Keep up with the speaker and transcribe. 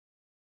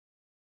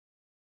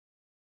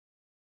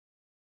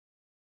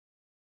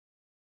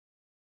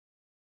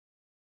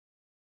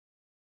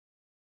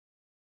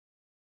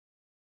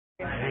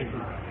Thank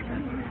you.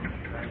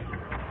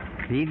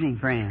 Good evening,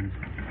 friends.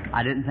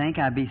 I didn't think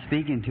I'd be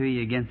speaking to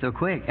you again so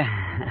quick.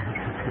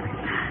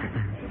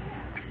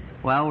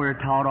 Well, we're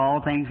taught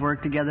all things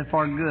work together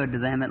for good to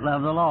them that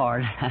love the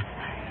Lord.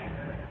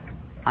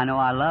 I know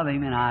I love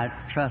Him, and I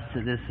trust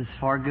that this is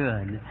for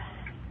good.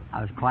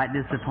 I was quite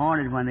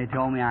disappointed when they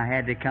told me I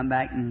had to come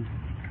back and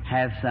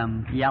have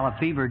some yellow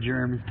fever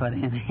germs put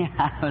in me.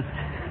 I was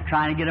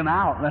trying to get them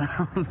out, but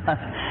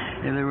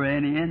if there were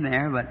any in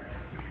there. But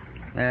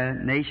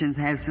nations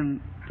have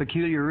some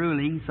peculiar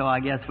rulings, so I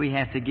guess we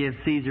have to give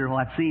Caesar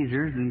what's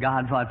Caesar's and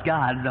God what's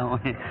God's,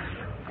 don't we?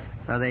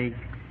 So they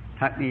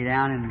tucked me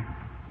down and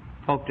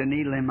poked a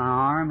needle in my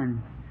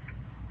arm,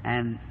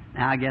 and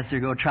now I guess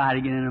they're going to try it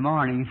again in the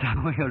morning. So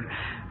we'll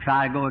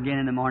try to go again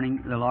in the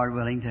morning, the Lord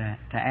willing, to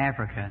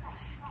Africa.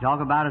 Talk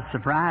about a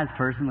surprise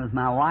person was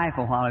my wife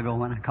a while ago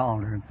when I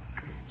called her.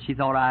 She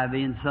thought I'd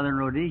be in southern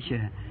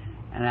Rhodesia.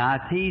 And I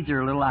teased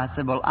her a little. I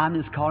said, well, I'm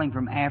just calling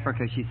from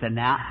Africa. She said,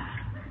 now,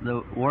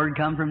 the word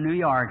come from New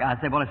York. I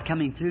said, well, it's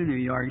coming through New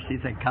York. She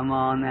said, come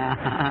on now.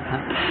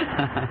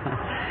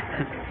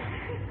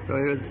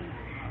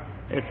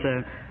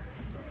 So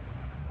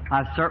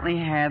I certainly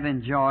have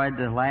enjoyed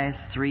the last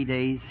 3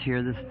 days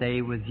here this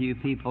day with you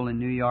people in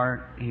New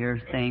York, here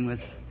staying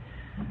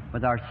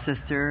with our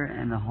sister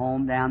in the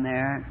home down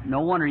there. No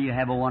wonder you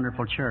have a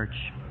wonderful church.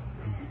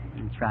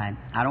 That's right.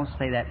 I don't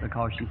say that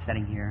because she's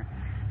sitting here.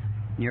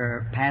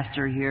 Your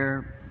pastor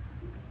here,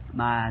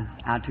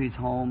 out to his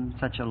home,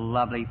 such a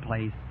lovely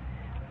place.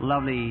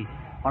 Lovely,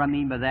 what I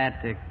mean by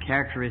that, the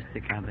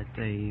characteristic of it.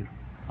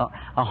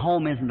 A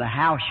home isn't the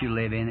house you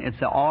live in, it's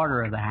the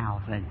order of the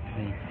house.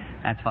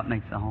 That's what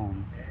makes a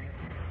home.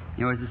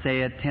 You know, as they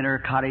say, a tender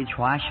cottage,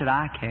 why should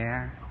I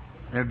care?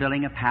 They're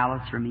building a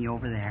palace for me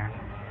over there.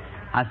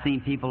 I've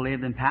seen people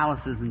live in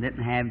palaces and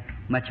didn't have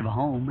much of a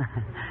home.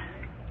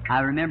 I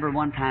remember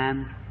one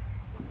time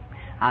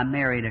I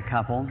married a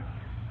couple.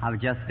 I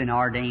had just been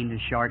ordained a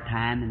short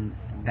time in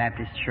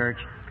Baptist church.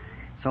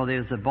 So there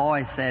was a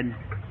boy said,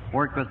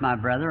 worked with my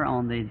brother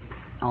on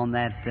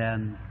that,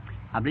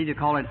 I believe they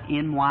call it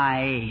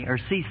NYA, or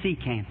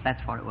CC camp.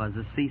 That's what it was,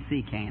 a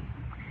CC camp.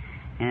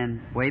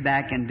 And way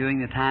back in during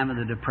the time of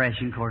the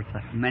Depression, of course,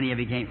 many of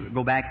you can't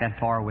go back that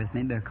far with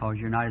me because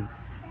you're not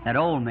that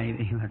old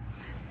maybe.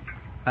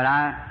 But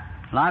a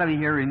lot of you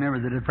here remember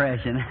the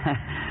Depression.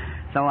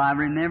 So I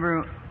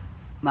remember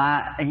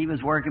he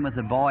was working with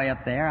a boy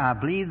up there. I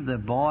believe the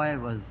boy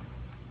was,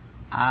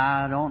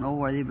 I don't know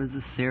whether he was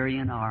a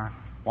Syrian or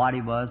what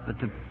he was, but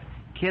the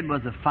kid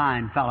was a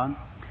fine fellow.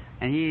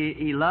 And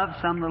he loved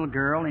some little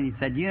girl, and he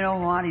said, you know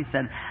what? He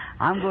said,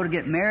 I'm going to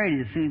get married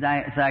as soon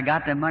as I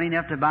got the money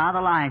enough to buy the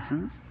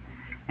license.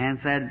 And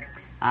said,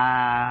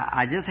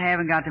 I just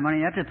haven't got the money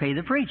enough to pay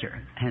the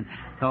preacher. And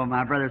so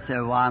my brother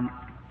said, well,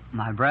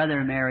 my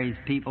brother marries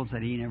people,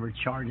 said he never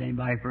charged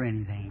anybody for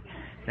anything.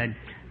 Said,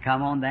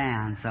 come on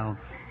down. So,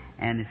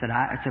 and he said,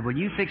 I said, well,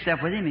 you fix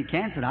up with him. He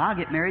can't. Said, I'll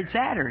get married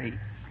Saturday.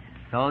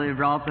 So they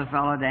brought the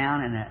fellow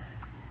down, and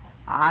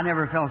I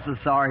never felt so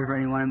sorry for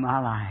anyone in my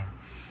life.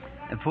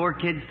 The poor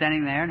kid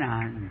standing there,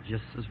 now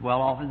just as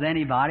well off as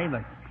anybody,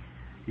 but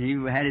he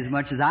had as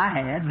much as I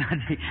had.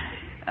 But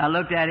I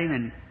looked at him,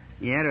 and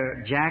he had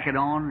a jacket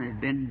on. It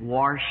had been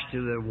washed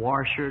to the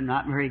washer,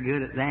 not very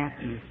good at that.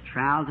 And his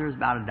trousers,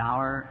 about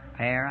 $1 a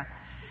pair.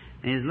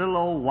 And his little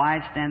old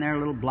wife standing there, a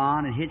little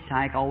blonde, and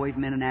hitchhike all the way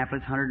from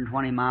Indianapolis,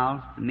 120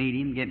 miles to meet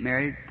him, get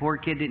married. Poor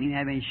kid didn't even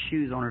have any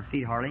shoes on her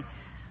feet hardly.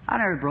 I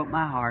never broke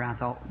my heart. I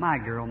thought, my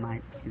girl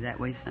might be that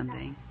way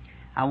someday.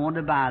 I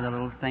wanted to buy the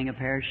little thing a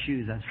pair of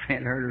shoes. I was afraid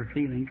it hurt her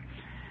feelings.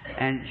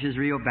 And she's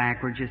real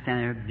backward, just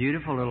standing there,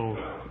 beautiful little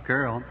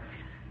girl.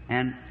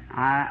 And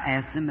I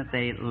asked them if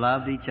they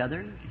loved each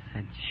other. He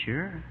said,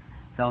 sure.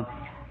 So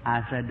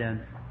I said,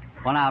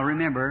 well, now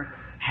remember,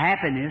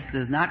 happiness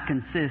does not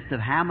consist of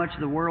how much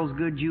of the world's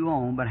goods you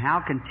own, but how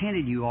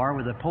contented you are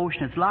with the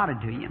portion that's allotted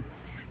to you.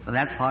 So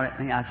that's what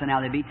I said. Now,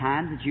 there'll be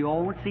times that you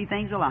all won't see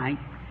things alike,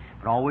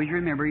 but always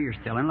remember you're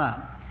still in love.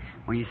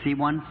 When you see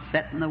one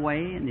set in the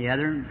way and the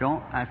other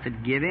don't, I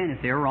said, give in.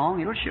 If they're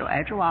wrong, it'll show.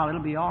 After a while, it'll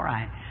be all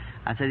right.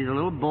 I said, there's a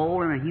little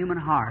bowl in a human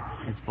heart.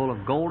 It's full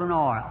of golden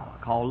oil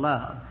called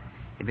love.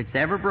 If it's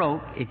ever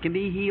broke, it can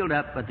be healed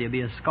up, but there'll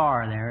be a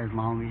scar there as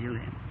long as you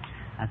live.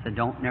 I said,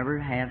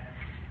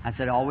 I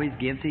said, always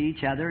give to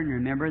each other and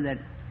remember that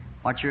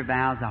what your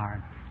vows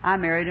are. I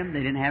married them.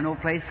 They didn't have no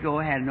place to go.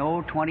 I had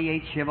no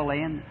 28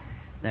 Chevrolet, and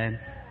the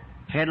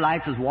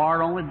headlights was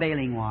wired on with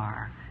baling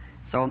wire.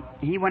 So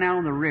he went out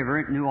on the river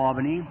at New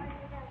Albany,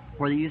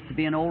 where there used to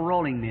be an old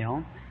rolling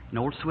mill, an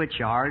old switch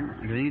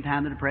yard. During the time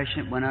of the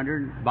Depression, it went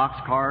under,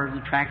 box cars,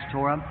 the tracks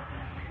tore up.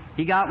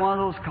 He got one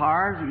of those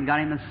cars and got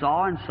him a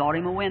saw and sawed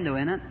him a window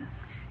in it.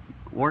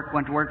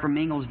 Went to work for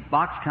Mingle's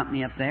box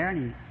company up there,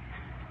 and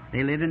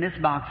they lived in this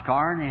box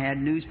car, and they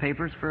had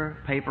newspapers for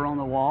paper on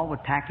the wall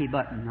with tacky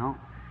button. No,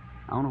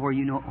 I don't know where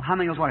you know. How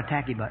many knows what a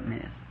tacky button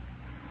is?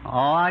 Oh,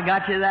 I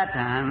got you that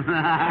time.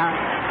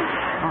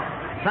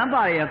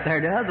 Somebody up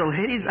there does. The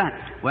ladies,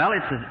 well,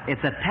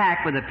 it's a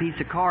tack with a piece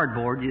of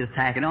cardboard. You just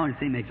tack it on. You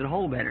see, it makes it a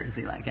hole better. You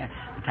see, like that,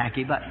 a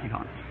tacky button. You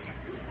call it.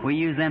 We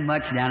use them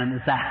much down in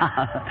the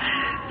South.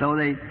 So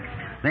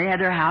they had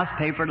their house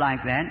papered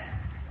like that,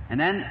 and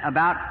then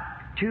about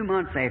 2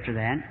 months after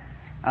that,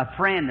 a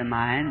friend of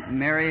mine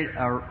married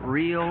a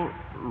real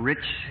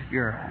rich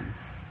girl,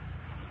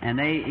 and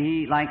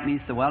he liked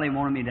me so well he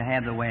wanted me to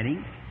have the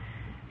wedding.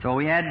 So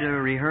we had to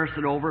rehearse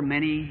it over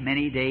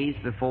many days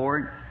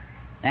before.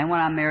 And when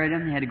I married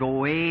him, he had to go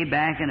way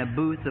back in a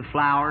booth of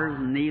flowers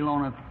and kneel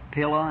on a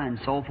pillow and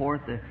so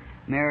forth to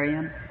marry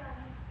him.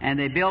 And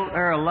they built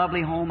her a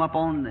lovely home up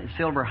on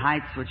Silver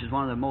Heights, which is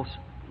one of the most,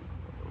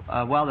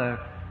 the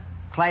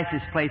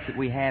classiest place that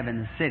we have in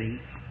the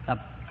city, up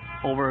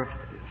over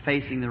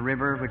facing the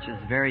river, which is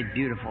very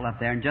beautiful up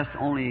there, and just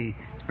only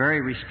it's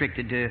very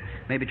restricted to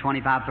maybe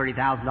 $25,000,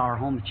 $30,000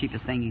 home, the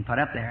cheapest thing you can put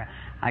up there.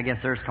 I guess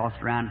theirs cost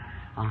around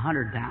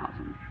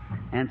 $100,000.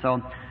 And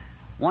so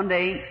one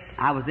day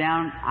I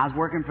was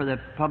working for the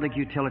public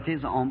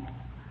utilities on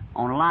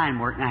line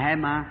work, and I had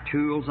my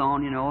tools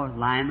on,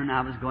 lineman.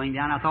 I was going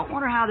down. I thought,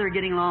 wonder how they're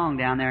getting along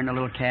down there in the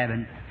little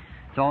cabin.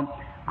 So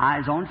I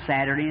was on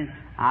Saturday, and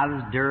I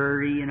was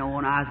dirty, and I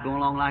was going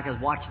along like I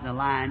was watching the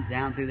lines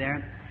down through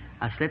there.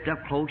 I slipped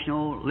up close,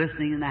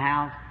 listening in the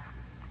house.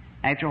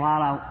 After a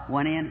while, I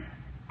went in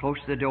close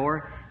to the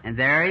door, and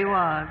there he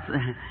was,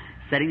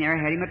 sitting there.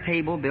 Had him a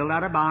table built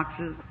out of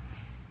boxes,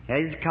 had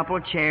a couple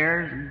of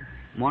chairs, and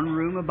one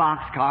room a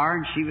boxcar,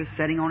 and she was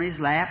sitting on his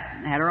lap,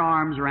 and had her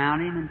arms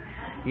around him, and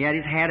he had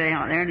his hat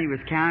out there, and he was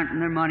counting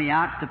their money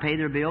out to pay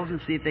their bills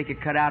and see if they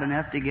could cut out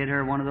enough to get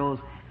her one of those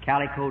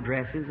calico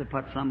dresses or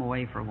put some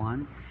away for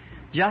one.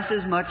 Just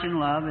as much in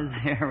love as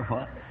there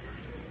was.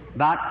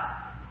 About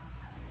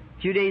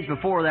a few days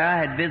before that, I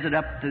had visited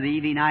up to the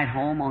EV night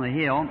home on the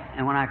hill,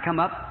 and when I come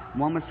up,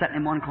 one was sitting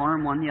in one corner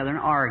and one in the other and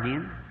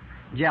arguing,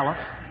 jealous,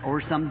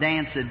 over some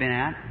dance that had been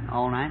at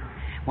all night.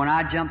 When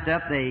I jumped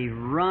up, they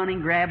run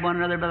and grabbed one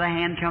another by the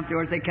hand, come to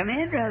her and say, "Come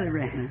in, Brother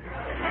Branham."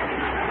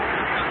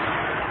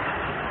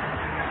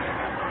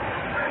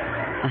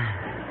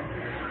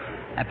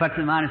 That puts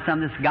in mind of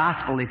some of this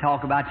gospel they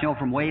talk about,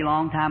 from way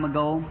long time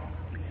ago.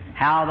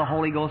 How the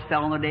Holy Ghost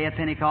fell on the day of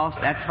Pentecost.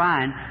 That's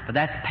fine, but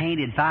that's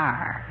painted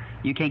fire.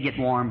 You can't get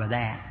warm by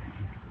that.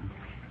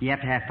 You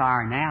have to have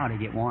fire now to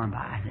get warm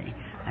by, see?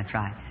 That's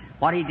right.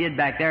 What he did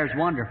back there is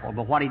wonderful,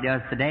 but what he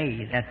does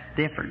today, that's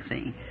different,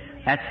 see?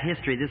 That's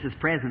history. This is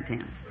present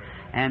tense.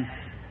 And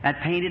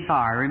that painted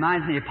fire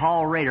reminds me of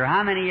Paul Rader.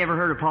 How many ever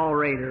heard of Paul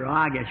Rader? Well,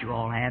 I guess you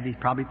all have. He's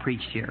probably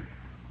preached here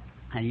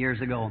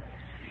years ago.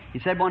 He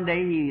said one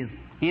day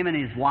him and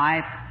his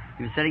wife,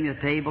 he was sitting at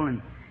the table,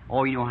 and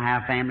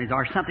how families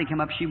are. Something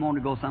came up, she wanted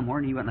to go somewhere,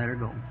 and he wouldn't let her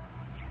go.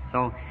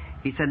 So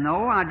he said,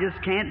 "No, I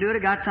just can't do it. I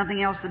got something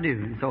else to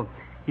do." And so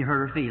he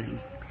hurt her feelings.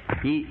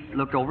 He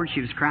looked over, and she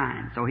was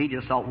crying. So he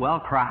just thought, well,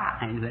 cry.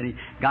 And he said he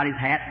got his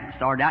hat and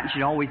started out, and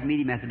she'd always meet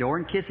him at the door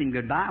and kiss him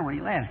goodbye when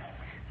he left.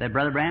 Said,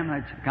 "Brother Branham,"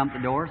 let's come to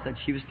the door. Said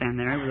she was standing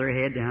there with her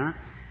head down.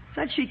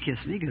 Said she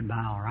kissed me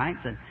goodbye, all right.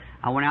 Said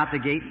I went out the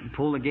gate and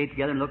pulled the gate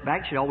together and looked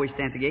back. She'd always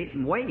stand at the gate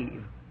and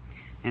wave.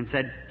 And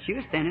said she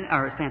was stand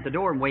at the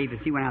door and waved as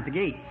he went out the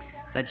gate.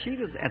 Said she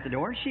was at the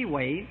door and she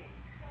waved.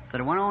 Said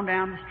I went on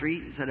down the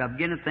street and said I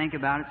began to think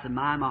about it. Said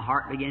my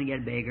heart began to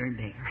get bigger and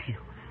bigger.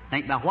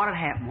 Think about what had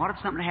happened. What if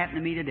something happened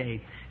to me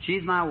today?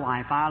 She's my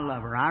wife. I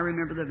love her. I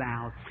remember the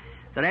vows.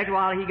 Said after a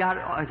while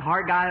his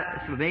heart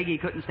got so big he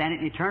couldn't stand it,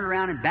 and he turned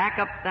around and back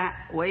up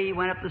that way. He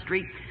went up the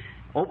street,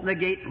 opened the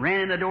gate, ran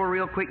in the door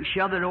real quick, and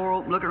shoved the door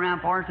open, looked around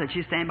for her, and said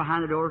she's standing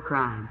behind the door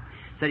crying.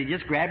 Said he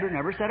just grabbed her,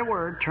 never said a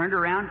word, turned her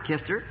around,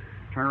 kissed her,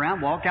 turned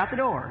around, walked out the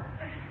door.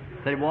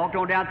 Said he walked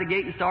on down the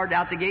gate and started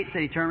out the gate.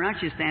 Said he turned around,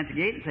 she was standing at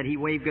the gate, and said he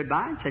waved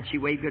goodbye, and said she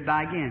waved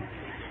goodbye again.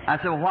 I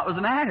said, "Well, what was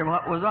the matter?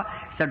 What was wrong?"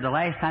 He said, "The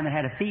last time it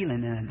had a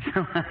feeling in it."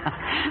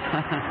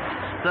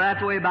 So that's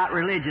the way about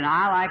religion.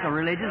 I like a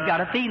religion's got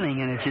a feeling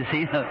in it, you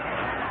see. So,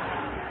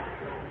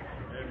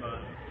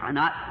 I'm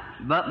not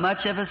but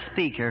much of a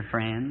speaker,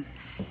 friends.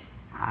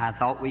 I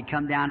thought we'd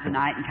come down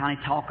tonight and kind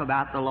of talk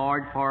about the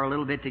Lord for a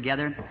little bit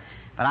together.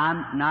 But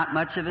I'm not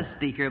much of a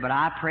speaker, but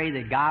I pray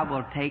that God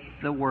will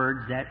take the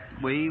words that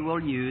we will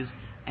use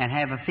and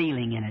have a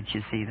feeling in it,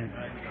 you see.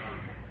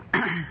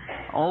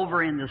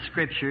 Over in the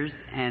Scriptures,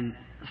 and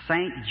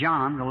St.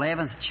 John, the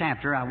 11th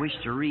chapter, I wish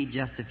to read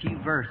just a few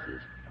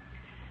verses.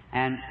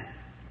 And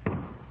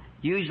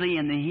usually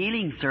in the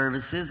healing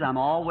services, I'm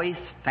always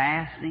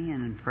fasting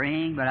and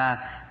praying, but I've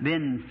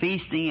been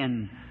feasting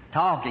and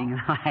talking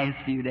the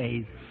last few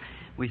days.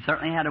 We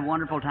certainly had a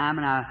wonderful time,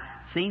 and I've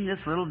seen this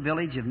little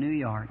village of New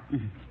York.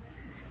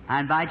 I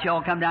invite you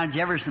all to come down to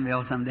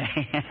Jeffersonville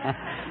someday,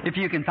 if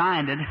you can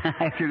find it.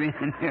 After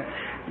being here,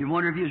 you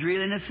wonder if you was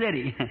really in a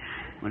city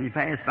when you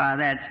pass by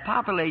that. It's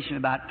population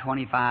about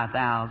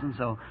 25,000,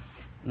 so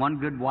one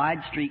good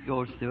wide street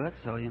goes through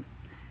it.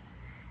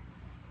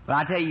 But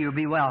I tell you, you'll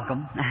be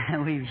welcome.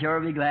 We'd sure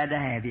be glad to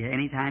have you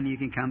anytime you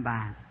can come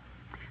by.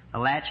 The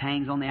latch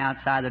hangs on the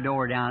outside of the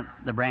door down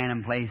at the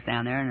Branham place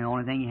down there, and the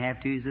only thing you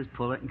have to do is just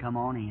pull it and come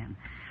on in.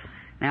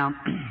 Now,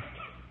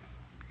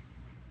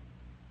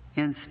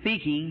 in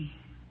speaking,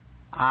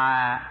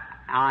 I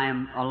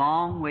am a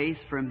long ways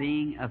from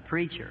being a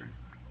preacher.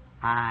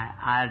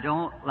 I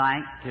don't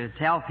like to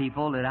tell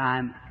people that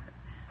I'm...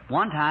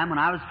 One time when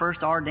I was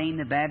first ordained in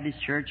the Baptist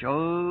church,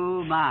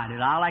 oh my,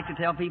 did I like to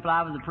tell people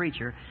I was a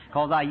preacher,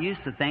 because I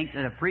used to think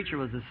that a preacher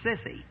was a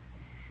sissy.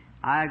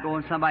 I'd go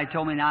and somebody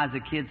told me when I was a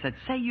kid, said,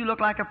 say you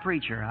look like a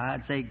preacher.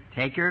 I'd say,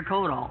 take your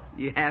coat off.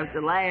 You have to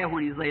laugh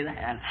when you say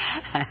that.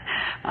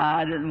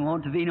 I didn't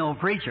want to be no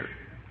preacher.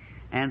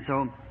 And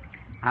so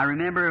I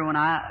remember when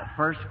I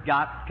first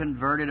got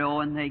converted,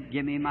 and they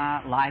give me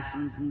my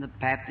license in the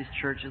Baptist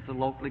church as the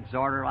local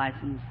exhorter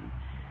license.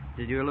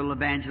 To do a little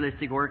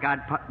evangelistic work,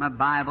 I'd put my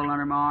Bible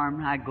under my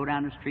arm, I'd go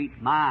down the street.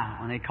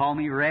 When they called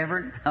me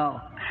Reverend,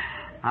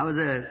 I was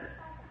a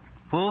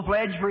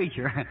full-fledged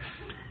preacher.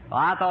 Well,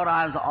 I thought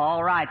I was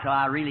all right till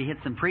I really hit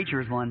some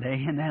preachers one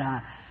day, and then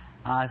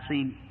I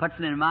puts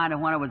it in mind of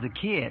when I was a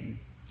kid.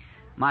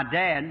 My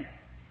dad,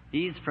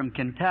 he's from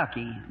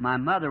Kentucky. My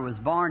mother was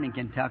born in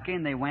Kentucky,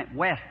 and they went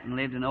west and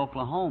lived in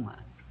Oklahoma.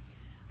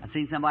 I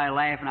seen somebody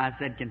laugh, and I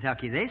said,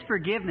 Kentucky, there's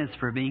forgiveness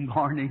for being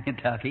born in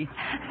Kentucky.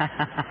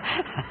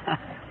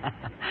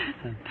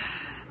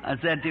 I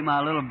said to my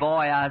little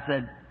boy, I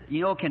said, you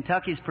know,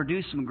 Kentucky's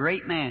produced some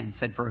great men.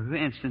 Said, for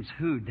instance,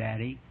 who,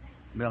 Daddy?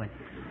 Billy.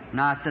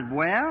 And I said,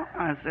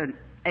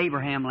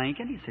 Abraham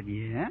Lincoln. He said,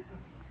 yeah.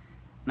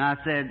 And I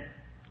said,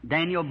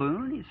 Daniel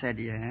Boone. He said,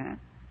 yeah.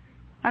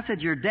 I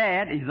said, your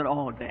dad? He said,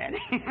 oh, Daddy.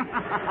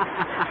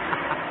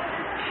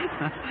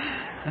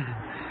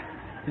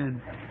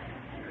 And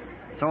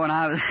so when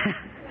I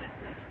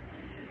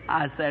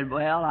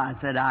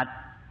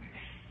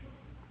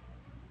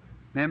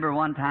remember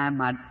one time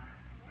my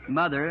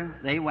mother,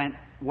 they went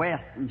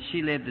west, and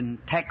she lived in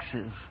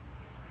Texas,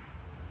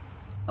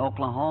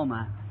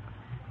 Oklahoma.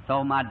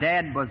 So my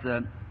dad was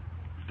a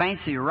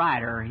fancy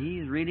rider.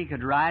 He really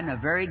could ride, and a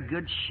very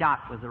good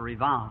shot with a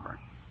revolver.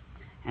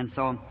 And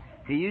so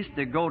he used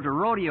to go to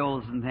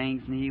rodeos and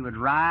things, and he would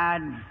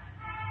ride.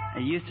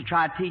 He used to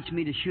try to teach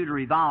me to shoot a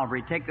revolver.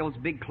 He'd take those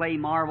big clay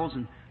marbles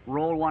and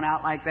roll one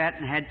out like that,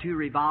 and had two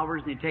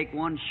revolvers, and he'd take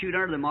one, shoot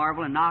under the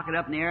marble, and knock it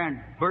up in the air, and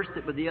burst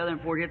it with the other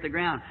before it hit the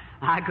ground.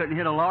 I couldn't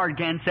hit a lard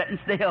can sitting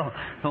still,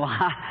 so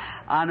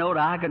I know that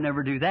I could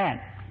never do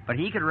that. But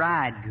he could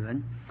ride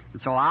good,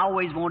 and so I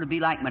always wanted to be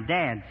like my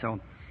dad. So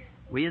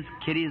we as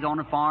kiddies on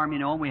the farm, you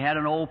know, we had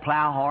an old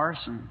plow horse,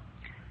 and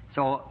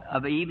so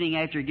of the evening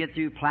after you get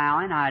through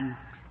plowing, I'd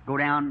go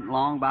down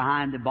along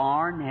behind the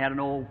barn. They had an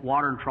old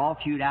watering trough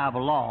hewed out of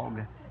a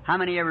log. How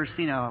many ever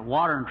seen a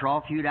watering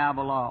trough hewed out of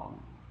a log?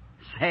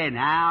 Say,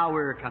 now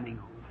we're coming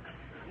home.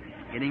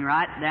 Getting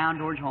right down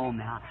towards home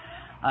now.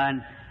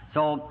 And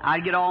so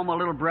I'd get all my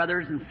little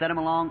brothers and set them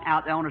along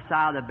out there on the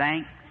side of the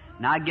bank,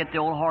 and I'd get the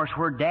old horse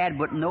where Dad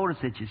wouldn't notice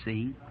it, you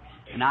see.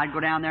 And I'd go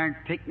down there and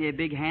pick me a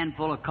big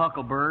handful of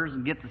cuckleburrs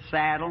and get the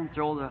saddle and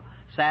throw the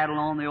saddle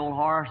on the old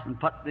horse and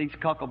put these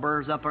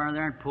cuckleburrs up under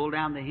there and pull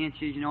down the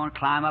hinges, you know, and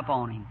climb up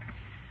on him.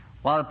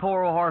 Well, the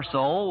poor old horse so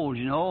old,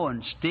 you know,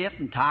 and stiff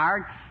and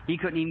tired, he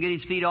couldn't even get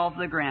his feet off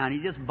the ground. He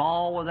just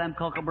bawled with them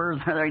cuckleburrs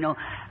there, you know.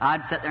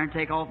 I'd sit there and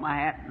take off my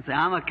hat and say,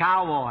 I'm a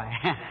cowboy.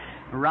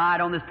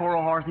 Ride on this poor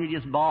old horse, and he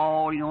just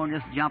bawled, you know, and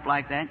just jump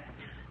like that.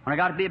 When I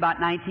got to be about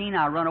 19,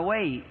 I run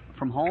away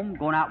from home,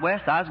 going out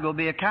west. I was going to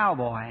be a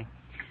cowboy.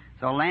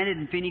 So I landed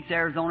in Phoenix,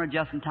 Arizona,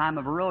 just in time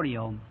of a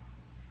rodeo.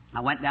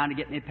 I went down to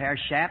get me a pair of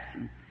chaps,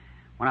 and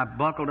when I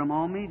buckled them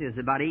on me, there's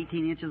about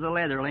 18 inches of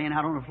leather laying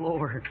out on the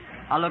floor.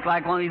 I looked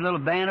like one of these little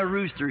band of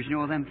roosters, you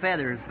know, with them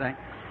feathers.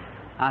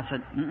 I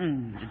said,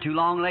 they're too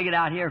long-legged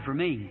out here for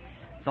me.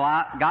 So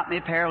I got me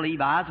a pair of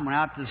Levi's and went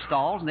out to the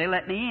stalls, and they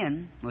let me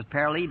in with a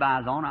pair of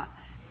Levi's on.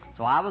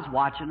 So I was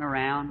watching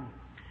around.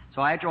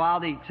 So after a while,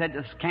 they said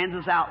this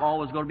Kansas Outlaw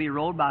was going to be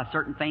rode by a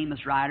certain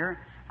famous rider.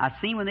 I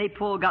seen when they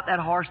got that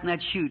horse in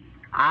that chute,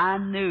 I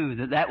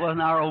knew that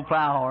wasn't our old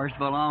plow horse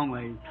for a long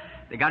ways.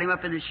 They got him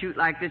up in the chute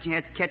like this, and he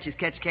had to catch his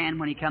catch can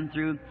when he come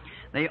through.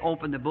 They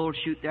opened the bull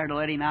chute there to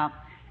let him out.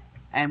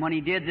 And when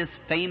he did, this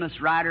famous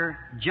rider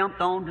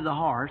jumped onto the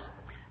horse.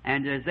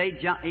 And as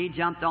he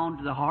jumped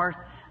onto the horse,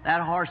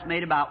 that horse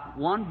made about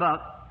one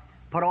buck,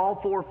 put all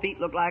 4 feet,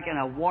 looked like in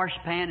a wash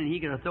pan, and he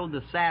could have thrown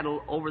the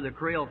saddle over the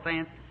corral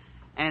fence.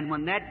 And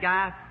when that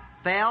guy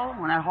fell,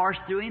 when that horse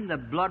threw him, the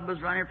blood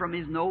was running from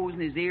his nose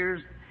and his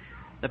ears.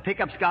 The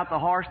pickup's got the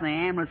horse, and the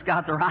ambulance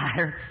got the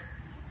rider.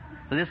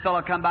 So this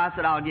fellow come by and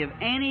said, I'll give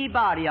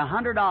anybody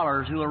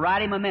 $100 who will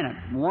ride him a minute.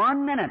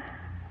 1 minute.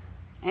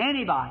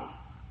 Anybody.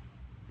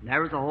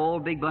 There was a whole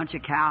big bunch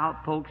of cow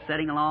folks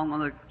sitting along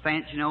on the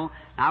fence, you know.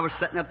 I was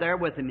sitting up there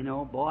with him, you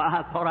know. Boy,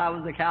 I thought I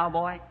was a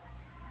cowboy.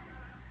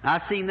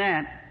 I seen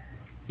that.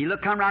 He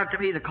come right up to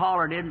me, the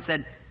caller did, and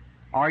said,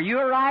 are you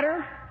a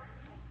rider?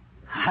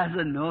 I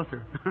said, no,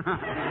 sir.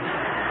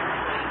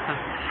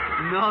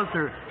 No,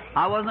 sir.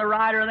 I wasn't a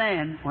rider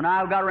then. When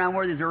I got around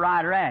where there's a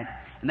rider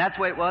at. And that's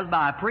the way it was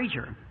by a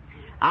preacher.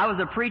 I was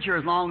a preacher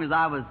as long as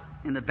I was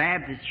in the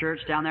Baptist church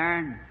down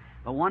there.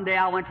 But one day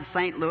I went to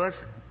St. Louis.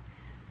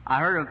 I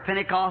heard a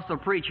Pentecostal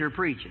preacher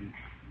preaching.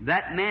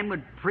 That man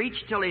would preach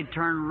till he'd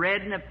turn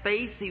red in the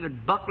face. He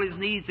would buckle his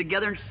knees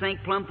together and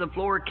sink plumb to the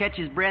floor, catch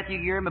his breath. You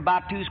hear him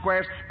about 2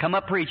 squares, come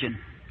up preaching.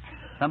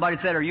 Somebody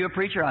said, "Are you a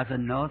preacher?" I said,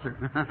 "No, sir."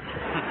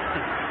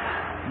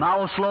 My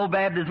old slow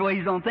Baptist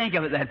ways don't think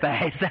of it that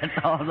fast. That's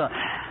all. So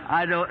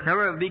I don't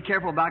never be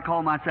careful about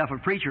calling myself a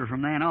preacher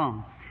from then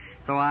on.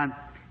 So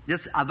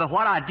but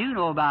what I do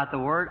know about the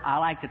Word, I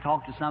like to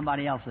talk to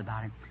somebody else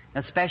about it,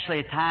 especially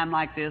a time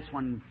like this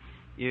when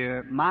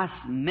my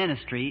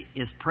ministry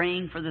is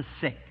praying for the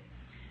sick.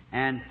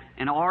 And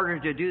in order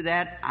to do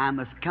that, I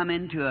must come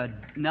into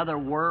another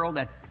world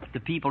that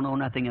the people know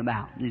nothing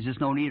about. There's just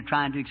no need of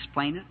trying to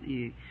explain it.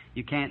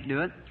 You can't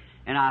do it.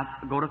 And I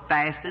go to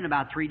fasting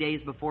about 3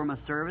 days before my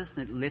service,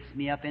 and it lifts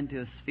me up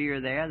into a sphere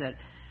there that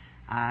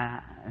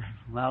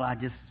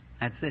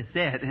that's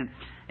it. And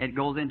it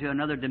goes into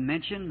another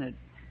dimension that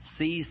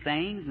sees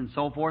things and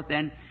so forth.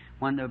 Then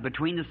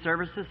between the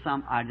services,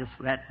 I just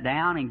let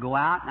down and go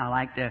out, and I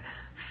like to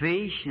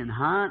fish and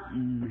hunt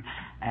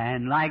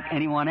and like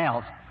anyone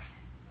else.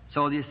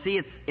 So you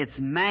see, it's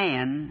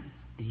man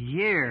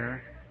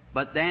here,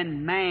 but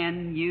then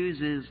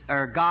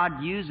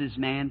God uses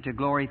man to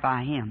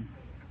glorify Him.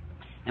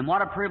 And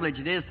what a privilege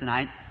it is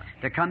tonight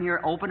to come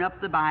here, open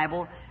up the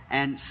Bible,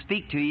 and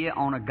speak to you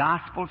on a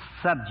gospel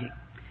subject.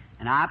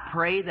 And I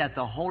pray that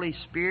the Holy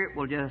Spirit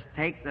will just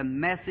take the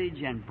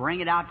message and bring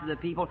it out to the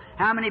people.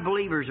 How many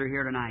believers are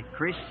here tonight?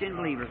 Christian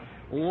believers.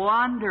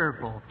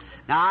 Wonderful.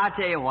 Now, I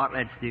tell you what,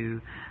 let's do.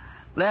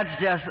 Let's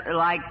just,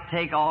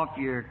 take off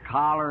your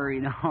collar,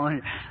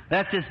 and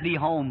let's just be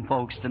home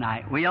folks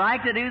tonight. Will you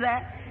like to do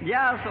that?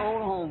 Yes,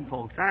 old home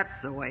folks.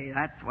 That's the way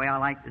I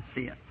like to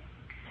see it.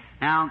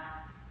 Now,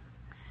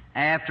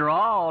 after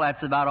all,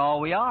 that's about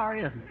all we are,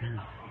 isn't it?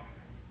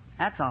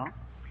 That's all.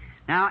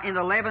 Now, in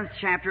the 11th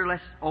chapter,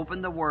 let's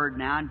open the Word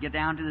now and get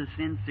down to the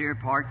sincere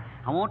part.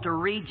 I want to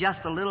read just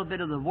a little bit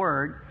of the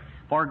Word,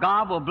 for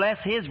God will bless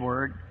His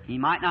Word. He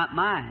might not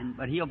mind,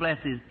 but He'll bless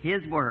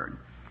His Word.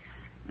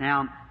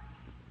 Now,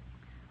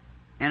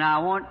 and I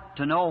want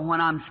to know when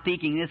I'm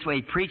speaking this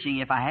way, preaching,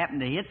 if I happen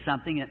to hit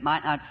something that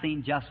might not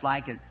seem just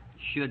like it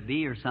should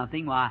be or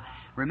something. Why,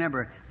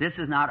 remember, this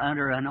is not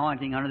under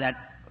anointing, under that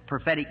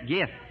prophetic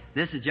gift.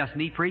 This is just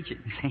me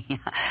preaching.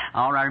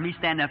 All right, me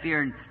stand up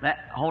here and let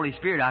Holy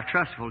Spirit, I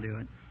trust, will do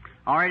it.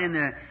 All right, in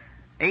the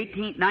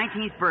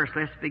 19th verse,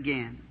 let's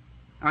begin.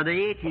 Or the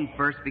 18th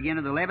verse, begin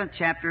of the 11th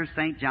chapter of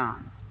St.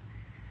 John.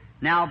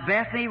 Now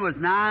Bethany was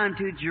nigh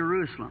unto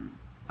Jerusalem,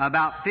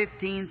 about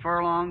 15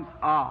 furlongs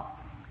off.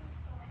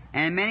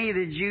 And many of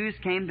the Jews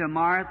came to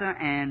Martha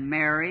and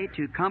Mary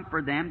to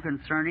comfort them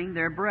concerning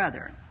their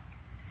brother.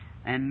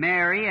 And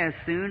Mary, as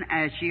soon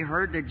as she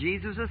heard that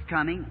Jesus was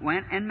coming,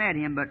 went and met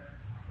him,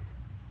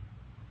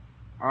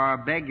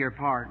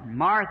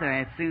 Martha,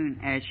 as soon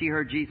as she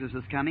heard Jesus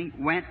was coming,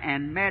 went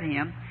and met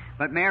him,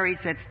 but Mary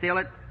sat still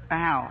at the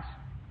house.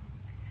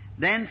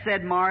 Then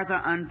said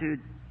Martha unto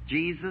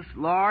Jesus,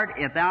 Lord,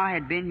 if thou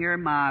had been here,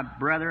 my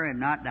brother had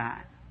not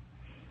died.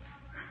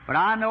 But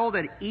I know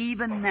that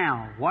even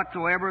now,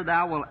 whatsoever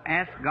thou wilt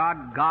ask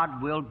God,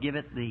 God will give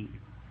it thee.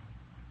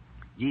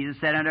 Jesus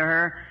said unto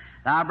her,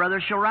 Thy brother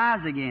shall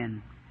rise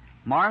again.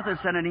 Martha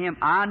said unto him,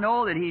 I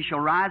know that he shall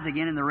rise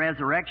again in the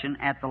resurrection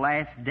at the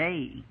last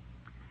day.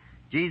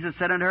 Jesus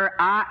said unto her,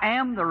 I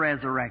am the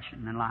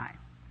resurrection and life.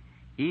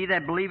 He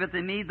that believeth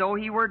in me, though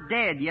he were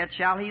dead, yet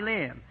shall he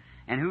live.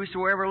 And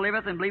whosoever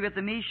liveth and believeth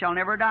in me shall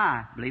never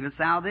die. Believest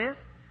thou this?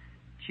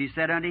 She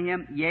said unto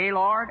him, Yea,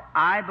 Lord,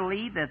 I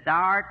believe that thou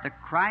art the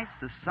Christ,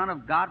 the Son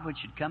of God, which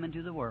should come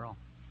into the world.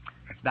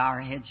 Let's bow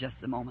our heads just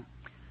a moment.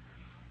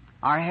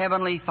 Our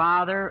Heavenly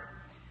Father,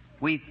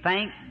 we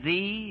thank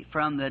Thee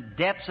from the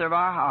depths of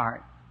our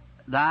heart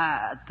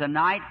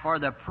tonight for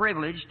the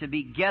privilege to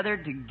be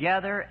gathered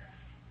together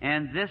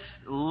in this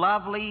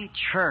lovely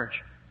church,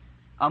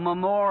 a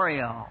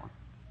memorial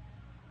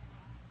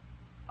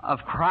of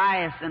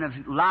Christ and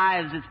of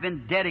lives that's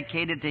been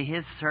dedicated to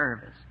His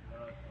service.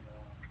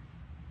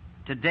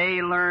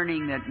 Today,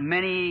 learning that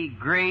many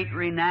great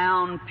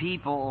renowned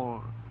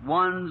people,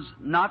 ones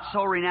not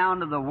so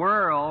renowned of the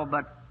world,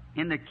 but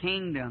in the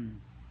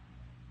kingdom,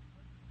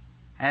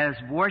 has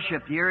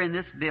worshipped here in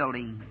this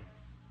building.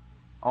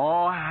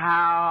 Oh,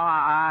 how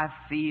I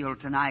feel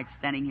tonight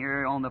standing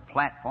here on the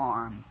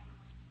platform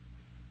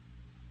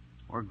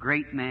where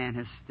great man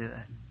has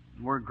stood,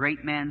 where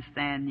great men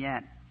stand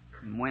yet,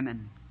 and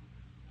women.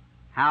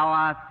 How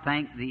I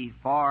thank Thee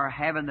for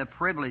having the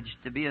privilege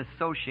to be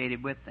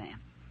associated with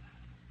them.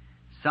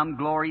 Some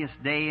glorious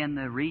day in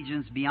the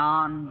regions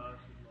beyond,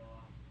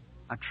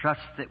 I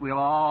trust that we'll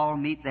all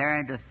meet there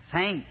and to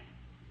think,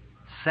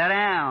 sit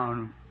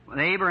down with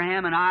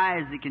Abraham and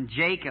Isaac and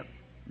Jacob,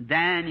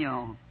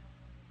 Daniel.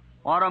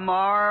 What a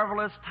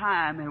marvelous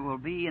time it will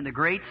be in the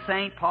great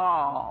St.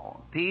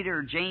 Paul,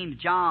 Peter, James,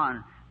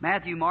 John,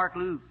 Matthew, Mark,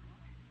 Luke.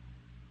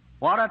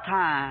 What a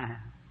time.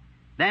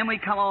 Then we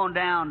come on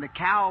down to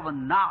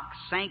Calvin, Knox,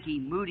 Sankey,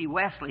 Moody,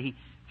 Wesley,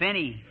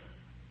 Finney.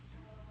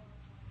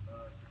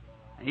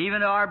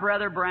 Even to our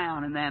brother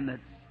Brown and them that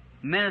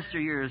minister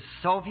here,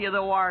 Sophia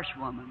the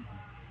Washwoman.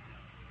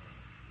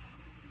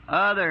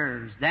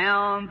 others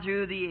down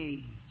through the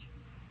age.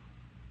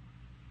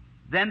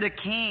 Then the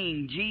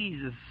King,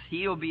 Jesus,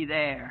 He'll be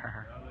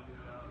there.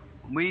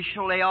 We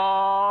shall lay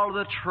all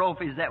the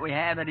trophies that we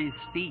have at His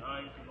feet.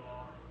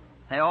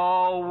 Say,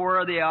 oh,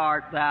 worthy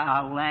art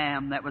Thou,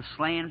 Lamb, that was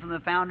slain from the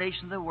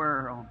foundation of the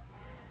world.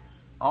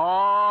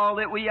 All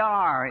that we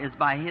are is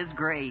by His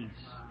grace.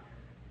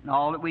 And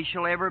all that we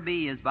shall ever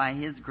be is by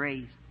His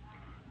grace.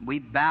 We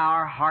bow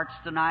our hearts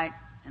tonight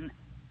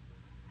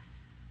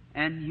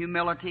in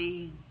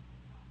humility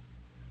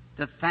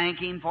to thank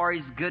Him for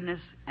His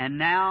goodness. And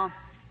now,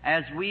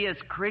 as we as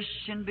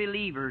Christian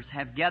believers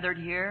have gathered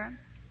here,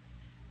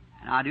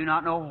 and I do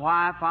not know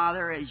why,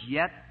 Father, as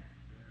yet,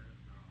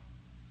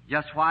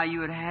 just why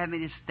You would have me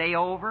to stay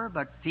over,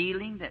 but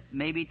feeling that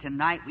maybe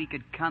tonight we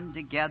could come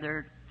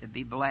together to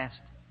be blessed.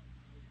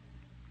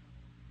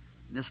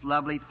 This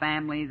lovely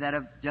family that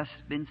I've just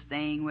been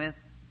staying with,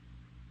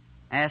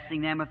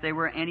 asking them if there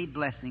were any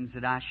blessings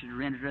that I should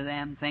render to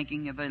them,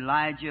 thinking of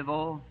Elijah of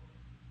old.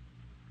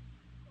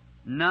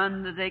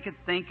 None that they could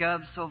think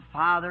of, so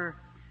Father,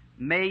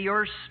 may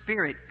Your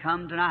Spirit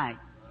come tonight.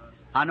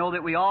 I know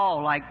that we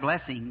all like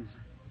blessings.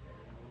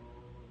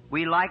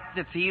 We like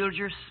to feel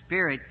Your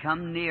Spirit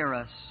come near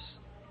us.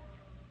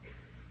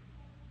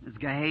 As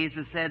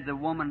Gehazi said, the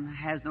woman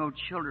has no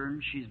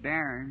children, she's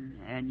barren,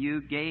 and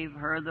You gave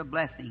her the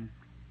blessing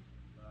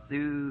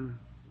through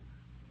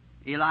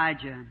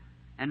Elijah.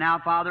 And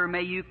now, Father,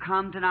 may You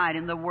come tonight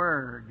in the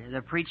Word,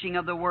 the preaching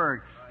of the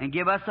Word, and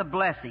give us a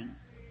blessing.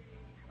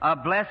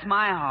 Bless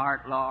my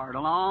heart, Lord,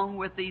 along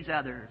with these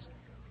others.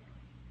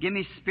 Give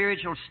me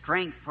spiritual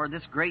strength for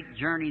this great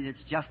journey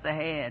that's just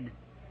ahead.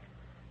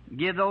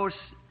 Give those,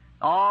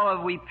 all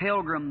of we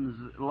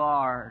pilgrims,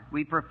 Lord.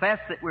 We profess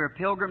that we're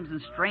pilgrims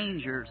and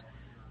strangers.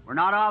 We're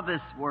not of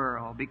this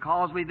world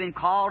because we've been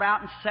called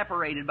out and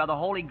separated by the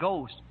Holy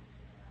Ghost.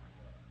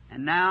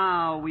 And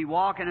now we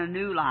walk in a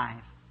new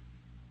life.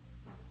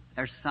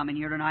 There's some in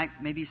here tonight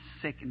maybe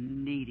sick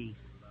and needy.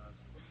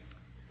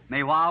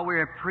 May while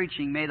we're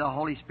preaching, may the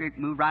Holy Spirit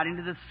move right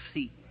into the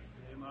seat.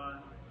 Amen.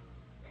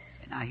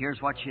 And now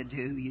here's what you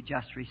do. You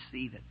just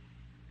receive it.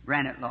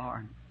 Grant it,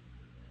 Lord.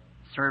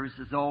 Service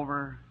is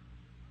over.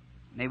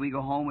 May we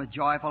go home with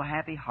joyful,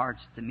 happy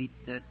hearts to meet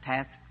the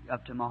task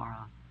of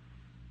tomorrow.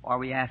 For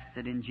we ask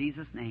it in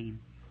Jesus' name.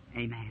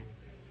 Amen.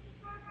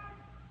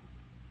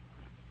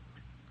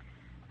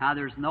 Now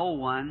there's no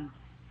one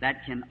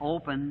that can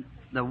open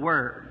the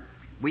Word.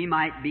 We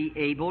might be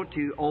able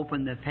to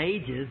open the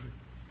pages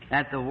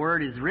that the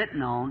Word is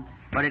written on,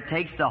 but it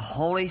takes the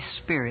Holy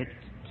Spirit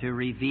to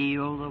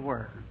reveal the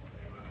Word.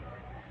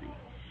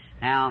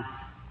 Now,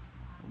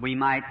 we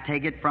might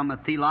take it from a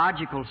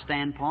theological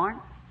standpoint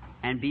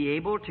and be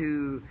able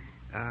to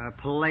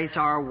place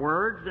our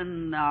words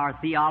and our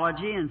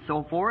theology and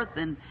so forth,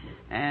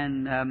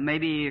 and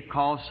maybe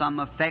cause some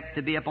effect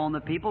to be upon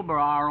the people by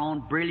our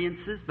own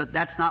brilliances, but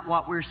that's not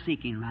what we're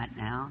seeking right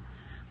now.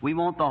 We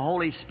want the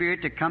Holy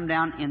Spirit to come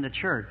down in the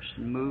church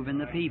and move in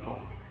the people.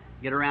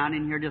 Get around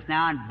in here just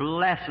now and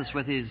bless us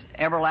with His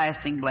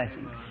everlasting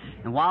blessing.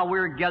 And while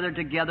we're gathered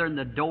together and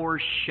the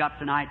doors shut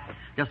tonight,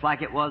 just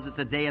like it was at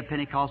the day of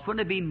Pentecost,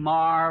 wouldn't it be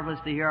marvelous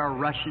to hear a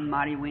rushing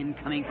mighty wind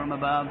coming from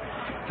above,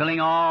 filling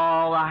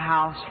all the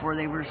house where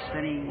they were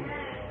sitting?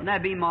 Wouldn't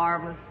that be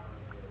marvelous?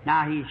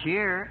 Now He's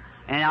here,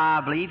 and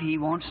I believe He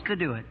wants to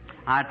do it.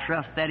 I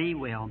trust that He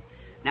will.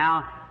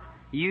 Now,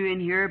 you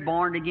in here,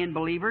 born-again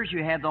believers,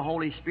 you have the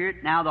Holy Spirit.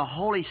 Now the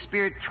Holy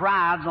Spirit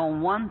thrives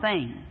on one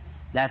thing.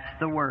 That's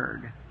the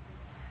Word.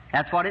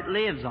 That's what it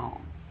lives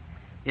on.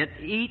 It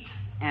eats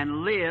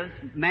and lives.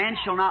 Man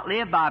shall not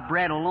live by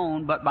bread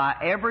alone, but by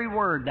every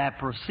word that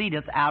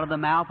proceedeth out of the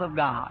mouth of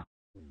God.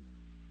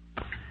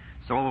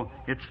 So,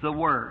 it's the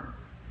Word.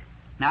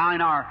 Now, in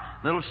our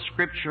little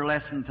scripture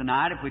lesson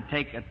tonight, if we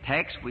take a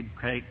text, we'd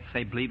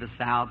say,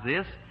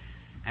 BELIEVEST.THOU.THIS.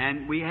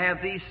 And we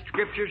have these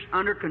scriptures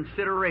under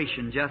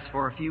consideration just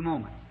for a few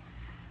moments.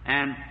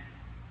 And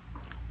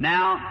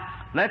now,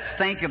 let's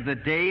think of the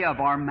day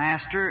of our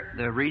Master.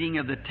 The reading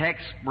of the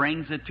text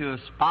brings it to a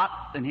spot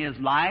in His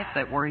life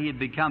that where He had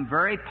become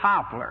very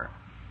popular.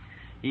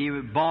 He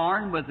was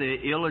born with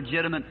the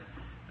illegitimate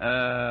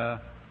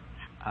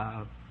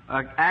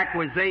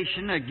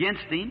accusation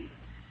against Him,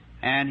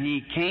 and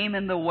He came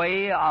in the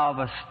way of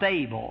a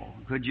stable.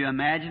 Could you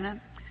imagine it?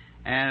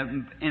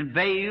 In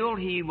Baal,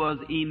 He was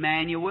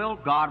Emmanuel.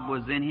 God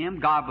was in Him.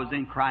 God was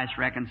in Christ,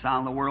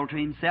 reconciling the world to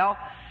Himself.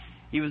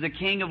 He was a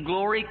King of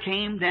glory,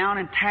 came down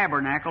and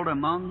tabernacled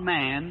among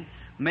man,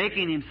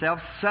 making Himself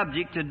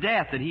subject to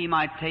death, that He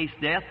might taste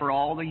death for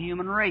all the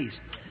human race.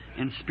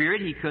 In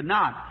spirit, He could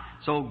not.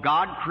 So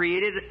God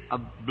created a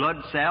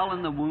blood cell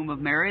in the womb of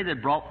Mary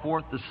that brought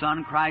forth the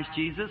Son, Christ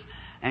Jesus,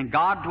 and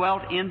God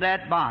dwelt in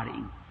that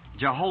body.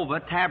 Jehovah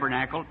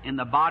tabernacled in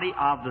the body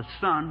of the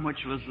Son,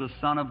 which was the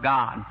Son of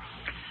God.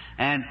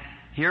 And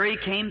here He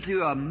came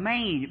to a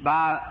maid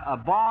by a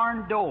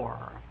barn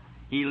door.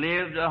 He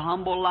lived a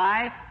humble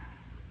life,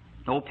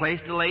 no place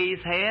to lay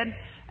His head,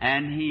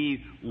 and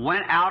He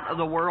went out of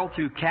the world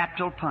through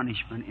capital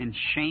punishment in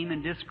shame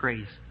and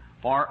disgrace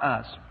for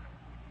us.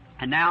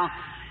 And now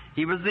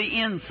he was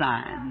the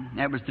ensign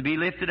that was to be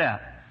lifted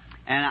up.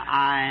 And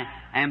I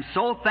am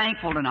so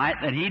thankful tonight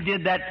that he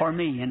did that for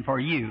me and for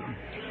you.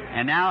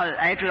 And now,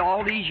 after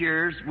all these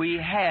years, we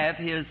have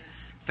his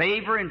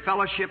favor and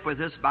fellowship with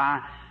us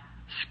by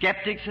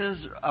skeptics has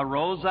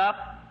arose up,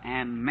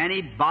 and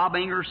many Bob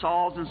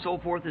Ingersolls and so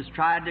forth has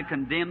tried to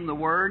condemn the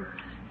Word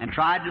and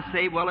tried to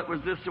say, well, it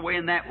was this way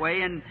and that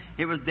way, and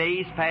it was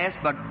days past.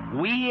 But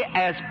we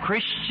as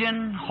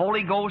Christian,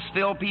 Holy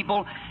Ghost-filled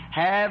people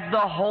have the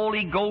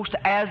Holy Ghost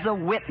as a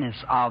witness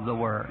of the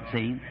Word,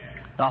 see?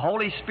 The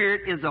Holy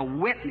Spirit is a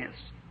witness.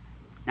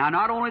 Now,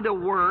 not only the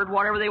Word,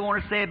 whatever they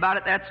want to say about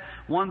it, that's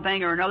one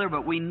thing or another,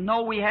 but we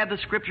know we have the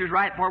Scriptures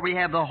right, for we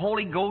have the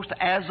Holy Ghost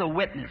as a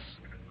witness.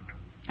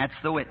 That's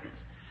the witness.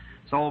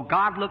 So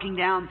God looking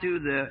down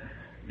through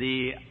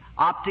the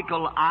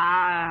optical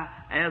eye,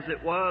 as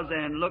it was,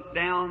 and looked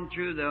down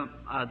through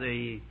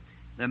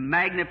the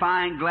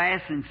magnifying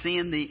glass and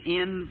seeing the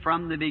end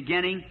from the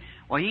beginning.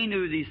 Well, he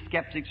knew these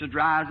skeptics would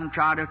rise and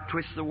try to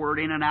twist the Word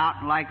in and out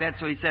and like that.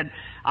 So he said,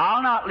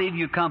 I'll not leave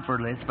you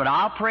comfortless, but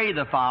I'll pray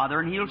the Father,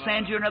 and He'll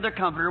send you another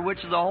Comforter, which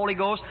is the Holy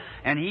Ghost,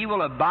 and He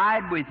will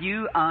abide with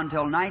you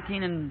until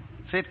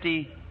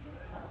 1950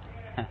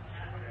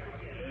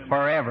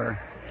 forever.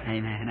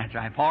 Amen. That's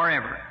right.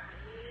 Forever.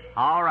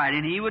 All right.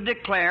 And He would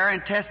declare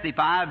and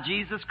testify of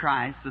Jesus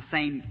Christ the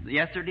same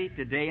yesterday,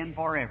 today, and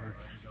forever.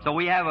 So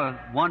we have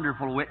a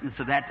wonderful witness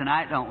of that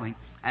tonight, don't we?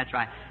 That's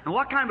right. And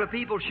what kind of a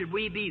people should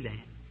we be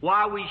then?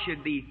 Why, we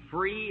should be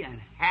free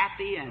and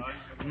happy and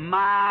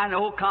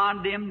no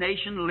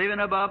condemnation, living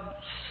above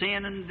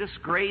sin and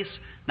disgrace,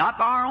 not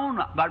by our own,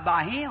 but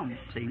by Him,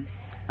 see?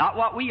 Not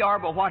what we are,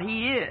 but what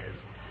He is.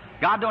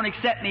 God don't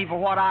accept me for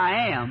what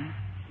I am.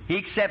 He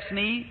accepts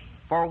me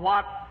for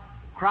what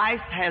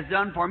Christ has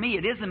done for me.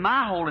 It isn't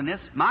my holiness,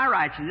 my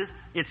righteousness,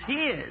 it's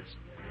His.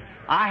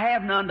 I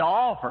have none to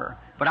offer,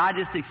 but I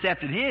just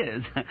accepted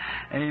His.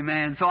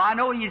 Amen. So I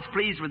know He's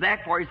pleased with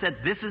that, for He said,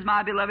 this is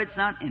my beloved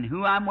Son, in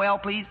whom I'm well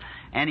pleased.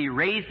 And He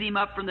raised Him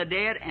up from the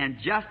dead, and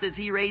just as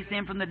He raised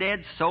Him from the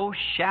dead, so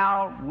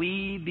shall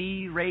we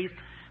be raised.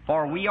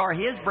 For we are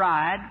His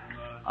bride,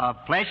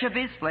 flesh of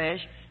His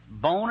flesh,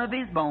 bone of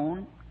His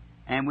bone,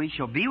 and we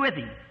shall be with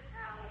Him.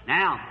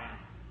 Now,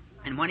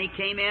 and when He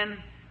came in,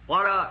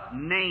 what a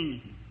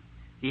name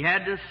He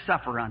had to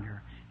suffer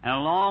under. And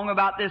along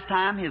about this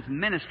time, His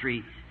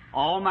ministry,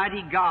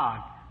 Almighty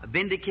God,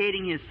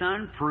 vindicating His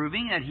Son,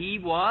 proving that He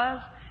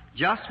was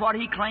just what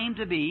He claimed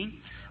to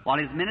be. While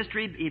His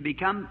ministry, He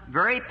become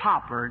very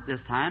popular at this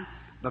time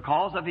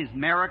because of His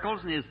miracles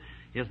and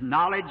His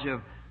knowledge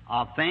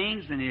of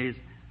things and His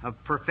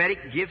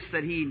prophetic gifts,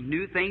 that He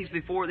knew things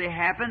before they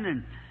happened.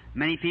 And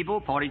many people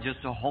thought He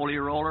just a holy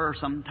roller or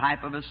some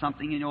type of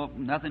something,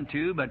 nothing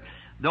to. But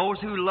those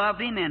who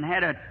loved Him and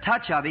had a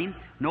touch of Him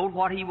know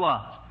what He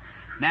was.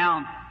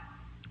 Now,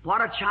 what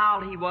a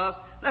child He was.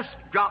 Let's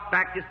drop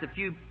back just a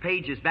few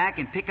pages back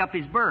and pick up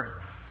His birth.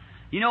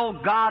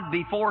 God,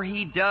 before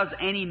He does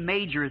any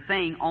major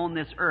thing on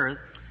this earth,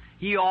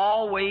 He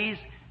always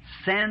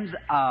sends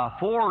a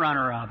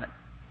forerunner of it.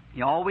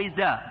 He always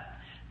does.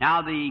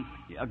 Now,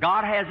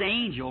 God has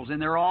angels,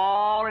 and they're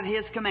all at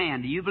His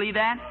command. Do you believe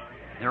that?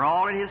 They're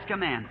all at His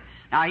command.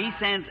 Now, He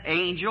sends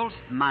angels,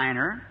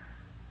 minor.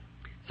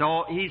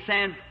 So He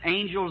sends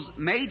angels,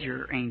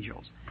 major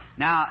angels.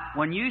 Now,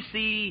 when you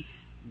see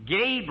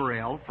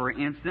Gabriel, for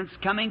instance,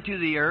 coming to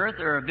the earth,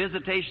 or a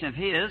visitation of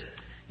His,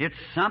 it's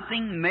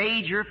something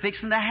major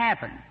fixing to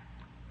happen.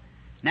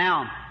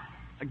 Now,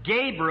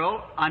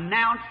 Gabriel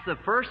announced the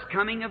first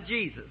coming of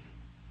Jesus.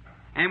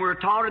 And we're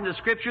taught in the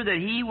Scripture that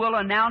He will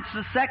announce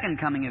the second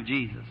coming of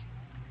Jesus.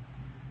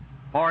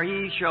 For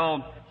He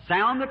shall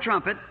sound the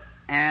trumpet,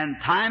 and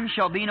time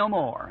shall be no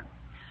more.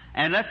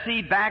 And let's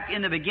see, back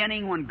in the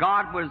beginning when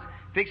God was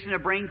fixing to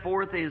bring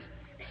forth His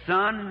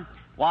Son,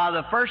 while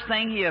the first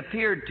thing He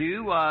appeared to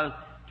was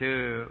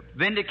to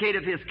vindicate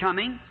of His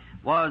coming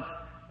was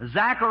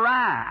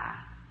Zachariah,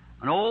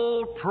 an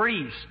old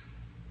priest,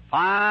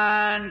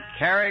 fine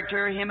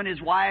character, him and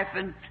his wife,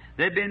 and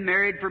they'd been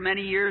married for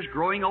many years,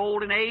 growing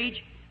old in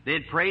age.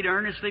 They'd prayed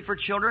earnestly for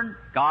children.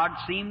 God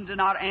seemed to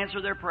not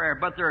answer their prayer,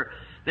 but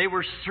they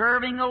were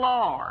serving the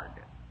Lord,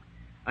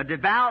 a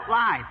devout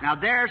life. Now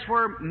there's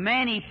where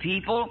many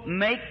people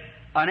make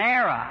an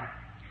error.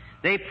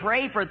 They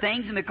pray for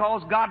things, and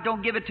because God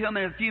don't give it to them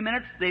in a few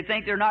minutes, they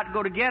think they're not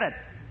going to get it.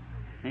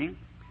 See?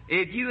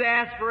 If you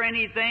ask for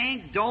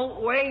anything,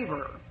 don't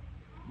waver.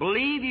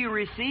 Believe you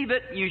receive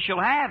it, you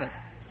shall have it.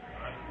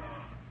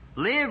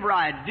 Live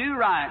right, do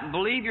right, and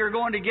believe you're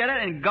going to get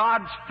it, and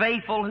God's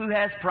faithful who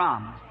has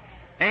promised.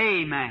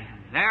 Amen.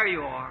 There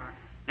you are.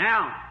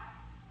 Now,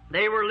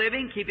 they were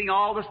living, keeping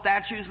all the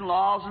statutes and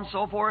laws and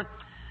so forth,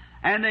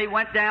 and they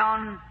went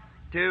down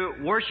to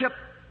worship.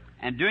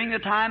 And during the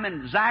time,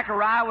 and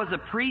Zachariah was a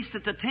priest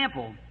at the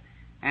temple,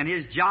 and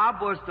his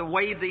job was to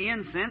wave the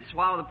incense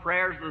while the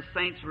prayers of the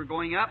saints were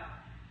going up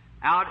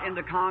out in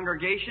the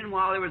congregation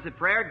while there was a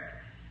prayer.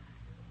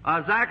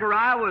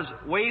 Zachariah was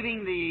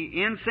waving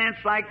the incense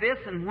like this,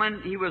 and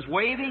when he was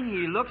waving,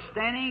 he looked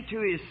standing to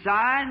his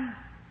side,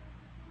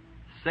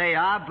 say,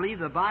 I believe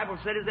the Bible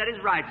said it's at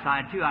his right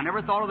side, too. I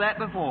never thought of that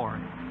before.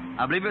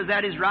 I believe it was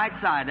at his right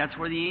side. That's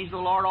where the angel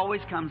of the Lord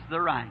always comes to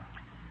the right.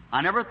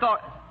 I never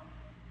thought...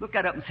 Look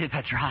that up and see if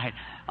that's right.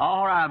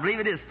 All right, I believe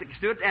it is.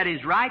 Stood at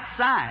his right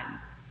side.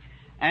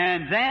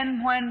 And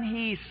then when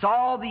he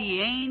saw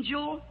the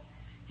angel,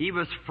 he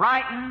was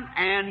frightened,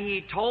 and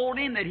he told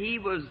him that he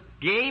was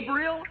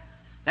Gabriel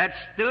that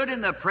stood in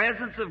the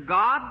presence of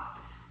God,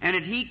 and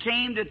that he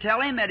came to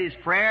tell him that his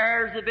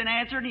prayers had been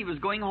answered, and he was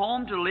going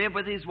home to live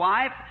with his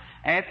wife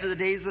after the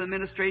days of the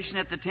ministration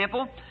at the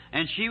temple,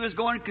 and she was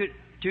going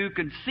to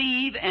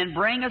conceive and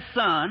bring a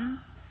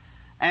son,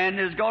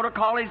 and is going to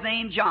call his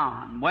name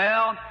John.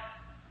 Well,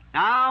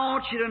 now I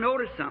want you to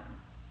notice something.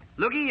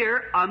 Looky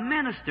here, a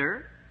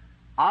minister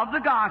of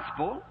the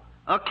gospel,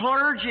 a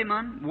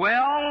clergyman,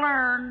 well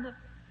learned,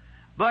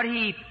 but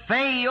he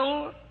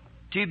failed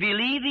to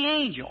believe the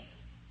angel.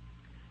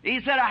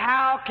 He said,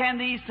 how can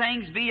these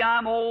things be?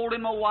 I'm old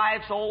and my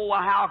wife's old.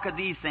 Well, how could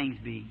these things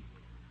be?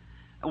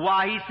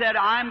 Why, he said,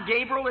 I'm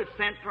Gabriel, it's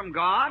sent from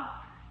God.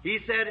 He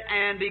said,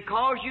 and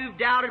because you've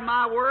doubted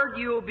my word,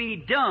 you'll be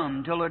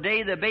dumb till the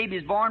day the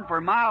baby's born,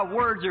 for my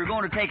words are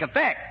going to take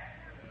effect.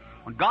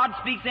 When God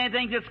speaks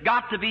anything, it's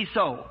got to be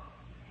so.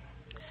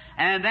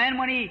 And then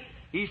when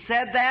he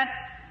said that,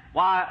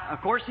 why,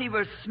 of course he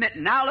was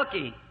smitten. Now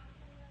looky,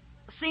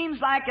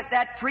 seems like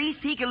that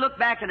priest, he can look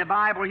back in the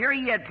Bible here.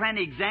 He had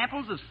plenty of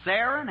examples of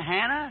Sarah and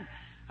Hannah,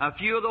 a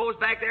few of those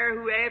back there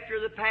who after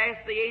the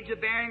past the age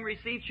of bearing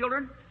received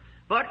children.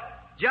 But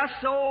just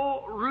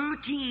so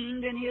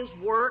routine in his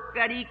work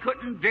that he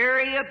couldn't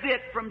vary a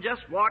bit from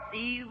just what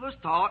he was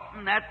taught,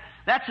 and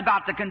that's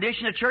about the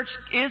condition the church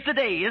is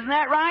today. Isn't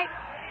that right?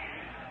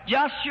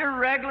 Just your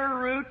regular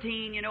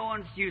routine, and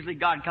it's usually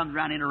God comes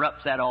around and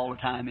interrupts that all the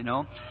time,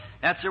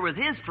 That's there with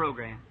his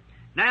program.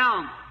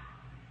 Now,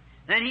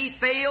 then he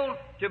failed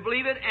to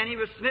believe it, and he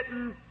was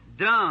smitten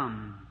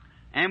dumb,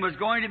 and was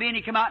going to be, and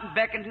he came out and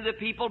beckoned to the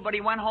people, but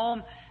he went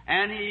home,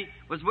 and he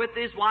was with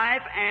his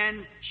wife,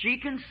 and she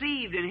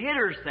conceived and hid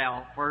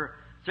herself for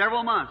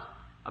several months.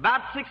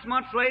 About 6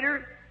 months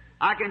later,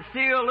 I can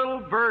see a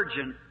little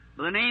virgin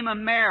by the name of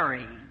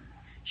Mary.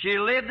 She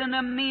lived in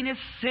the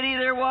meanest city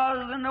there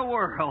was in the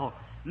world,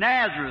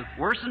 Nazareth,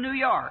 worse than New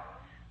York.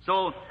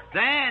 So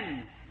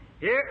then,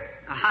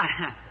 here,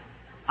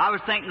 I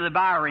was thinking of the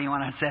Bowery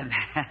when I said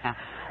that.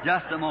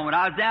 Just a moment.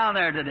 I was down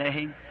there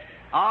today.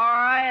 All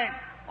right.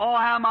 Oh,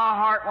 how my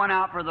heart went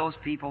out for those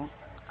people.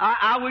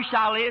 I wish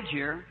I lived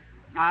here.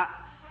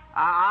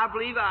 I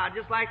believe I'd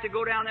just like to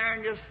go down there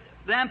and just,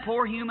 them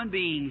poor human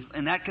beings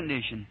in that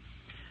condition.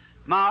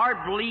 My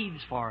heart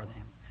bleeds for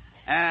them.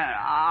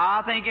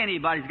 I think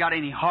anybody's got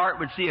any heart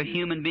would see a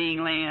human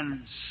being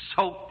laying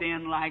soaked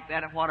in like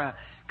that. What a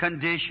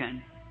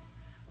condition.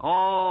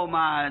 Oh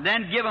my.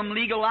 Then give them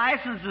legal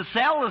license to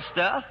sell the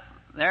stuff.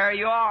 There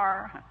you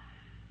are.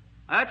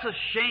 That's a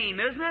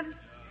shame, isn't it?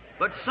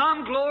 But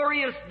some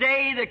glorious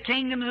day the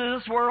kingdoms of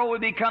this world will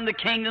become the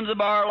kingdoms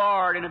of our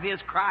Lord and of His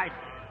Christ.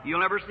 You'll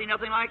never see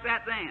nothing like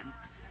that then.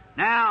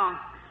 Now,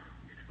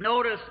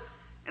 notice,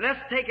 and let's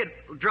take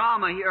a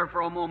drama here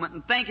for a moment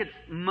and think it's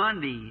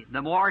Monday,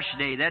 the wash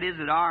day. That is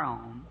at our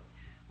home,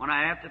 when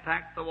I have to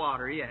pack the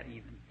water yet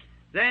even.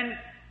 Then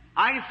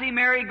I can see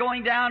Mary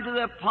going down to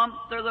the pump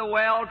or the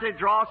well to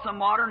draw some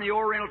water in the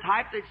Oriental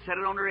type. They set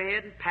it on her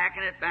head and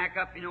packing it back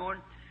up, and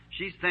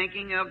she's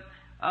thinking of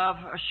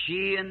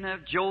she and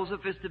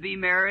Joseph is to be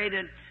married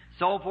and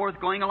so forth,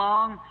 going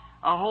along,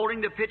 holding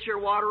the pitcher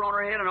of water on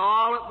her head, and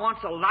all at once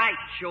a light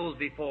shows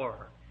before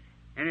her.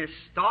 And it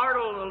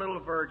startled the little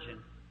virgin.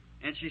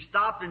 And she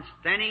stopped, and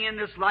standing in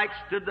this light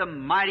stood the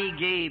mighty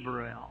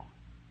Gabriel.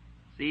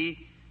 See,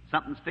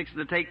 something's fixing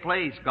to take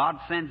place. God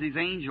sends His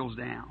angels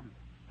down.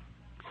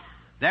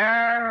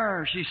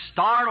 There, she's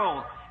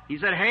startled. He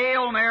said,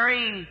 "Hail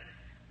Mary,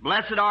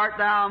 blessed art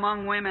thou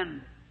among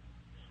women."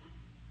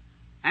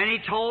 And He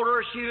told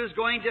her she was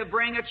going to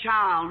bring a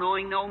child,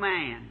 knowing no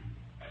man.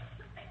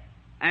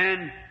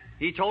 And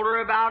He told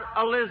her about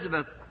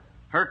Elizabeth,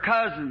 her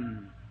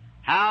cousin,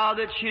 how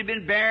that she had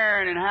been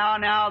barren, and how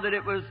now that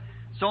it was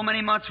so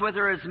many months with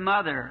her as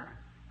mother.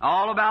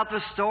 All about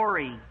the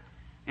story.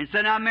 And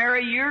said, "Now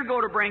Mary, you're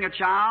going to bring a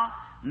child,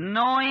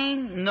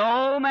 knowing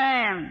no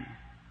man."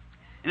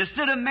 And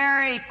instead of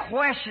Mary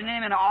questioning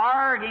Him and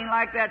arguing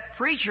like that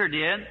preacher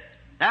did,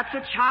 that's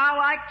a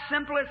childlike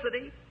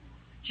simplicity.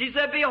 She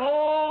said,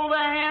 "Behold, the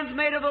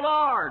handmaid of the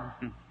Lord."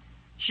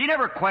 She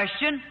never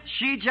questioned.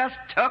 She just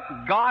took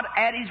God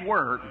at His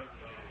word.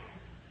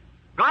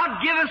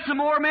 God, give us some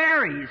more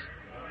Marys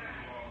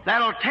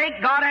that'll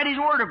take God at His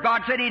word. If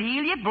God said He'd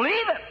heal you,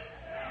 believe it.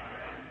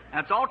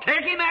 That's all.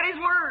 Take Him at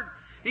His word.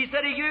 He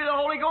said He'd give you the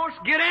Holy Ghost.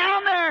 Get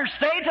down there.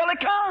 Stay till it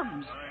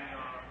comes.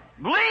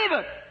 Believe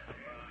it.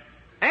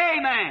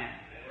 Amen.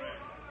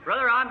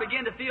 Brother, I'm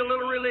beginning to feel a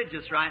little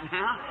religious right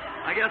now.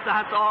 I guess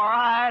that's all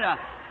right.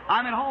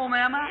 I'm at home,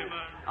 am I?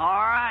 All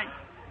right.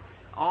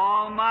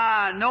 Oh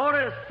my.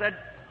 Notice that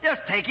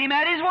just take Him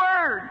at His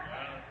word.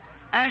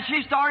 And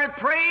she started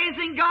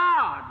praising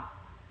God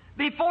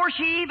before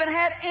she even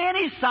had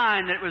any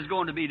sign that it was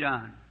going to be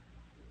done.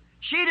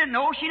 She didn't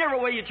know. She never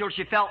waited till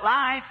she felt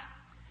life.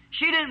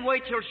 She didn't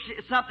wait till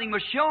something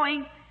was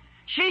showing.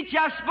 She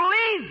just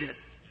believed it.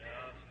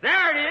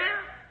 There it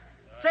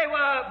is. Say,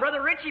 well,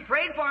 Brother Richie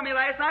prayed for me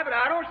last night, but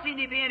I don't seem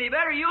to be any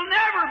better. You'll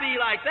never be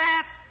like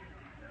that.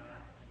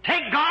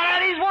 Take God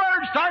at His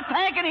word. Start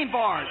thanking Him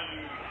for it.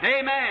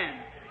 Amen.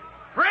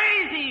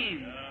 Praise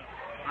Him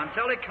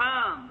until it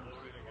comes.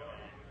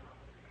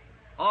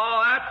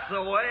 Oh, that's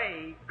the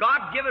way.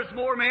 God give us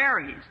more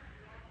Marys.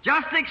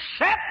 Just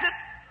accept it.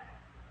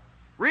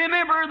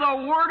 Remember,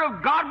 the Word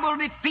of God will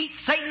defeat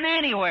Satan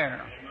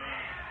anywhere.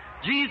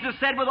 Jesus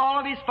said with all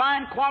of His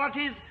fine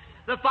qualities,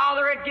 the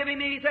Father had given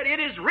me, He said, it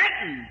is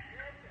written.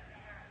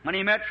 When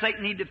He met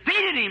Satan, He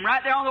defeated him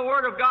right there on the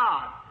Word of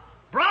God.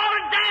 Brought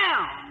it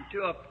down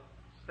to a,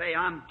 say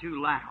I'm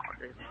too loud.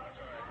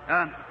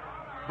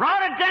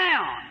 Brought it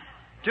down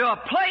to a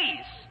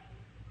place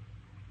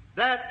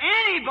that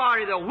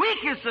anybody, the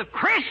weakest of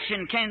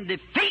Christians, can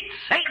defeat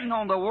Satan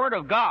on the Word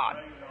of God.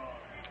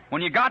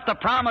 When you got the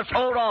promise,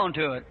 hold on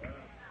to it.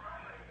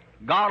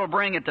 God will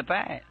bring it to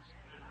pass.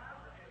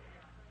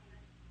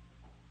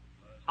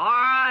 All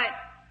right.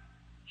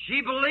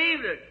 She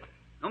believed it.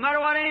 No matter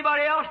what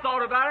anybody else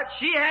thought about it,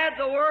 she had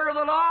the Word of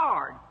the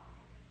Lord.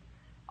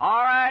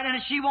 All right,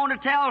 and she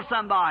wanted to tell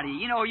somebody.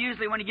 You know,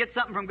 usually when you get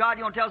something from God,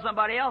 you want to tell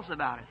somebody else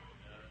about it.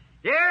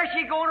 Here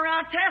she's going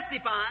around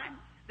testifying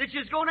that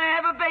she's going to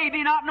have a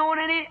baby, not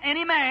knowing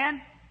any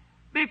man,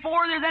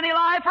 before there's any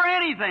life or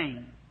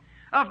anything.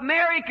 If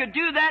Mary could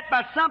do that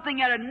by something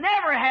that had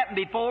never happened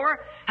before,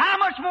 how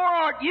much more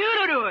ought you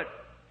to do it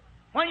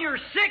when you're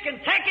sick and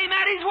take Him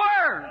at His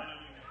word?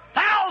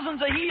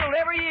 Thousands are healed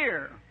every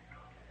year.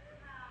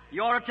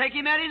 You ought to take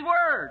Him at His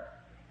word.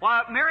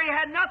 Why, Mary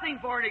had nothing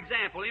for an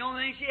example. The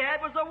only thing she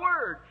had was the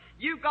Word.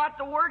 You've got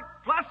the Word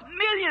plus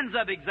millions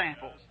of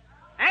examples.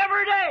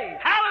 Every day.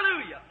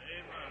 Hallelujah.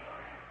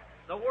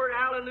 The word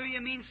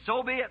hallelujah means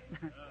so be it.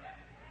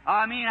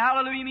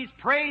 Hallelujah means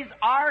praise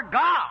our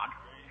God.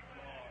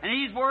 And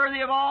He's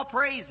worthy of all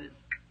praises.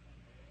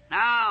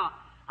 Now,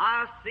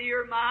 I see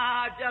her,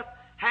 just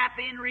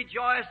happy and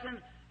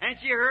rejoicing. And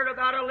she heard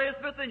about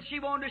Elizabeth and she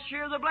wanted to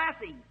share the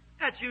blessing.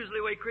 That's usually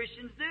the way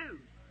Christians do.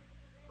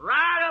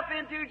 Right up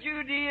into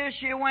Judea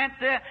she went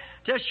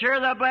to share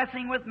the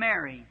blessing with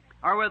Mary,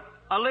 or with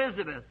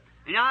Elizabeth.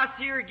 And I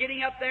see her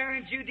getting up there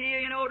in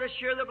Judea, to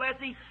share the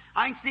blessing.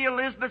 I can see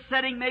Elizabeth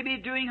sitting, maybe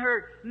doing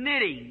her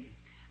knitting.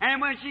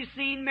 And when she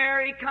seen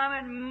Mary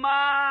coming,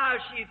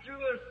 she threw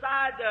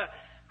aside the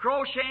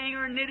crocheting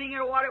or knitting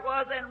or what it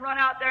was and run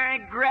out there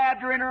and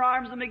grabbed her in her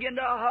arms and began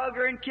to hug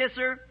her and kiss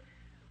her.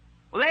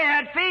 Well, they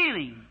had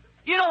feeling.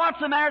 You know what's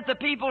the matter with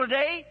the people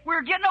today?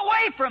 We're getting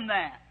away from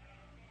that.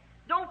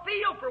 Don't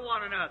feel for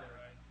one another.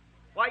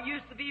 Why, it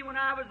used to be when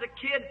I was a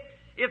kid,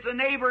 if the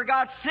neighbor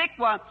got sick,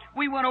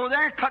 we went over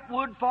there and cut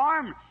wood for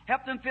him,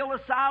 helped them fill the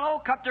silo,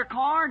 cut their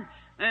corn,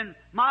 and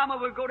Mama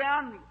would go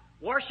down and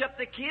wash up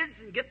the kids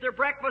and get their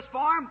breakfast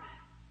for them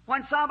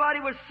when somebody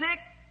was sick.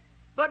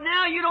 But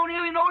now you don't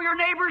even know your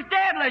neighbor's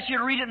dead unless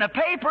you read it in the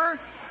paper.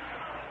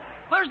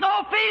 There's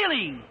no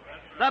feeling.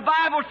 The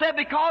Bible said,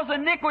 because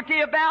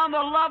iniquity abound, the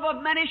love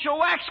of many shall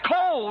wax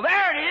cold.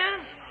 There it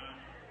is.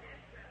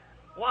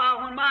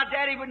 Why, when my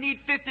daddy would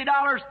need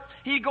 $50,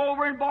 he'd go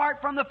over and borrow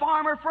it from the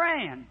farmer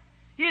friend.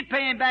 He'd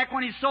pay him back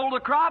when he sold the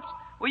crops.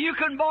 Well, you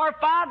couldn't borrow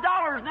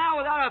 $5 now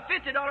without a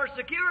 $50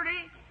 security.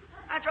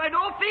 That's right.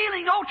 No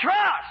feeling, no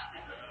trust.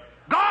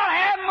 God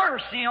have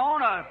mercy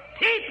on a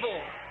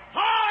people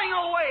falling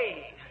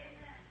away.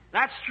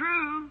 That's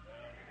true.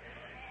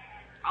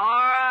 All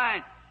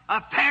right.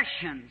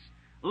 Affections.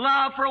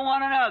 Love for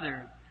one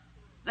another.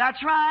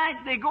 That's right.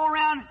 They go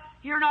around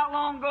here not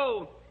long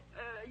ago.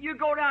 You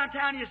go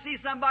downtown, you see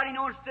somebody,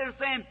 instead of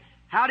saying,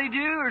 howdy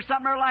do, or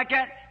something like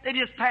that, they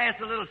just pass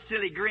a little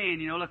silly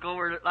grin, look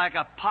over like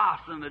a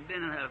possum had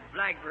been in a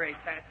blackberry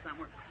patch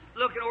somewhere.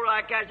 Looking over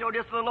like that,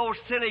 just a little old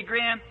silly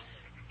grin.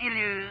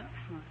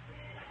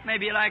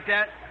 Maybe like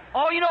that.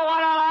 Oh, you know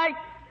what I like?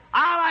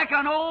 I like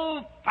an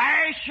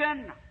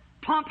old-fashioned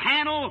pump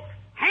handle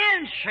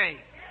handshake.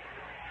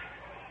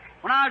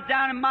 When I was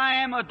down in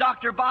Miami with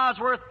Dr.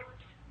 Bosworth,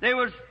 there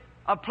was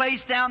a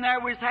place down there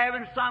was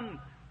having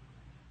some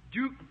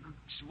duke's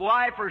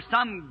wife or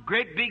some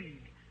great big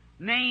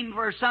name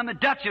for some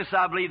duchess,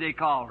 I believe they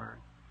called her.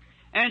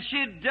 And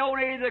she'd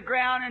donated the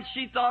ground, and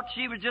she thought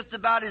she was just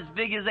about as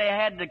big as they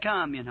had to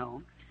come,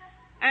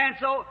 And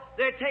so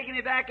they're taking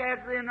me back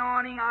after the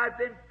anointing. I've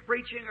been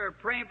preaching or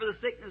praying for the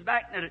sickness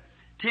back in the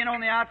tent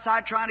on the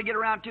outside, trying to get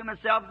around to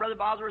myself. Brother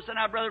Bosworth said,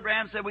 now, Brother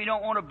Branham said, we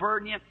don't want to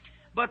burden you,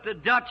 but the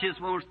duchess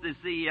wants to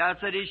see you. I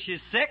said, is she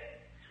sick?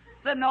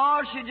 I said,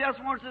 no, she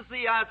just wants to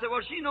see you. I said,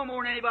 well, she no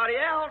more than anybody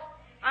else.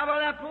 How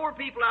about them poor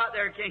people out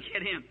there can't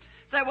get in?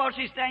 I said, well,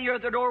 she's standing here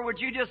at the door. Would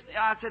you just...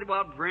 I said,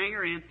 well, bring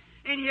her in.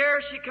 And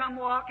here she come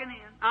walking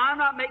in. I'm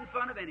not making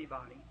fun of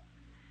anybody.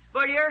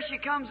 But here she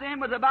comes in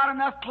with about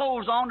enough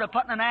clothes on to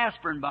put in an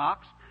aspirin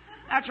box.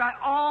 That's right.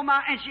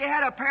 And she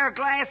had a pair of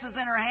glasses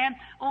in her hand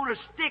on a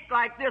stick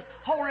like this.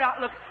 Hold it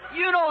out. Look,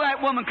 you know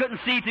that woman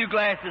couldn't see through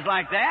glasses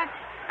like that.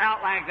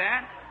 Out like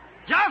that.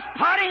 Just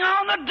putting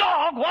on the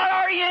dog. What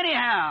are you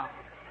anyhow?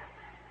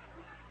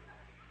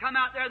 Come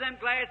out there, them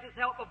glasses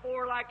held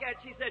before her like that.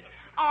 She said,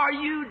 "Are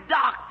you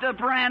Dr.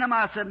 Branham?"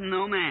 I said,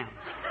 "No, ma'am."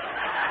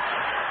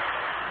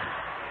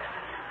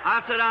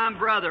 I said, "I'm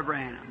Brother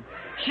Branham."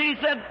 She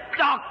said,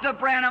 "Dr.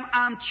 Branham,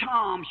 I'm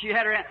Chom." She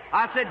had her hand.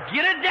 I said,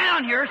 "Get it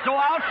down here so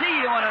I'll see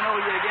you when I know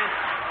you again."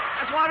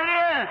 That's what it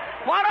is.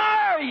 What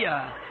are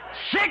you?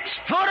 6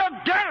 foot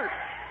of dirt.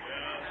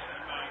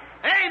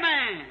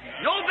 Amen.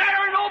 No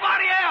better than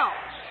nobody else.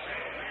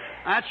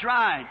 That's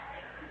right.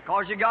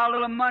 Because you got a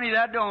little money,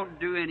 that don't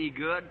do any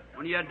good.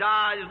 When you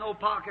die, there's no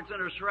pockets in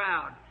a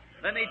shroud.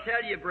 Let me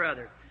tell you,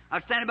 brother. I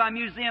was standing by a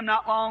museum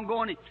not long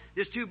ago, and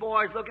there's 2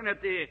 boys looking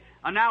at the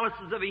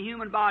analysis of a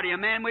human body. A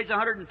man weighs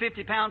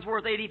 150 pounds,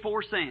 worth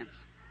 84 cents.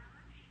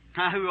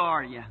 Now, who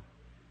are you?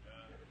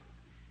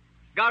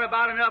 Got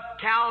about enough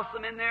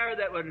calcium in there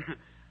that would,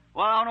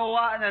 well, I don't know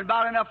what, and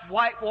about enough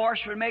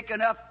whitewash would make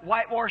enough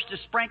whitewash to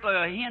sprinkle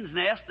a hen's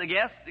nest, I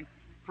guess, to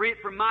free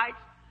it from mites.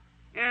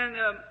 And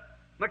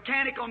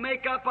mechanical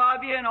makeup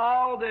of you and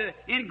all the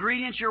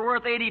ingredients, you're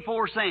worth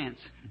 84 cents.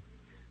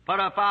 Put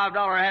a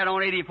 $5 hat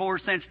on, 84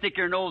 cents, stick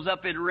your nose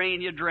up, it'd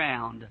rain, you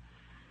drowned.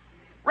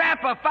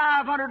 Wrap a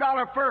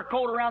 $500 fur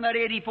coat around that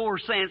 84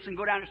 cents and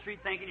go down the street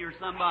thinking you're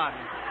somebody.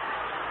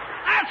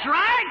 That's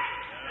right.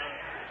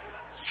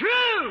 It's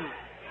true.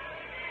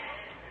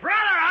 Brother,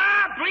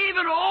 I believe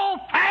in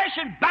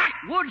old-fashioned,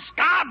 backwoods,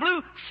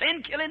 sky-blue,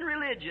 sin-killing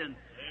religion.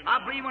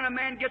 I believe when a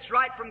man gets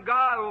right from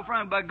God,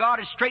 but God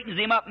straightens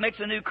him up and makes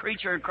a new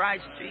creature in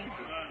Christ Jesus.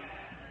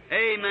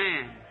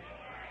 Amen.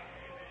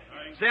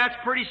 See, that's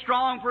pretty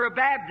strong for a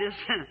Baptist.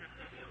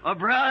 Well,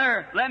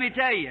 brother, let me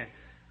tell you,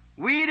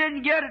 we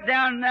didn't get it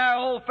down in our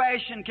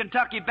old-fashioned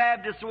Kentucky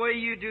Baptist the way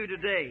you do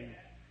today.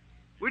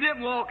 We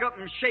didn't walk up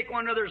and shake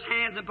one another's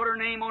hands and put our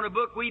name on a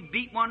book. We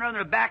beat one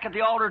another back at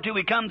the altar till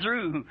we come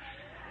through.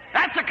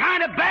 That's the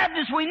kind of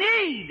Baptist we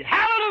need.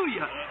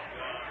 Hallelujah.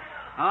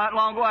 Not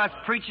long ago, I was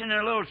preaching in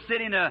a little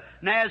city, and a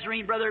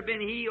Nazarene brother had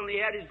been healed, and he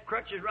had his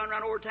crutches run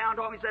around over town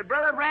to him. He said,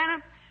 "Brother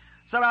Branham,"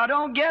 said, "I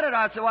don't get it."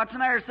 I said, "What's the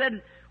matter?" He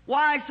said,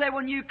 "Why," I said,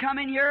 "when you come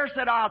in here,"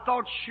 said, "I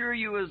thought sure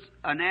you was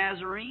a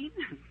Nazarene."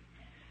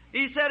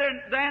 He said,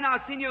 "And then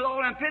I seen you with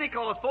all them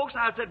Pentecost folks."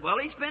 And I said, "Well,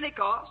 he's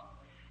Pentecost.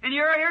 And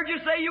you heard you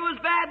say you was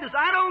Baptist.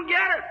 I don't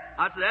get it."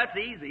 I said, "That's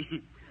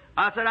easy."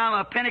 I said, "I'm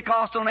a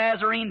Pentecostal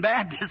Nazarene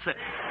Baptist."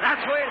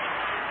 That's what it is.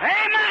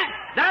 Amen.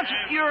 That's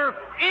you're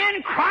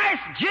in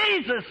Christ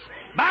Jesus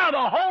by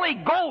the Holy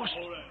Ghost.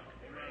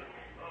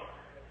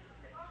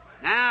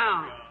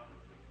 Now,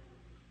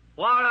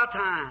 what a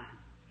time.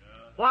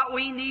 What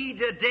we need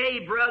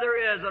today, brother,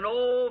 is an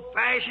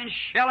old-fashioned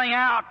shelling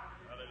out.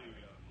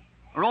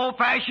 An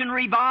old-fashioned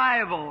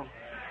revival.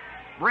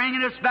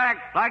 Bringing us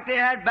back like they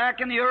had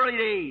back in the early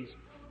days.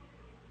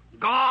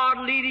 God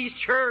lead His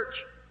church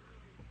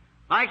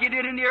like He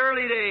did in the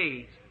early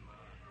days.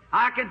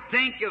 I can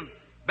think of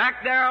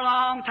back there a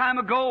long time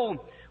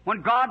ago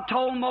when God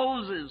told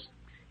Moses,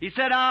 He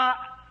said,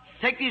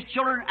 take these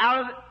children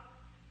out of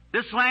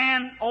this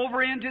land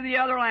over into the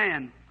other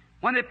land.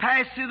 When they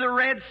passed through the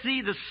Red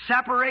Sea, the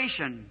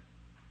separation,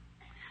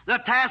 the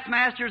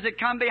taskmasters that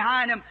come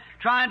behind them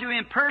trying to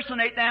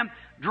impersonate them,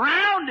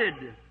 drowned.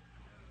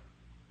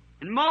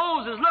 And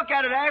Moses, look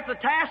at it, after the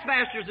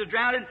taskmasters are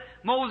drowned,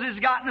 Moses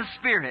got in the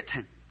Spirit.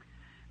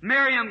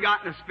 Miriam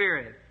got in the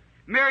Spirit.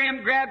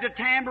 Miriam grabbed a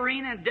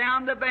tambourine, and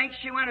down the bank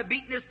she went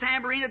a-beating this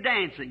tambourine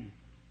a-dancing.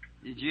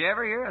 Did you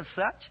ever hear of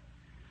such?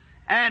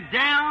 And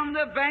down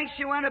the bank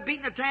she went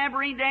a-beating a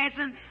tambourine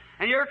dancing,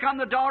 and here come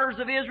the daughters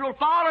of Israel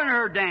following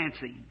her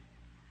dancing.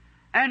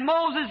 And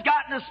Moses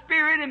got in the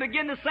Spirit and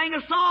began to sing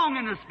a song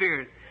in the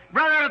Spirit.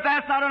 Brother, if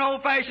that's not an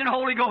old-fashioned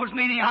Holy Ghost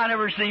meeting, I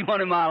never seen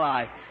one in my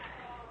life.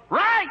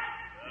 Right?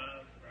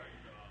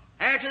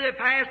 After they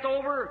passed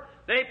over,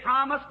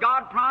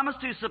 God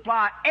promised to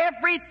supply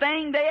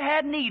everything they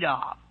had need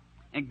of.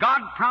 And God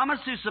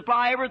promised to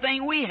supply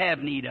everything we have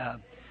need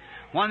of.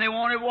 When they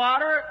wanted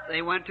water,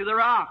 they went to the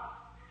rock.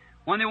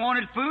 When they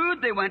wanted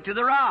food, they went to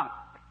the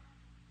rock.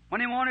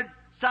 When they wanted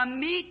some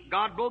meat,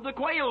 God blew the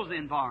quails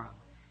in for them.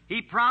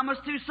 He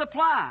promised to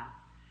supply.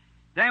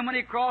 Then when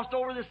He crossed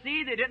over the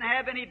sea, they didn't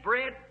have any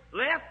bread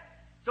left.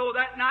 So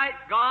that night,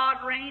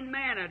 God rained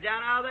manna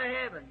down out of the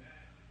heaven.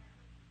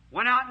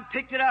 Went out and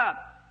picked it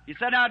up. He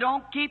said, "Now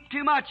don't keep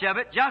too much of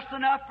it, just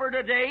enough for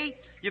today.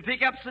 You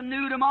pick up some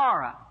new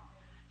tomorrow."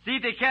 See,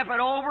 if they kept it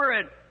over,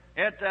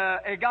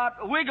 it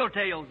got wiggle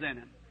tails in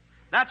it.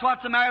 That's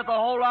what's the matter with a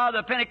whole lot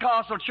of the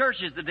Pentecostal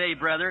churches today,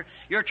 brother.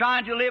 You're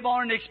trying to live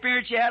on an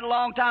experience you had a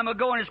long time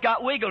ago, and it's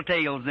got wiggle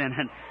tails in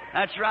it.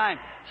 That's right.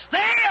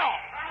 Still!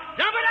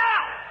 Dump it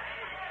out!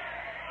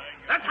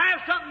 Let's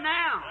have something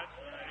now.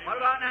 What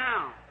about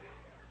now?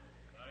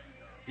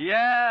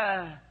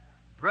 Yeah,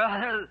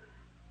 brother.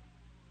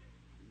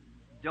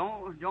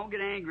 Don't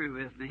get angry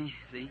with me,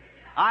 see.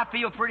 I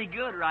feel pretty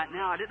good right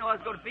now. I didn't know I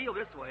was going to feel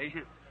this way.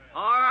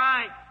 All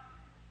right.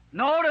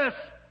 Notice.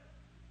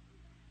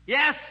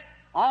 Yes,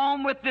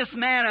 on with this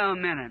manna a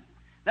minute.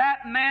 That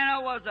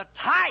manna was a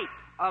type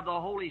of the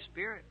Holy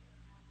Spirit.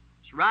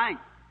 That's right.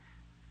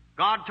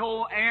 God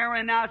told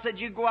Aaron, now said,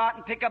 you go out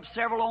and pick up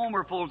several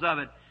omerfuls of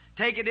it.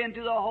 Take it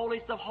into the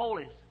holiest of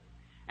holies.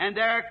 And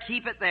there,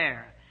 keep it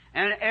there.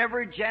 And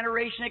every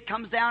generation that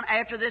comes down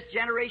after this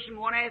generation,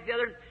 one after the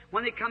other,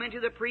 when they come into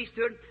the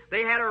priesthood,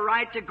 they had a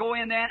right to go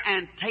in there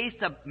and taste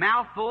a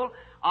mouthful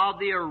of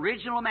the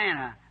original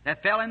manna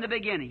that fell in the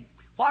beginning.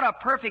 What a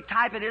perfect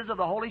type it is of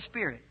the Holy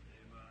Spirit.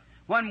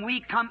 When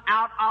we come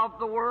out of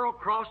the world,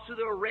 cross through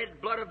the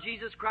red blood of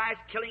Jesus Christ,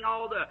 killing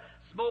all the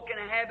smoking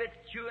habits,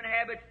 chewing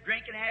habits,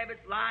 drinking habits,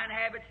 lying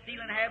habits,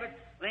 stealing habits,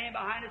 laying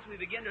behind us, we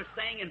begin to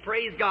sing and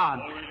praise God.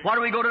 What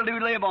are we going to do?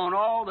 Live on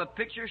all the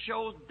picture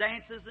shows,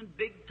 dances, and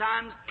big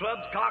times,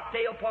 clubs,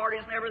 cocktail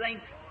parties, and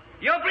everything.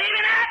 You believe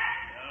in that?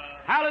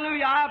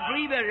 Hallelujah, I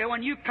believe it.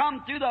 When you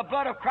come through the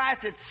blood of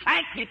Christ, it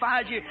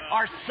sanctifies you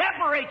or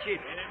separates you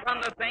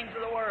from the things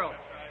of the world.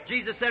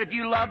 Jesus said, if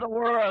you love the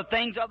world or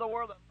things of the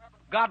world,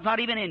 God's not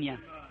even in you.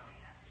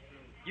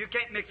 You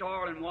can't mix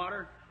oil and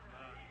water.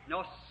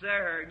 No,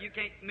 sir. You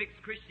can't mix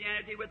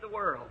Christianity with the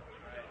world.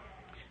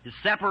 It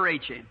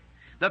separates you.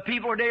 The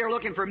people today are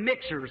looking for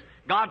mixers.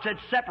 God said,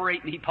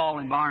 separate me, Paul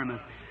and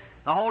Barnabas.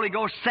 The Holy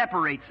Ghost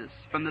separates us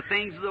from the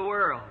things of the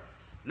world.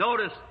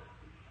 Notice,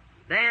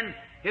 then,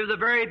 it was a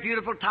very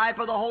beautiful type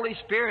of the Holy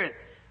Spirit.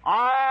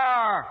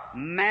 Our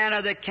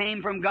manna that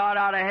came from God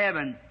out of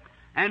heaven.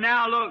 And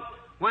now look,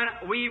 when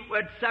we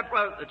would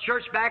separate the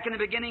church back in the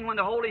beginning, when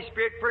the Holy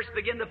Spirit first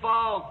began to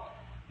fall,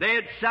 they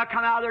had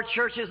come out of their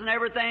churches and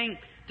everything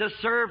to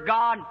serve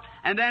God.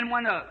 And then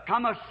when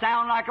come a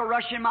sound like a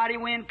rushing mighty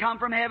wind come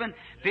from heaven,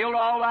 filled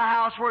all the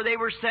house where they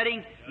were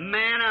sitting,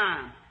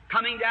 manna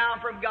coming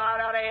down from God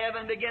out of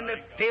heaven, began to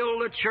fill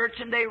the church,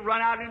 and they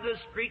run out into the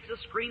streets of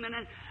screaming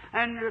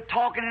and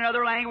talking in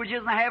other languages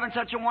and having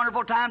such a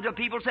wonderful time till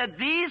people said,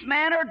 these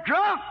men are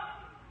drunk.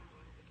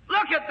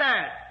 Look at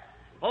that.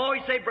 Oh,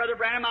 you say, Brother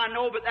Branham, I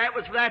know, but that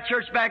was for that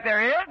church back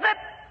there, is it?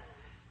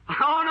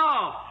 Oh,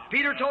 no.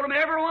 Peter told them,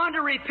 everyone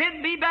to repent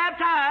and be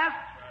baptized,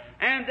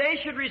 and they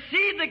should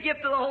receive the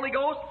gift of the Holy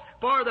Ghost,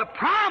 for the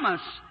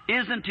promise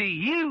is unto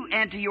you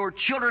and to your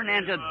children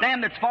and to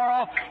them that's far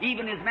off,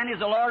 even as many as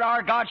the Lord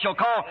our God shall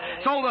call.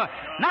 So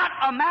not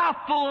a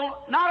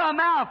mouthful,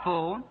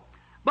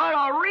 but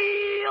a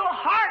real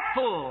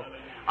heartful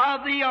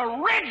of the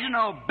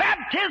original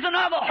baptism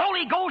of the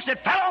Holy Ghost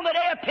that fell on the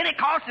day of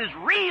Pentecost is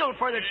real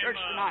for the church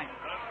tonight.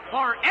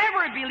 For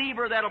every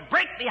believer that'll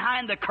break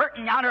behind the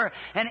curtain yonder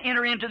and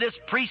enter into this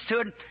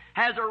priesthood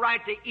has a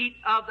right to eat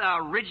of the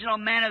original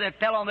manna that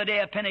fell on the day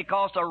of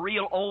Pentecost, a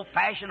real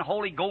old-fashioned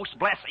Holy Ghost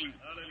blessing.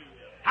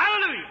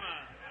 Hallelujah!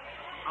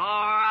 All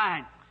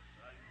right.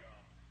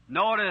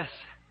 Notice,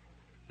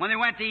 when they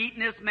went to eating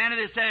this manna,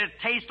 they said it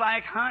tastes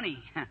like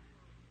honey.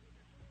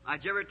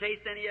 Did you ever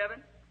taste any of it?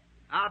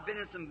 I've been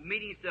in some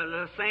meetings that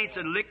the saints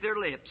had licked their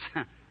lips.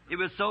 It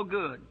was so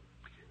good.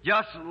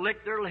 Just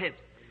licked their lips.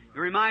 It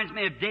reminds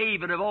me of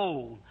David of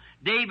old.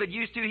 David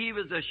he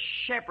was a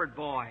shepherd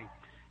boy.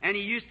 And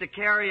he used to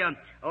carry a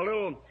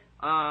little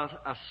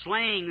a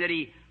sling that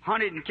he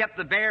hunted and kept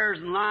the bears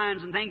and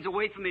lions and things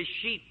away from his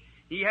sheep.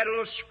 He had a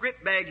little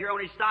script bag here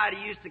on his side.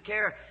 He used to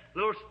carry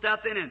little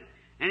stuff in it.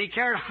 And he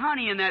carried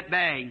honey in that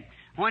bag.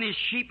 When his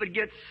sheep would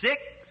get sick,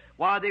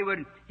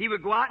 he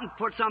would go out and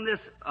put some of this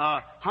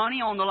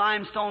honey on the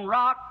limestone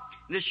rock.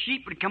 And the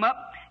sheep would come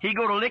up. He'd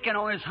go to licking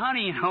on his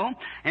honey, you know.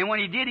 And when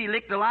he did, he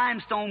licked the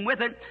limestone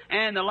with it.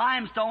 And the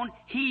limestone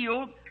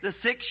healed the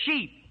sick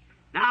sheep.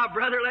 Now,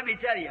 brother, let me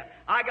tell you,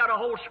 I got a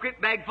whole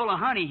script bag full of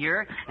honey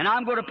here, and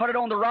I'm going to put it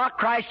on the rock,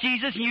 Christ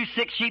Jesus, and you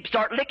sick sheep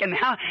start licking.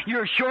 Now,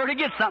 you're sure to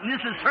get something.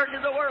 This is certain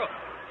as the world.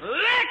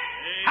 Lick!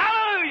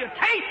 Hallelujah!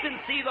 Taste and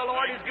see the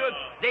Lord is good.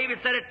 David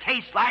said it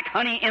tastes like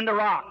honey in the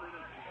rock.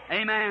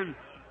 Amen.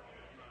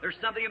 There's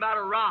something about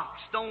a rock,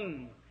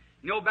 stone.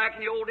 You know, back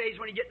in the old days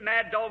when you get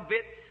mad dog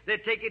bit,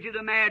 they'd take you to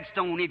the mad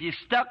stone. If you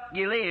stuck,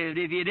 you lived.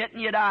 If you didn't,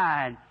 you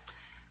died.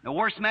 The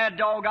worst mad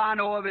dog I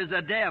know of is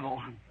the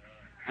devil.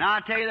 And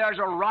I tell you, there's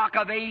a rock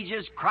of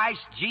ages,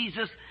 Christ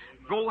Jesus.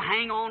 Go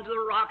hang on to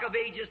the rock of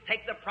ages,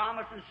 take the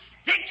promise and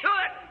stick to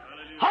it.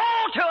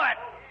 Hold to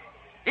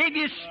it. If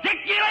you stick,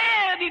 you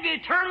live. If you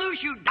turn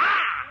loose, you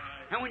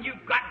die. And when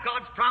you've got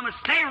God's promise,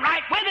 stay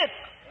right with it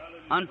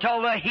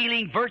until the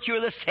healing virtue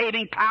of the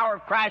saving power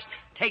of Christ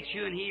takes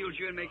you and heals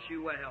you and makes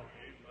you well.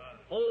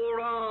 Hold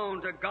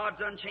on to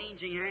God's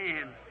unchanging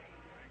hand.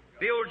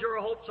 Build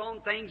your hopes on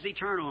things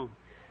eternal.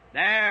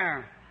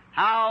 There.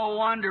 How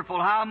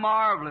wonderful, how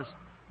marvelous.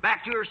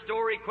 Back to her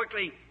story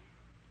quickly.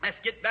 Let's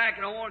get back,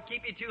 and I don't want to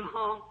keep you too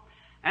long.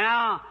 And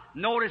now,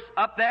 notice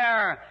up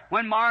there,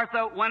 when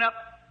Martha went up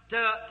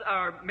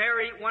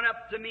Mary went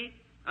up to meet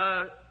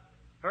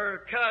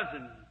her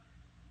cousin,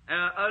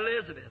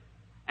 Elizabeth.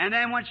 And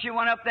then when she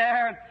went up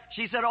there,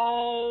 she said,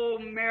 "Oh,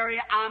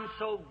 Mary, I'm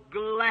so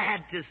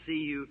glad to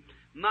see you.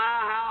 My,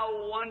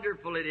 how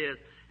wonderful it is."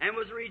 And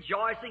was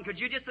rejoicing. Could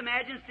you just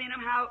imagine seeing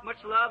them, how much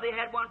love they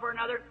had one for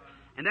another?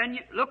 And then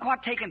look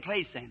what taken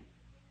place then.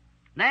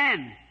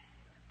 Then,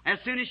 as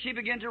soon as she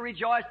began to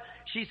rejoice,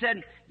 she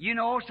said,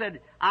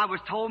 I was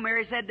told,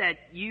 Mary said, that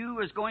you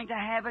was going to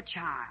have a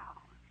child.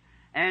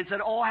 and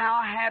said, "Oh,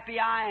 how happy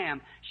I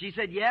am." She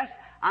said, "Yes,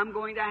 I'm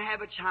going to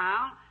have a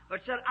child,"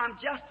 but said, "I'm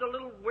just a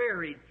little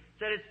worried."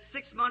 Said, "It's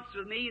 6 months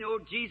with me. You know,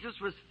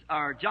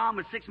 John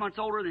was 6 months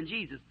older than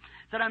Jesus."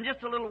 Said, "I'm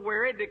just a little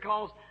worried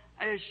because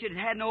she'd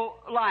had no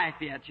life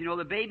yet. You know,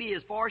 the baby,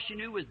 as far as she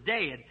knew, was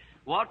dead.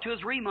 Well, 2 or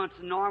 3 months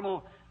in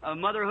normal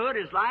motherhood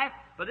is life,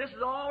 but this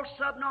is all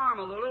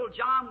subnormal. The little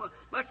John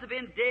must have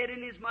been dead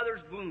in his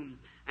mother's womb.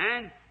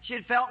 And she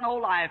had felt no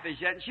life as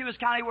yet, and she was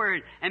kind of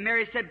worried. And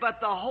Mary said, "But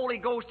the Holy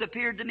Ghost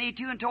appeared to me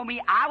too and told me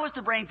I was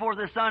to bring forth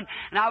a son,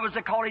 and I was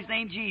to call his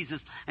name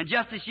Jesus." And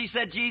just as she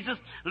said Jesus,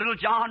 little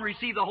John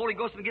received the Holy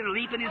Ghost and began to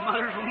leap in his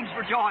mother's womb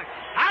for joy.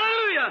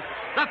 Hallelujah!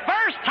 The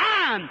first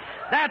time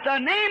that the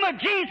name of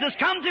Jesus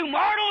come to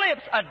mortal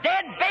lips, a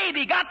dead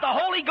baby got the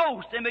Holy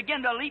Ghost and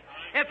began to leap.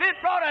 If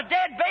it brought a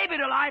dead baby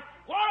to life,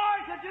 what ought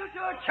it to do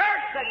to a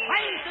church that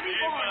claims to be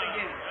born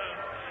again?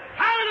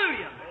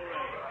 Hallelujah!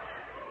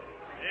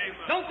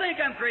 Don't think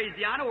I'm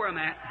crazy. I know where I'm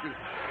at.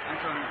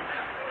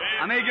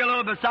 I may get a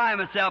little beside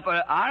myself,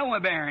 but I know my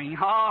bearing.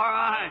 All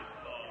right.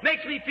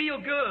 Makes me feel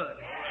good.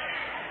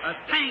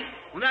 Think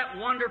when that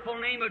wonderful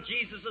name of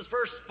Jesus was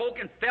first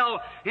spoken,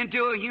 fell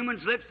into a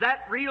human's lips,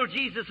 that real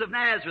Jesus of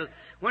Nazareth,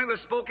 when it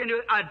was spoken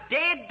to a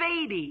dead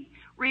baby,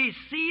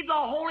 received the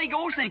Holy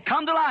Ghost and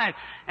come to life.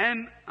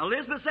 And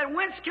Elizabeth said,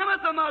 "Whence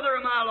cometh the mother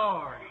of my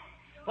Lord?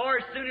 For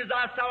as soon as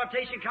thy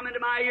salutation come into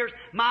my ears,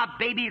 my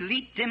baby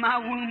leaped in my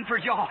womb for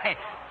joy."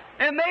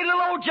 It made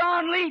little old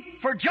John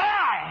leap for joy.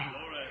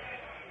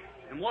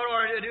 And what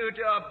are you to do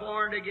to a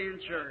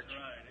born-again church?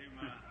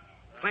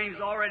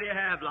 Claims already to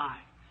have life.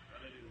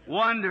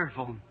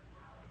 Wonderful.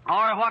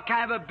 Or what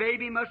kind of a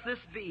baby must this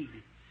be?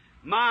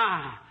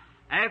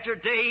 After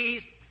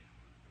days,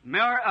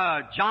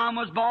 John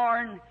was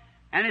born,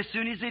 and as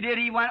soon as he did,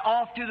 he went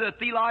off to the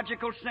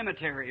theological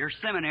cemetery, or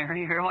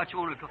seminary, or what you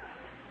want to call it.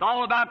 It's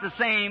all about the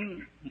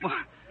same,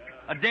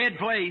 a dead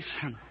place.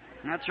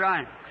 That's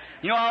right.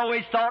 You know, I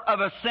always thought of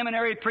a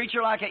seminary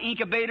preacher like an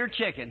incubator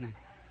chicken.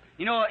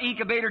 You know, an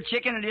incubator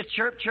chicken, and just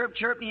chirp, chirp,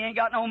 chirp, and he ain't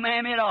got no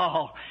mammy at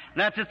all.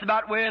 And that's just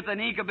about with an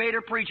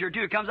incubator preacher,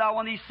 too. Comes out of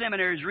one of these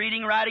seminaries,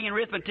 reading, writing, and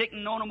arithmetic,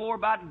 and know no more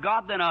about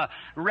God than a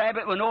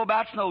rabbit will know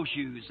about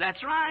snowshoes.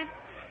 That's right.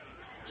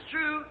 It's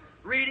true.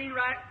 Reading,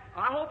 writing.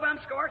 I hope I'm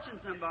scorching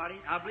somebody.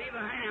 I believe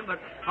I am, but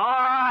all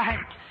right.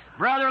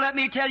 Brother, let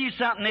me tell you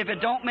something. If it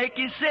don't make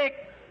you sick,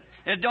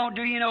 it don't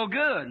do you no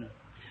good.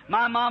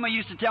 My mama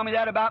used to tell me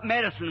that about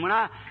medicine. When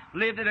I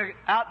lived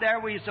out there,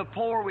 we was so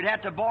poor, we'd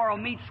have to borrow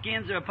meat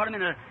skins or put them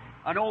in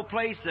an old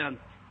place, an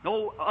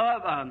old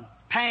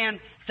pan,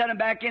 set them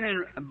back in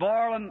and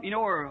boil them, you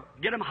know, or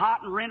get them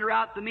hot and render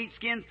out the meat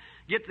skins,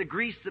 get the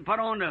grease to put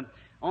on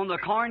the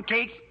corn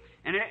cakes.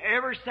 And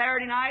every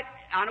Saturday night,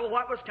 I know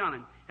what was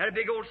coming. Had a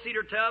big old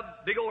cedar tub,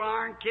 big old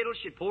iron kettle.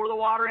 She'd pour the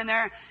water in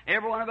there.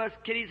 Every one of us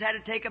kiddies had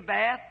to take a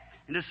bath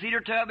in the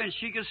cedar tub, and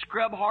she could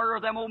scrub harder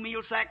with them old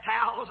meal sack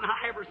towels than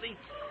I ever seen.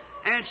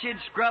 And she'd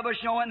scrub us,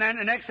 you know, and then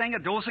the next thing, a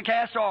dose of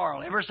castor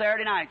oil every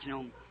Saturday night, you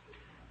know.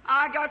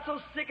 I got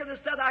so sick of this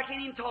stuff, I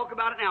can't even talk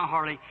about it now,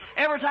 hardly.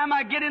 Every time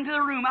I'd get into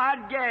the room,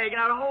 I'd gag,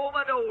 and I'd hold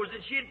my nose,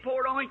 and she'd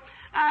pour it on me.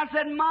 I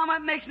said, "Mama,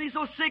 it makes me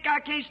so sick, I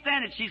can't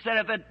stand it." She said,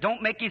 "If it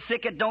don't make you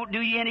sick, it don't do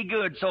you any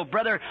good. So,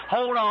 brother,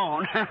 hold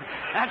on."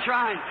 That's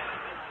right.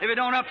 If it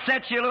don't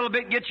upset you a little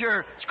bit, get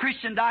your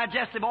Christian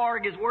digestive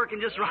organs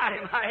working just right.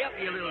 It might help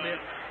you a little bit.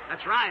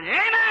 That's right.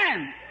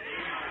 Amen!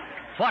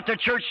 What the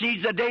church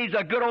needs today is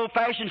a good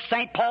old-fashioned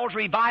St. Paul's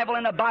revival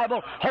in the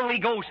Bible, Holy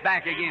Ghost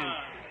back again.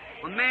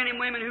 Men and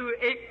women who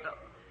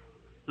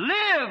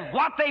live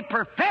what they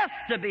profess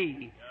to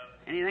be.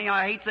 Anything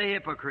I hate's a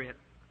hypocrite.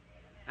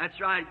 That's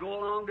right.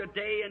 Go along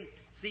today and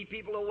see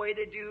people the way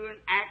they do and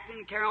act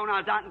and carry on. I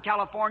was out in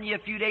California a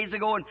few days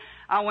ago, and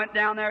I went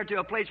down there to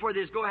a place where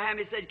this go have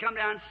me said, "Come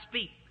down and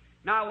speak."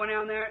 Now I went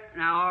down there.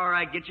 Now, all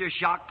right, get your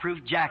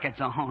shock-proof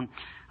jackets on.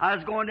 I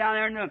was going down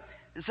there, and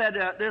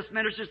this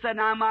minister said,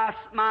 "Now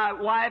my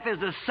wife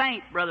is a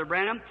saint, Brother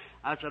Branham."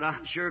 I said,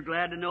 "I'm sure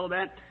glad to know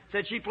that."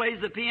 Said she plays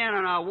the piano,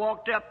 and I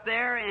walked up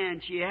there,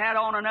 and she had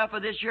on enough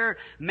of this here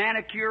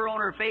manicure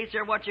on her face,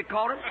 or what you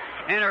call it,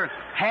 and her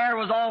hair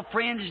was all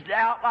fringed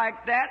out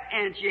like that,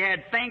 and she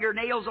had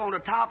fingernails on the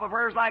top of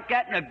hers like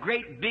that, and a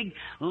great big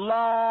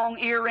long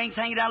earrings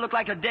hanging down, looked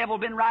like the devil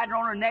been riding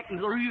on her neck and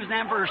using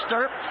them for her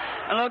stirrup,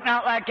 and looking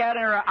out like that,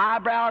 and her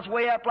eyebrows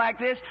way up like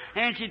this,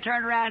 and she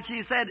turned around and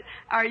she said,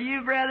 "Are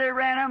you Brother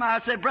Branham?" I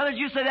said, "Brother, did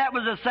you say that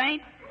was a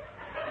saint?"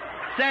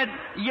 Said,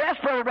 "Yes,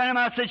 Brother Branham."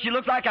 I said, "She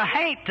looks like a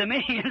haint to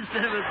me,"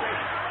 instead of a saint.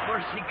 Of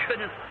course, she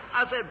couldn't.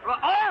 I said,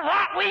 "Oh,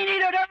 what we need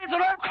to do is a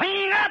little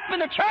cleaning up in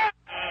the church."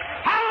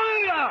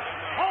 Hallelujah!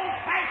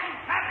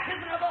 Old-fashioned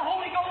baptism of the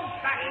Holy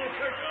Ghost back in the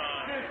church.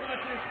 There's so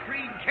much this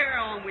creed and carry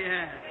on we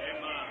have.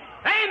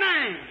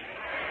 Amen!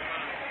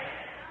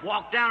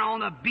 Walked down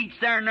on the beach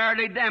there, and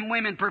there them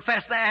women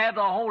profess they have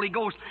the Holy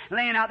Ghost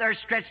laying out there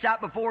stretched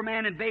out before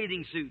men in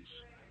bathing suits.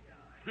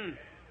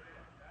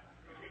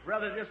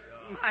 Brother, this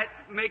might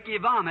make you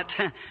vomit,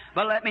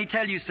 but let me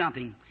tell you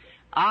something.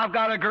 I've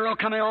got a girl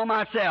coming on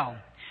myself.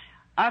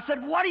 I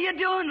said, what are you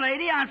doing,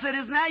 lady? I said,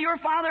 isn't that your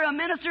father a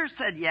minister?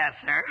 Said, yes,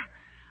 sir.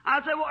 I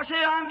said, well, she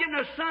said, I'm getting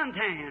a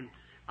suntan.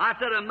 I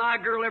said, if my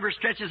girl ever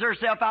stretches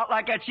herself out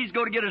like that, she's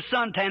going to get a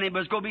suntan, but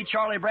it's going to be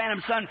Charlie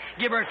Branham's son,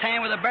 give her a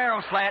tan with a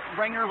barrel slat and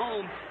bring her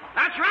home.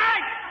 That's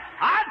right.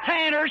 I'd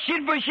tan her.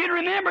 She'd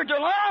remember it a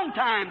long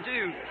time,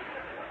 too.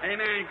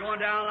 Amen. Going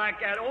down like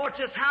that. Oh, it's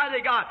just how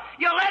they got.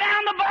 You let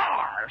down the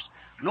bars.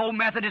 An old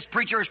Methodist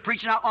preacher was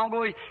preaching not long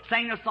ago. He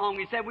sang a song.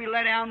 He said, we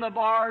let down the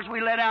bars,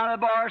 we let down the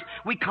bars.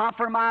 We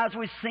compromise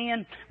with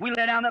sin. We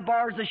let down the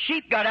bars. The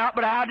sheep got out,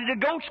 but how did the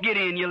goats get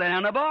in? You let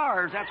down the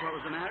bars. That's what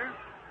was the matter.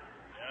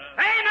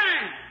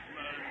 Amen.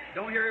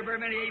 Don't hear very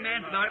many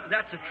amens about it, but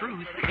that's the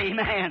truth.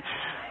 Amen.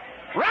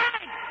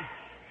 Right.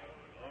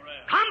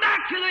 Come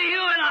back to the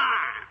you and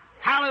I.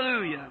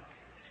 Hallelujah.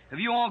 If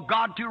you want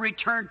God to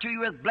return to you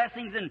with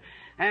blessings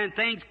and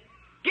things,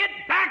 get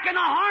back in the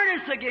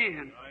harness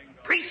again.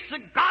 Preach the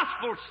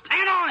gospel.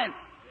 Stand on it.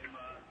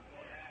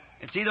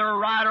 It's either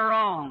right or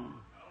wrong.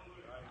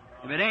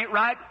 If it ain't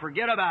right,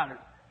 forget about it.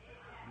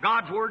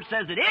 God's Word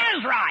says it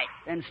is right,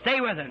 and stay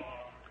with it.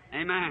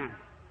 Amen.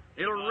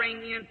 It'll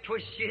wring you and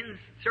twist you and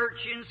search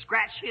you and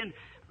scratch you,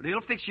 but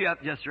it'll fix you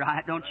up just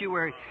right. Don't you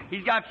worry.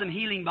 He's got some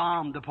healing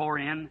balm to pour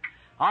in.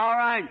 All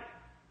right.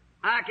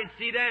 I can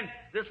see then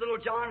this little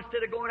John,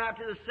 instead of going out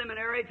to the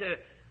seminary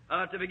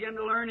to begin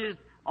to learn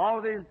all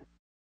of his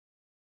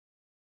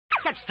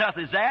such stuff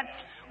as that.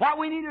 What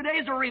we need today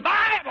is a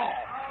revival.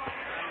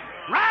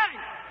 Right.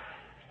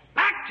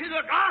 Back to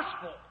the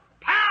gospel.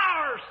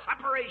 Power,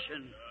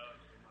 separation.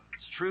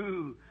 It's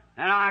true.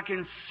 And I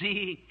can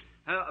see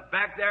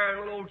back there,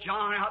 little old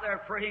John out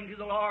there praying to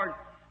the Lord.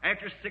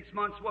 After 6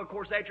 months, well, of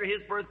course, after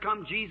his birth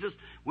come Jesus.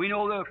 We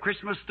know the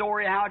Christmas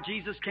story, how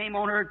Jesus came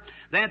on earth.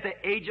 Then at the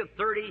age of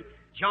 30,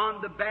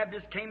 John the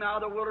Baptist came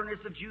out of the wilderness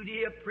of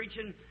Judea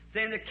preaching,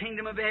 saying the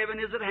kingdom of heaven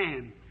is at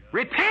hand.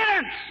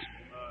 Repentance!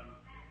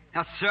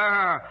 Yes,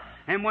 sir.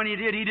 And when he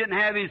did, he didn't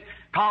have his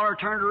collar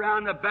turned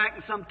around the back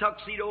and some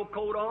tuxedo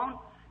coat on.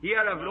 He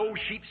had an old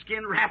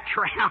sheepskin wrapped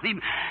around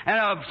him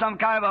and some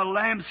kind of a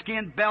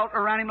lambskin belt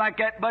around him like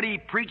that. But he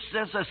preached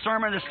this, a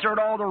sermon that stirred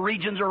all the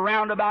regions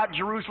around about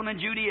Jerusalem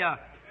and Judea.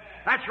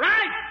 That's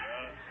right.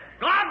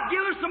 God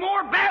give us some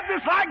more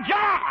Baptists like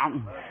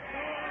John.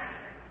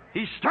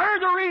 He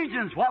stirred the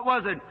regions. What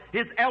was it?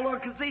 His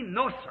eloquency?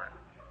 No, sir.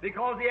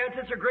 Because he had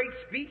such a great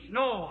speech?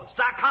 No.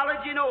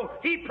 Psychology? No.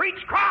 He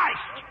preached Christ.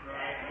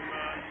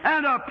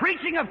 And the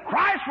preaching of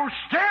Christ will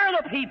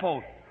stir the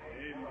people.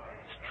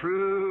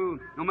 True.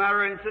 No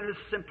matter it's in its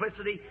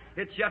simplicity,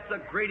 it's just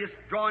the greatest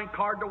drawing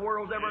card the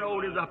world's ever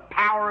known is the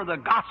power of the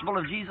gospel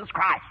of Jesus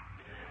Christ.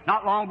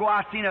 Not long ago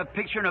I seen a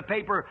picture in a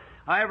paper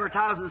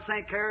advertising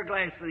St. Clair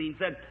gasoline.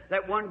 Said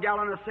that 1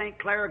 gallon of St.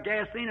 Clair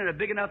gasoline and a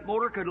big enough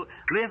motor could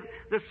lift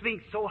the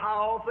Sphinx so high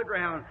off the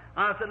ground.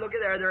 I said, look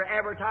at there, they're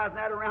advertising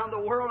that around the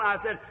world. And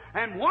I said,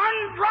 and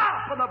 1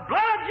 drop of the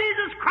blood of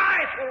Jesus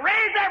Christ will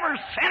raise every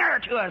sinner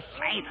to a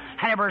saint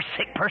and every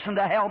sick person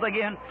to health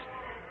again.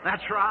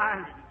 That's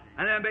right.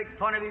 And then make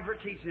fun of me for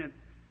teaching it.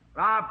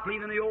 But I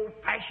believe in the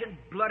old-fashioned,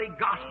 bloody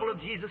gospel of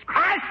Jesus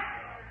Christ.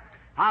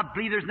 I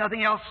believe there's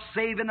nothing else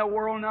save in the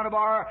world, none of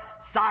our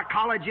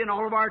psychology and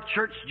all of our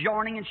church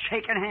joining and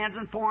shaking hands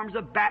and forms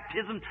of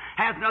baptism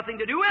has nothing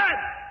to do with it.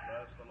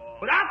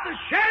 Without the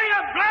shedding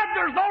of blood,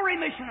 there's no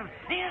remission of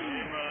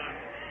sin.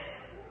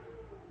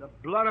 The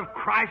blood of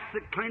Christ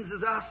that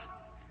cleanses us.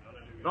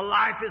 The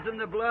life is in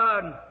the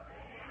blood.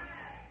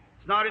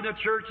 It's not in the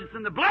church, it's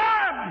in the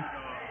blood.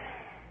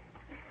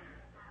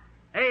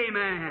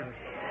 Amen.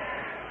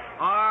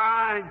 All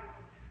right.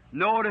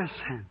 Notice,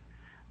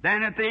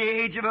 then at the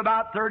age of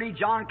about 30,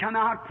 John come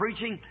out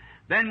preaching.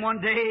 Then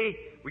one day,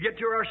 we get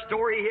to our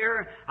story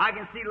here. I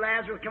can see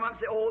Lazarus come up and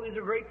say, oh, there's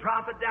a great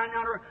prophet down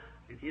yonder.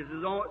 And he's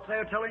his own,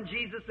 telling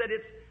Jesus that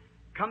it's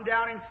come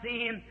down and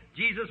see him.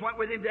 Jesus went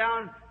with him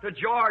down to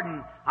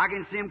Jordan. I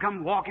can see him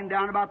come walking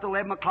down about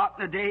 11 o'clock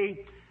in the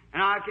day.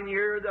 And I can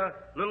hear the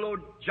little old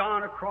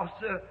John across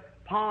the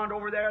pond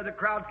over there. The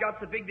crowd's got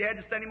so big they had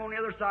to stand him on the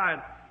other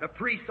side. The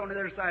priest on the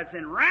other side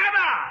saying,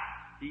 Rabbi,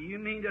 do you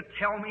mean to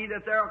tell me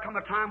that there will come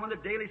a time when the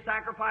daily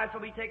sacrifice will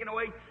be taken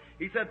away?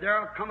 He said, there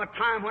will come a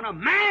time when a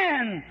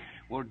man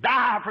will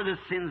die for the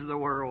sins of the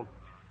world.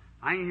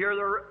 I can hear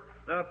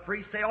the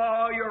priest say,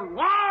 oh, you're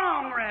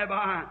wrong,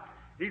 Rabbi.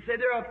 He said,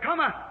 there will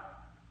come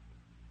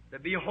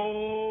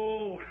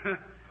behold,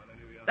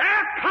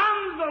 there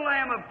comes the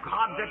Lamb of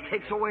God that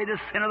takes away the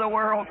sin of the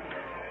world.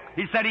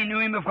 He said he knew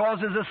him because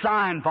there's a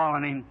sign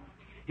following him.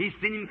 He's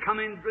seen him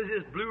coming with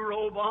his blue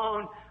robe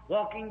on,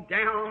 walking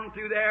down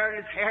through there,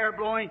 and his hair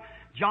blowing.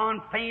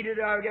 John fainted,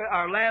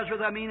 or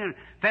Lazarus, and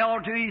fell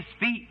to his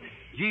feet.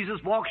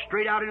 Jesus walked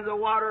straight out into the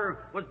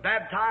water, was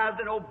baptized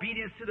in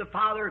obedience to the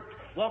Father,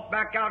 walked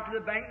back out to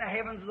the bank, and the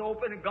heavens was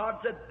open, and God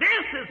said,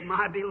 this is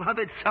my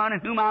beloved Son, in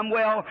whom I'm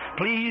well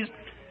pleased.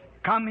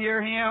 Come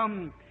hear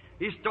him.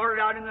 He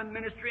started out in the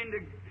ministry, and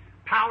the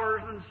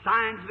powers and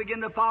signs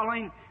began to follow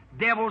him.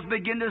 Devils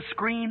begin to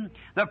scream.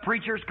 The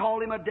preachers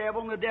called him a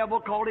devil, and the devil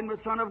called him the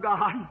Son of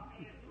God.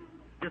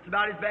 Just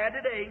about as bad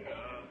today.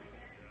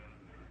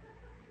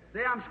 Say,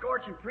 I'm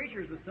scorching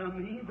preachers with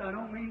some means. I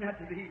don't mean that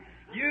to be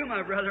you,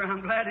 my brother.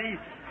 I'm glad he's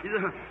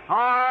all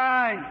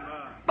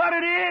right. But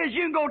it is.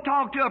 You can go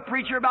talk to a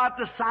preacher about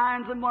the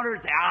signs and wonders.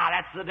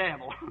 That's the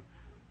devil.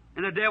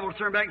 And the devil will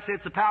turn back and say,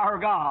 it's the power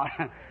of God.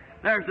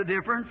 There's the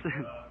difference.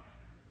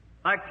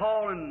 Like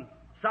Paul and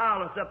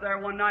Silas up there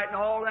one night, and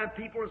all them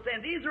people were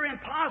saying, these are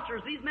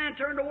imposters. These men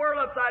turned the world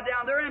upside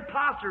down. They're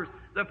imposters,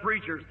 the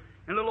preachers.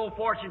 And the little old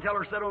fortune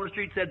teller sat on the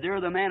street and said, they're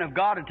the man of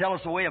God to tell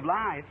us the way of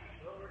life.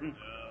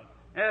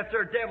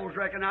 After devils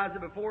recognized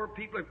it before,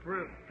 people have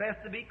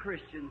professed to be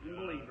Christians and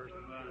believers.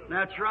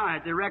 That's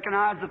right. They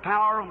recognize the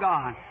power of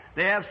God.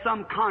 They have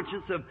some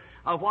conscience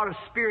of what a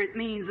spirit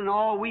means, and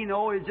all we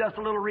know is just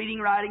a little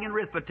reading, writing, and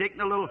arithmetic,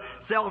 and a little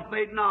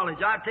self-made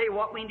knowledge. I tell you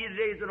what we need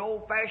today is an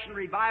old-fashioned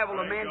revival.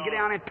 A man to get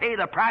down and pay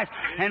the price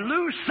and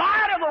lose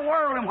sight of the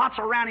world and what's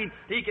around him.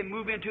 He can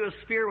move into a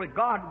sphere with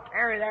God and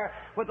tarry there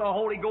with the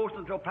Holy Ghost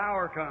until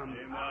power comes.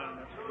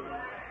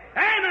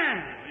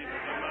 Amen.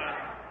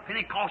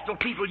 Pentecostal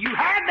people, you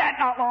had that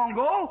not long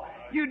ago.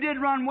 You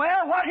did run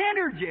well. What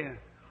hindered you?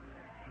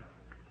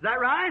 Is that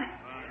right?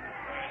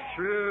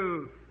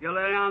 True. You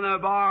let down the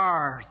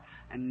bars.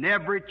 And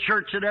every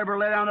church that ever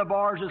let down the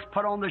bars is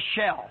put on the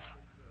shelf.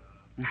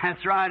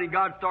 That's right, and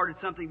God started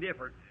something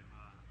different.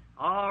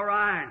 All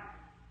right.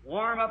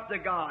 Warm up to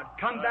God.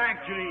 Come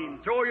back to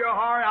Him. Throw your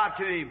heart out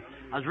to Him.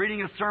 I was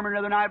reading a sermon the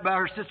other night by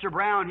her sister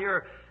Brown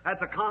here at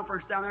the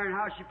conference down there, and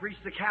how she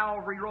preached the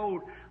Calvary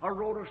Road, a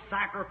road of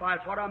sacrifice.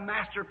 What a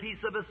masterpiece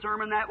of a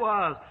sermon that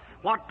was.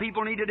 What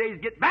people need today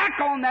is get back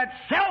on that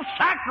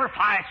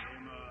self-sacrifice.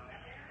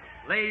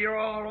 Lay your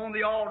all on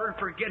the altar and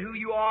forget who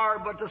you are,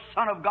 but the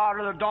Son of God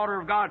or the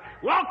daughter of God.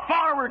 Walk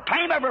forward,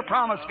 claim every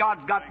promise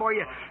God's got for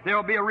you. There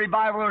will be a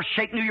revival that will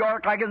shake New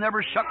York like it's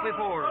never shook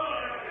before.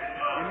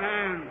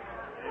 Amen.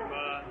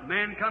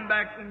 Men come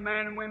back,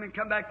 men and women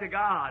come back to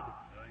God.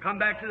 Come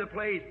back to the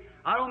place.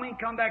 I don't mean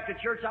come back to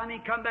church, I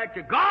mean come back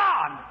to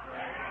God.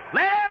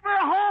 Let every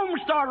home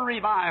start a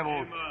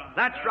revival.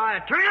 That's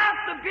right. Turn out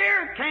the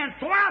beer cans,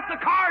 throw out the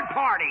card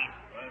parties.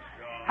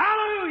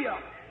 Hallelujah.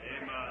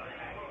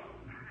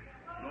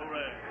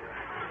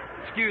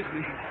 Excuse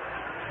me.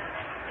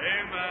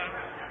 Amen.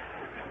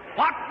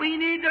 What we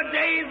need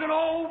today is an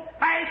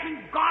old-fashioned,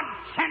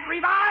 God-sent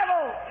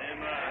revival.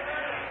 Amen.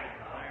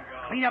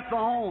 Clean up the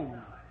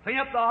home. Clean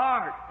up the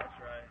heart. That's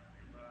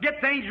right. Get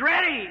things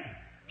ready.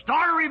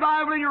 Start a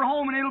revival in your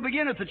home, and it'll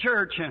begin at the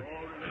church.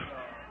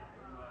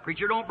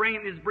 Preacher, don't bring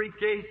it in his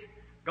briefcase.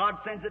 God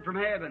sends it from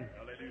heaven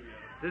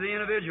to the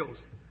individuals.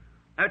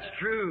 That's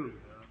true.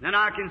 Then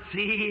I can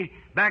see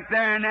back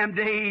there in them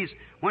days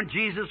when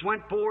Jesus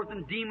went forth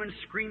and demons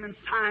screaming,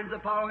 signs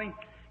of following.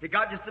 It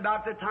got just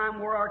about the time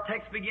where our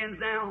text begins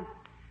now.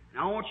 And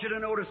I want you to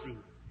notice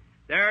him.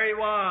 There he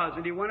was,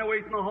 and he went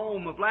away from the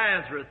home of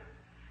Lazarus.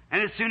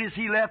 And as soon as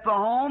he left the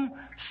home,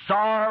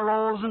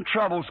 sorrows and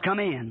troubles come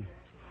in.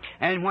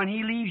 And when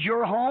he leaves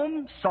your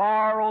home,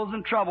 sorrows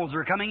and troubles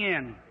are coming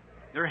in.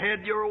 They're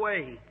headed your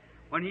way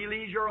when he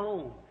leaves your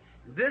home.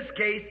 In this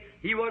case,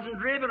 he wasn't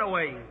driven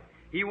away.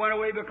 He went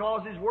away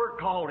because his work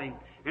called him,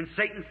 and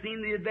Satan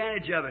seen the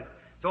advantage of it.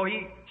 So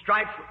he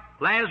strikes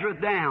Lazarus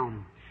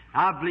down.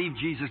 I believe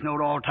Jesus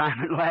knowed all the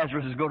time that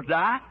Lazarus is going to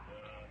die.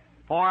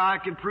 For I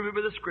can prove it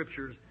with the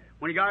Scriptures.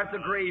 When he got at the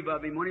grave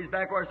of him, when he's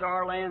back where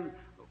our land,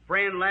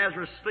 friend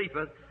Lazarus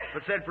sleepeth,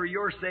 but said, for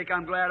your sake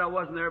I'm glad I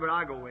wasn't there, but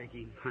I'll go wake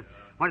him.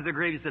 When at the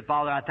grave, he said,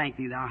 Father, I thank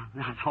thee, thou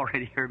hast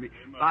already heard me.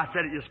 But I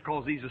said it just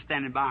because these was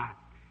standing by.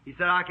 He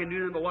said, I can do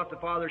nothing but what the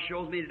Father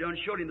shows me. He done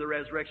showed him the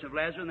resurrection of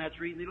Lazarus, and that's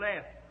the reason he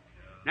left.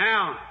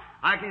 Now,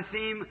 I can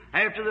see him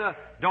after the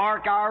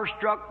dark hour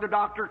struck, the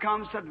doctor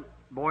comes and said,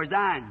 boy's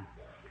dying.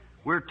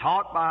 We're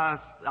taught by,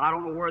 I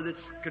don't know where this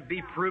could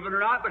be proven or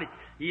not, but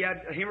he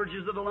had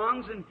hemorrhages of the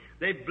lungs, and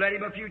they bled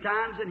him a few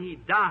times, and he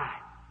died.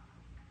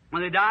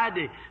 When they died,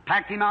 they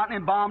packed him out and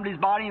embalmed his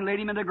body and laid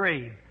him in the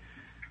grave.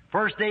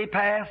 First day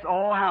passed,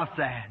 oh, how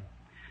sad.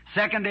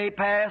 Second day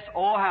passed,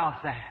 oh, how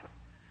sad.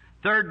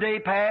 Third day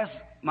passed,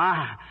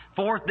 my.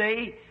 Fourth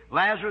day,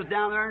 Lazarus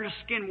down there, and the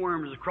skin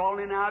worms was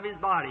crawling in and out of his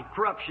body.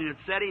 Corruption had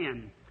set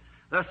in.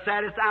 The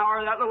saddest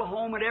hour that little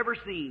home had ever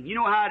seen. You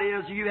know how it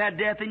is. You had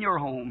death in your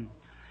home.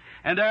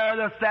 And there,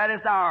 the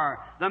saddest hour,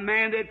 the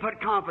man they'd put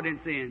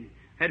confidence in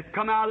had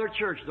come out of their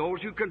church. Those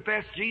who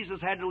confessed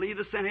Jesus had to leave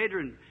the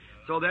Sanhedrin.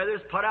 So there they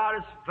was put out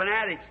as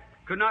fanatics.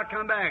 Could not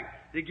come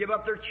back. They give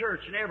up their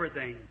church and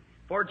everything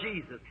for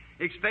Jesus,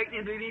 expecting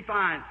him to be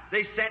fine.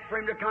 They sent for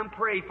him to come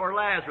pray for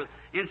Lazarus.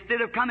 Instead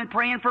of coming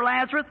praying for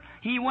Lazarus,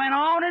 he went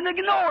on and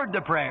ignored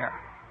the prayer.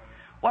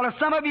 Well, if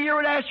some of you here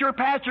would ask your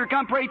pastor to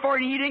come pray for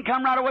you and he didn't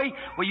come right away,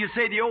 well, you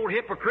say, the old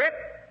hypocrite,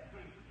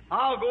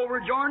 I'll go over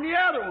and join the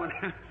other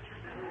one.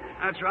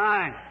 That's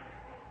right.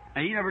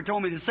 Now, he never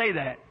told me to say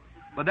that,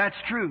 but that's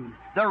true.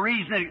 The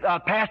reason a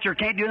pastor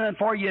can't do nothing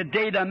for you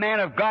today, the man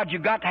of God,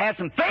 you've got to have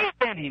some faith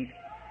in him.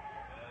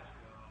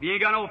 If you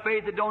ain't got no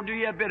faith, it don't do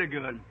you a bit of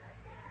good.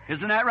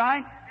 Isn't that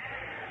right?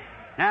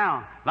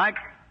 Now, like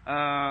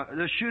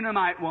the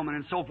Shunammite woman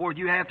and so forth,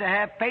 you have to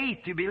have faith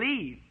to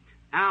believe.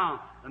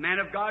 Now, the man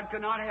of God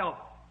could not help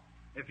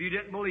if you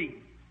didn't believe.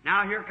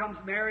 Now here comes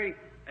Mary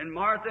and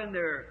Martha, and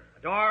their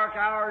dark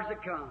hours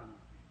had come.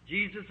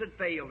 Jesus had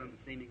failed them,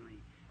 seemingly.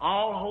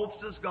 All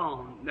hopes was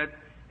gone. That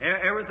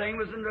everything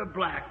was in the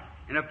black.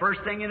 And the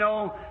first thing you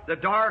know, the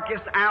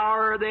darkest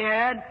hour they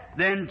had,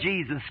 then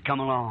Jesus come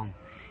along.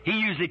 He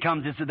usually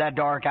comes just at that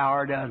dark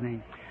hour, doesn't he?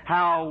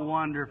 How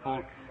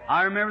wonderful.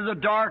 I remember the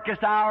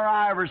darkest hour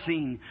I ever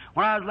seen.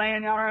 When I was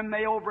laying down in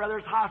Mayo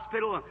Brothers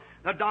Hospital,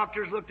 the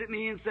doctors looked at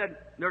me and said,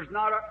 there's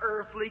not an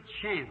earthly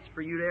chance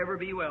for you to ever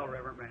be well,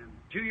 Reverend Branham.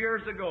 2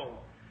 years ago,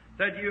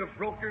 said you have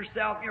broke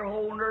yourself, your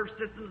whole nerve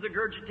system's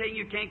regurgitating,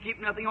 you can't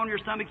keep nothing on your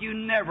stomach, you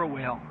never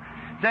will.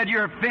 Said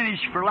you're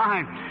finished for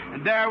life.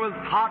 And there was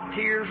hot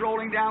tears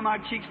rolling down my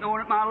cheeks, knowing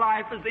that my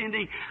life was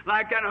ending.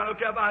 Like that, I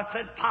looked up, I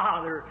said,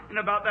 Father. And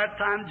about that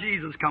time,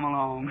 Jesus come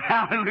along.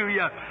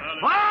 Hallelujah.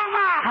 Oh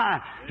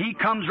my! He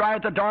comes right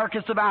at the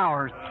darkest of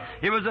hours.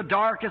 It was the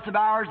darkest of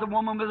hours the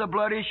woman with a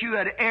blood issue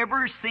had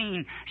ever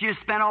seen. She had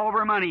spent all of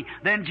her money.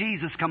 Then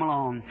Jesus come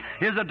along.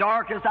 It was the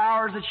darkest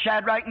hours that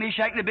Shadrach,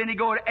 Meshach, and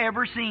Abednego had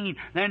ever seen.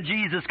 Then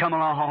Jesus come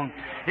along.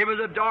 It was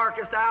the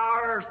darkest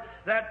hours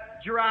that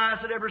Jairus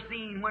had ever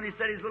seen when he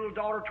said his little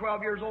daughter,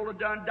 12 years old, had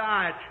done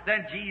died.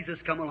 Then Jesus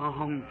come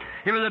along.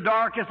 It was the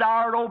darkest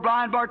hour old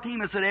blind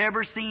Bartimaeus had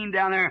ever seen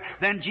down there.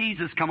 Then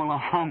Jesus come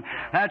along.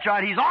 That's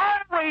right. He's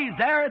always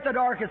there at the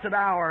darkest of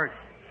hours.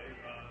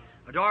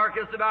 The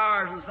darkest of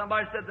hours. And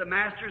somebody said the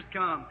Master's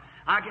come.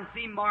 I can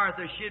see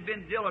Martha. She had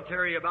been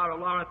dilatory about a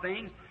lot of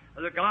things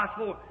of the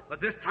gospel,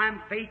 but this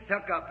time faith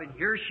took up, and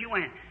here she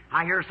went.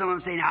 I hear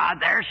someone saying,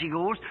 there she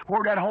goes.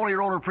 Where'd that holy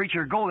roller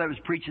preacher go that was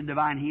preaching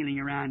divine healing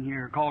around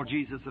here, called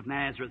Jesus of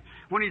Nazareth?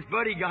 When his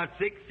buddy got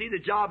sick, see, the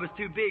job was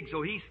too big,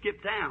 so he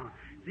skipped town.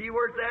 See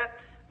where's that?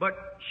 But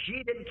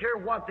she didn't care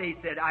what they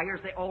said. I hear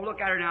say,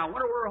 look at her now. I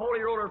wonder where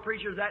holy roller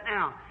preacher's at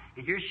now.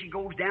 And here she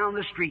goes down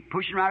the street,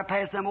 pushing right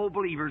past them old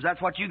believers.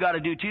 That's what you got to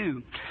do,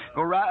 too.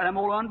 Go right, them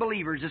old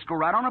unbelievers, just go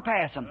right on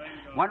past them.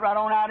 Went right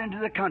on out into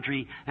the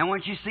country. And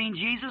when she seen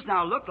Jesus,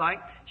 now it looked like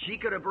she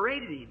could have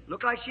berated him.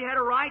 Looked like she had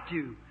a right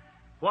to.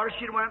 What if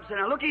she'd went up and said,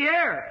 now looky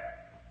here.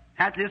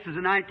 This is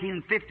a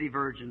 1950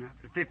 virgin,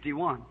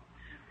 51.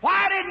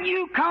 Why didn't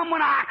you come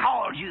when I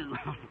called you?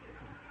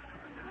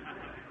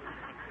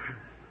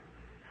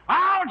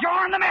 I'll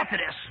join the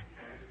Methodists.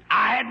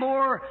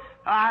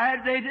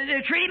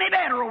 They treat me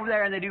better over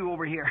there than they do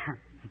over here.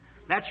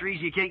 That's the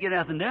reason you can't get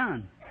nothing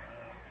done.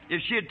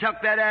 If she had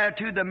took that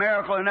attitude, the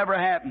miracle would never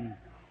happen.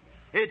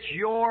 It's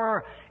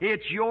your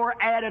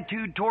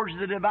attitude towards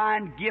the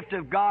divine gift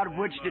of God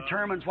which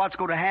determines what's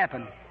going to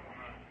happen.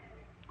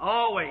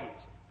 Always.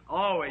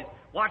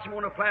 Watch them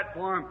on a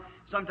platform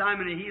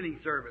sometime in a healing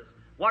service.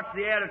 Watch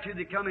the attitude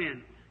they come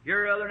in.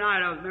 Here the other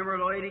night, I remember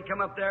a lady come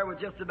up there with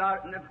just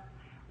about...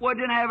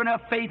 didn't have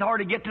enough faith hard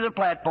to get to the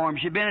platform.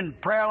 She'd been in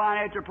prayer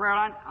line after prayer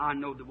line. I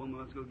know the woman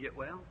was going to get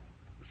well.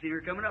 I seen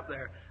her coming up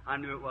there. I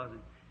knew it wasn't.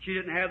 She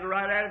didn't have the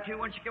right attitude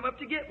when she came up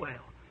to get well.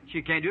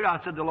 She can't do it. I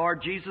said, the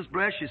Lord Jesus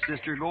bless you,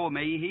 sister. Go,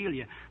 may He heal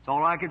you. That's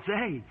all I could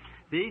say.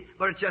 See?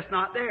 But it's just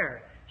not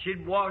there.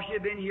 She'd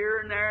been here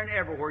and there and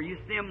everywhere. You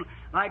see them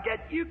like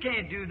that. You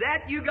can't do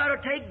that. You got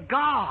to take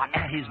God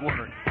at His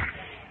word.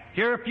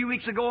 Here a few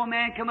weeks ago, a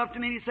man come up to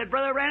me and he said,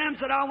 Brother Branham,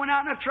 said, I went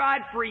out and I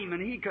tried Freeman.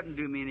 He couldn't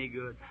do me any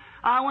good.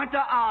 I went to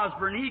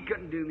Osborne. He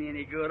couldn't do me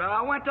any good.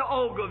 I went to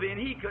Ogilvie and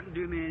he couldn't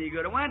do me any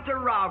good. I went to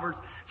Roberts.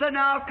 Said,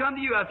 now I've come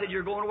to you. I said,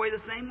 you're going away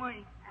the same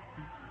way.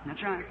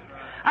 That's right.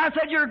 I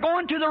said, you're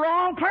going to the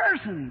wrong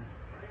person.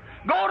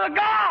 Go to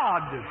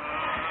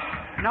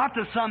God. Not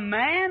to some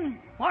man.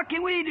 What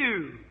can we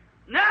do?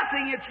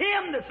 Nothing. It's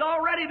Him that's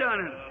already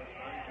done it.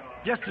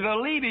 Just to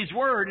believe His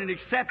word and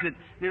accept it,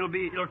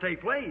 it'll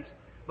take place.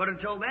 But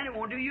until then, it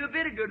won't do you a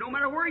bit of good, no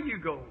matter where you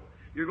go.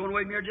 You're going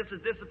away from here just as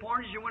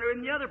disappointed as you went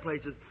in the other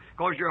places,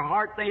 because your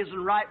heart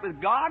isn't right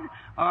with God.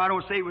 Or I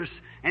don't say it was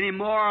any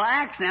moral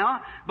acts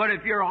now, but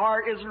if your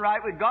heart isn't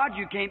right with God,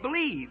 you can't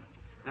believe.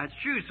 That's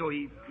true. So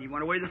he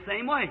went away the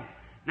same way.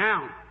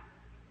 Now,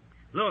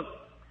 look,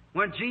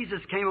 when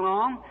Jesus came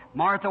along,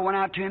 Martha went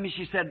out to him and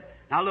she said,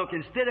 now look,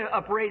 instead of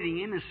upbraiding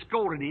him and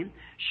scolding him,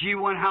 she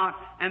went out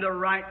and the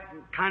right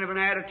kind of an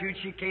attitude,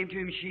 she came to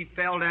him, she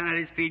fell down at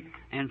his feet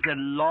and said,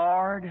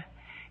 Lord,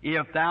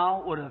 if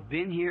thou would have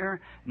been here,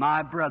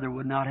 my brother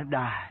would not have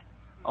died.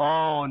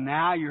 Oh,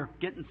 now you're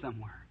getting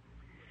somewhere.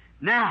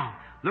 Now,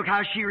 look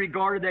how she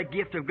regarded that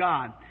gift of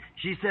God.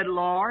 She said,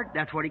 Lord,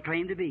 that's what he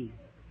claimed to be.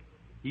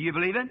 Do you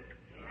believe it?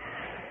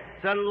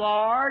 Said,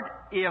 Lord,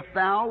 if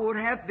thou would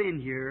have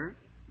been here,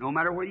 no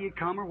matter whether you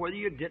come or whether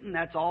you didn't,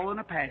 that's all in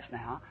the past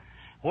now.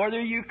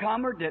 Whether you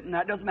come or didn't,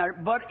 that doesn't matter.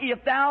 But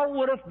if thou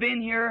would have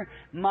been here,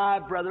 my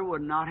brother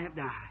would not have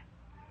died.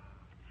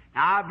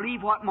 Now, I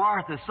believe what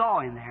Martha saw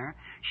in there,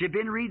 she'd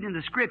been reading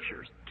the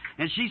Scriptures,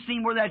 and she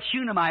seen where that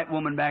Shunammite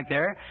woman back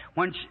there,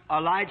 when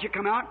Elijah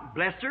come out,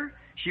 blessed her,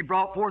 She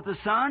brought forth a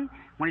son.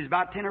 When he was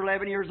about 10 or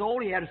 11 years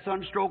old, he had a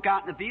sunstroke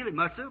out in the field. He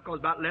must have, because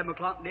about 11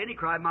 o'clock in the day, he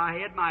cried, my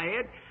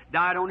head,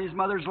 died on his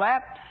mother's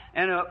lap.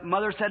 And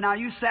mother said, now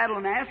you saddle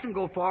an ass and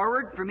go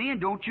forward for me,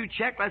 and don't you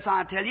check, lest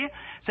I tell you.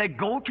 Said,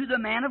 go to the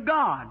man of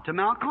God, to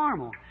Mount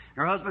Carmel.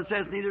 Her husband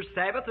says, neither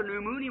Sabbath or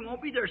new moon, he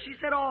won't be there. She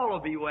said, all will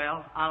be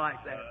well. I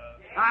like that.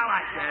 I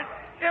like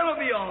that. It'll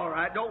be all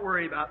right. Don't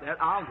worry about that.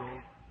 I'll go.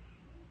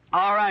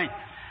 All right.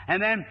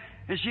 And then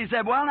she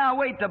said, well, now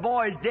wait, the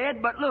boy's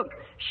dead. But look,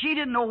 she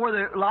didn't know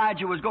whether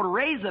Elijah was going to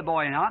raise the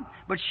boy or not.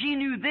 But she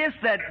knew this,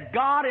 that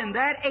God in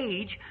that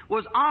age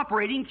was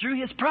operating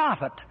through His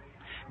prophet.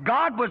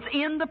 God was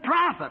in the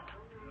prophet.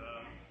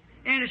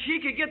 And if she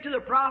could get to the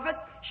prophet,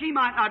 she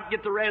might not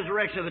get the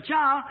resurrection of the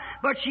child,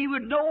 but she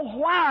would know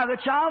why the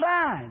child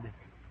died.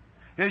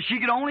 If she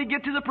could only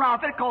get to the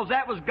prophet, because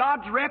that was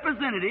God's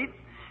representative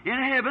in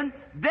heaven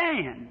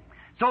then.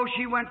 So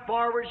she went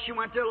forward, she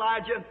went to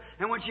Elijah,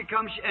 and when she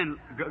comes, and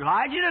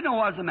Elijah didn't know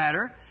what was the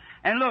matter.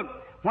 And look,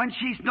 when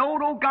she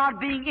knowed, oh God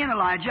being in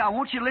Elijah, I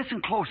want you to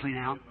listen closely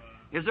now.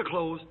 Is it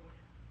closed?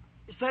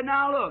 He said,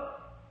 now look.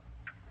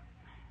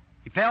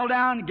 He fell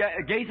down,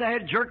 Gaza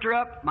had jerked her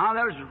up. My,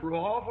 that was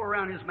awful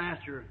around his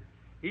master.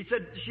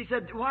 She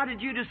said, why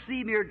did you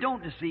deceive me or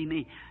don't deceive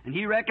me? And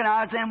he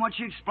recognized then when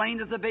she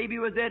explained that the baby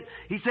was dead.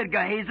 He said,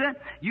 Gehazi,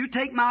 you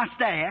take my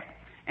staff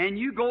and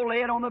you go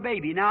lay it on the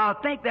baby. Now,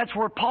 I think that's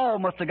where Paul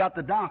must have got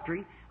the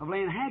doctrine of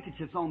laying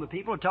handkerchiefs on the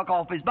people and took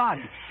off his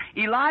body.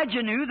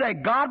 Elijah knew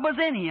that God was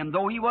in him,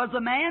 though he was a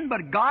man,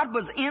 but God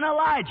was in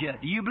Elijah.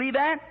 Do you believe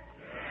that?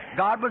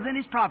 God was in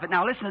his prophet.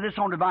 Now, listen to this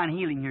on divine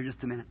healing here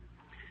just a minute.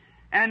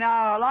 And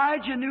now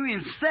Elijah knew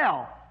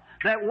himself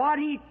that what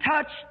he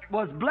touched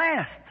was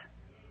blessed.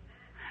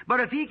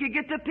 But if he could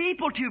get the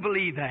people to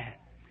believe that.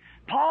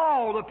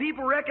 Paul, the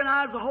people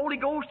recognized the Holy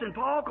Ghost in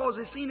Paul because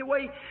they seen the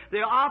way,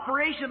 the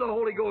operation of the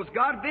Holy Ghost,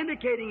 God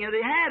vindicating it,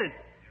 they had it.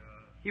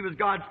 He was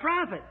God's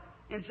prophet.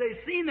 And so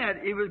they seen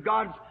that. He was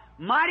God's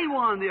mighty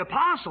one, the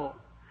apostle.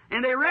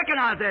 And they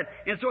recognized that.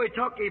 And so he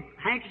took a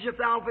handkerchief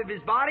out of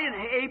his body and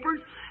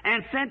aprons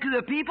and sent to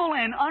the people,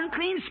 and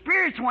unclean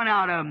spirits went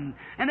out of them.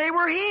 And they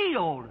were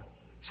healed.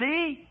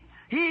 See?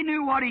 He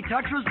knew what he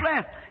touched was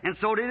blessed. And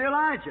so did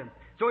Elijah.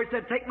 So he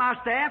said, take my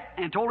staff,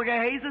 and told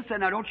Gehazi, said,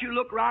 now don't you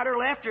look right or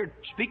left or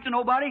speak to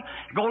nobody.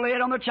 Go lay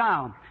it on the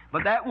child.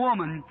 But that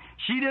woman,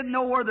 she didn't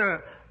know where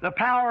the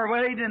power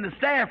laid in the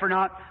staff or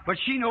not, but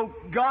she knew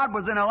God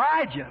was in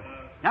Elijah.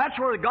 That's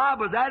where God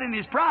was at in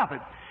his prophet.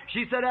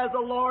 She said, as the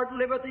Lord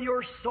liveth and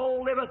your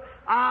soul liveth,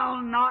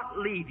 I'll not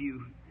leave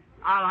you.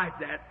 I like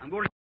that. I'm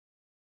going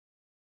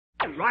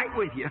to be right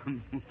with you.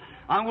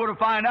 I'm going to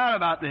find out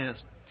about this.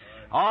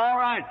 All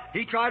right.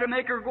 He tried to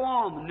make her go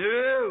on.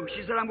 No.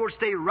 She said, I'm going to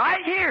stay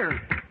right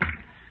here.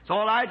 So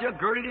Elijah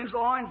girded his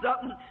loins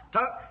up and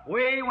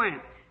away he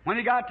went. When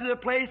he got to the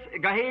place,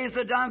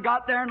 Gehazi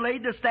got there and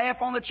laid the staff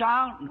on the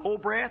child. No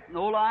breath,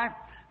 no life.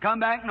 Come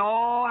back and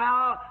oh,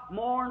 how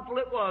mournful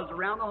it was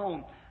around the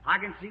home. I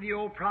can see the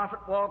old prophet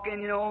walk in,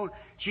 you know.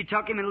 She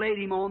took him and laid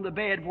him on the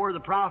bed where the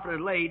prophet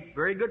had laid.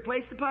 Very good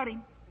place to put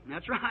him.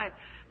 That's right.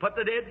 Put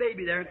the dead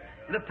baby there.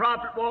 And the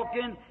prophet walked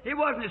in. It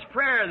wasn't his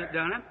prayer that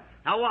done it.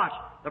 Now watch.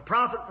 The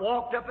prophet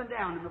walked up and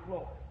down in the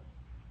floor.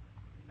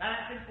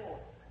 Back and forth.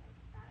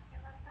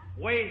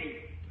 Waiting.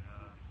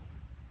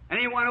 And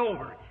he went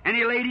over. And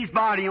he laid his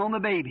body on the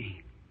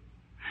baby.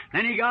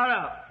 Then he got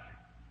up.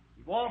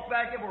 He walked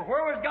back and forth.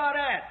 Where was God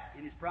at?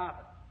 In his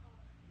prophet.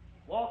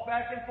 Walked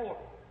back and forth.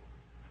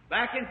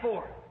 Back and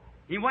forth.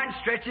 He went and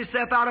stretched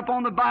himself out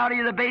upon the body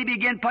of the baby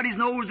again, put his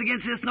nose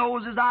against its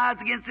nose, his eyes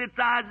against its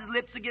eyes, his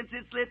lips against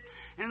its lips,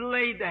 and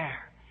laid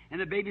there.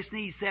 And the baby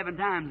sneezed 7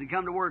 times and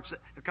come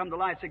to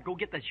life, said, go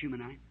get that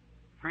Shumanite.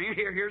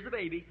 Here's the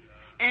baby.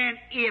 And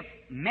if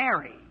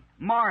Mary,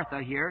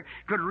 Martha here,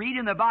 could read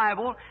in the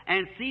Bible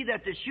and see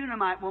that the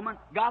Shunammite woman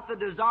got the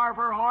desire of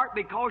her heart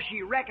because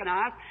she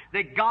recognized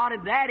that God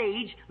at that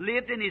age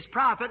lived in his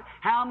prophet,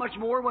 how much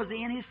more was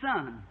he in his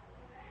son?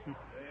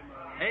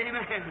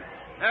 Amen.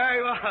 There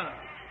he was.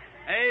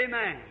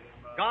 Amen.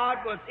 God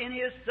was in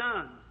his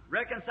son,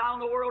 reconciling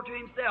the world to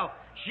himself.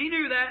 She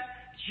knew that.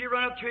 She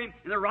ran up to him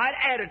in the right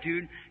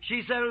attitude.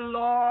 She said,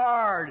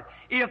 Lord,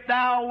 if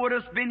thou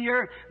wouldest been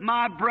here,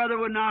 my brother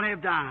would not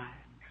have died.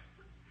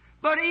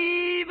 But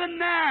even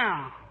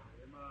now,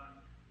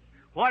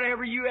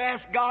 whatever you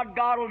ask God,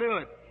 God will do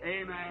it.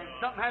 Amen.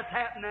 Something has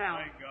happened now.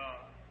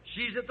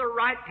 She's at the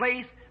right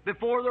place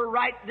before the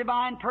right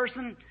divine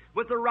person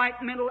with the right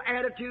mental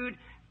attitude,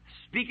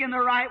 speaking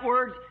the right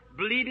words,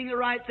 believing the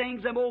right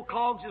things. Them old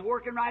cogs is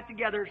working right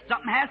together.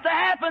 Something has to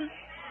happen.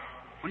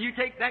 When you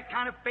take that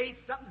kind of faith,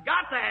 something's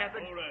got to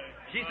happen.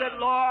 She said,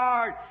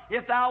 Lord,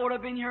 if thou would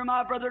have been here,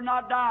 my brother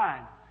not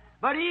died.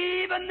 But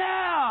even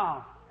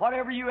now,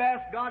 whatever you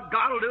ask God,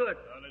 God will do it.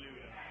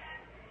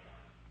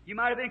 You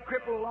might have been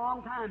crippled a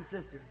long time,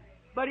 sister.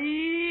 But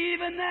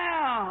even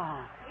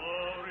now,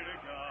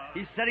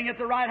 he's sitting at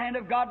the right hand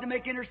of God to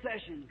make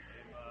intercession.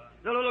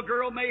 The little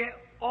girl may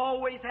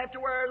always have to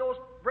wear those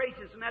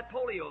braces from that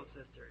polio,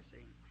 sister,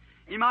 see.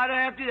 You might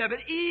have to do that,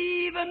 but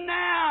even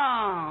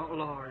now,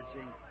 Lord, see.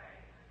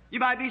 You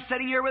might be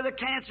sitting here with a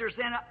cancer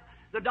saying,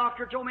 the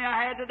doctor told me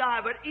I had to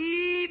die, but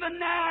even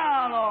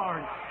now,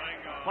 Lord,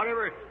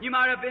 whatever, you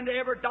might have been to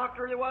every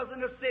doctor there was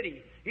in the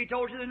city. He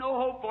told you there's no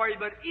hope for you,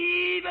 but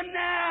even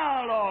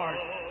now, Lord,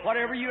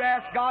 whatever you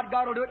ask God,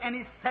 God will do it, and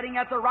He's sitting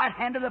at the right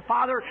hand of the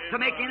Father to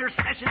make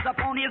intercessions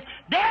upon His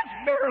death,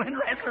 burial, and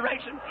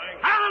resurrection.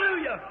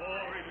 Hallelujah!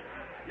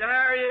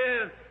 There He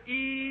is.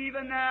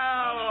 Even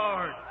now,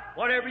 Lord.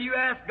 Whatever you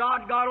ask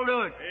God, God will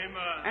do it.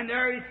 Amen. And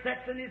there He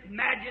sits in His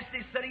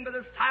majesty, sitting by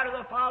the side of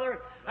the Father,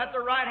 at the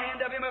right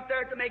hand of Him up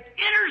there to make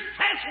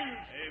intercessions.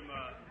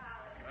 Amen.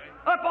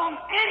 Upon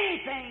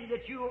anything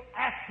that you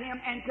ask Him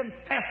and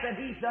confess that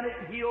He's done it,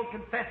 He'll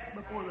confess it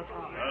before the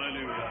Father.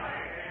 Hallelujah.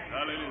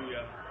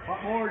 Hallelujah.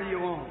 What more do you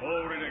want?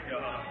 Glory to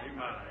God.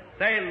 Amen.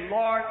 Say,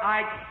 Lord,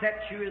 I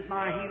accept You as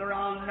my healer.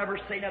 I'll never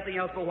say nothing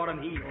else but what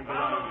I'm healed.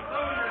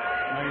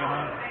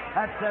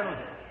 That settles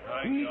it.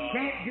 He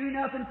can't do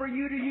nothing for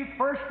you till you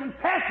first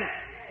confess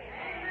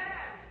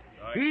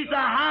it. He's the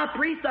high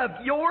priest of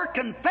your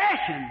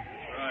confession.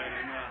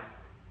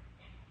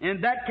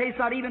 In that case,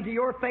 not even to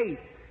your faith.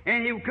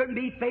 And it couldn't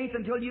be faith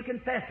until you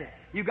confess it.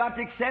 You've got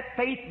to accept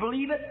faith,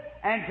 believe it,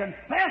 and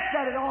confess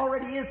that it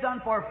already is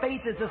done, for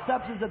faith is the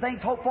substance of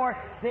things hoped for,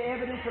 the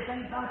evidence of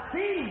things not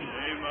seen.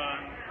 Amen.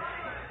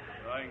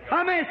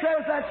 How many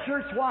says that's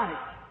church white?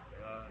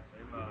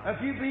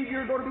 If you believe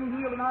you're going to be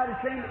healed tonight,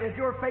 if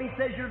your faith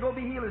says you're going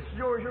to be healed, as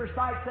sure as your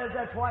sight says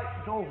that's white,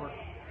 it's over.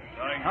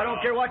 I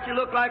don't care what you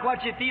look like,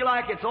 what you feel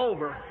like, it's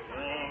over.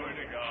 Glory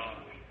to God.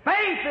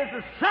 Faith is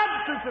the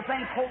substance of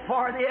things hoped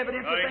for, the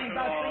evidence of things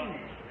not seen.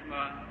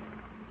 Amen.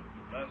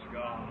 Bless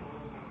God.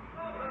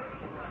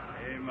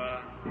 Amen.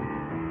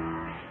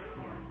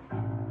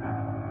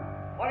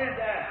 What is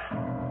that?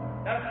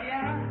 That's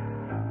piano?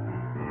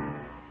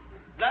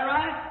 Is that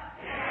right?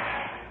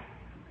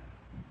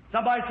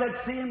 Somebody said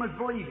seeing was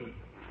believing.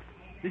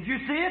 Did you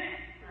see it?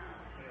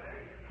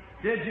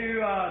 Did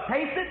you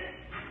taste it?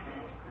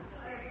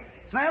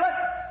 Smell it?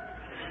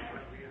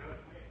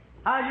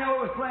 How do you know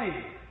it was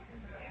playing?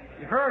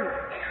 You heard it.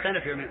 Stand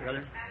up here a minute,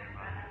 brother.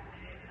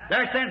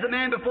 There stands a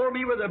man before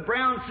me with a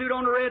brown suit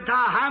on a red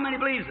tie. How many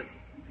believes it?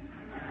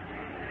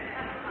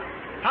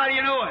 How do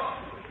you know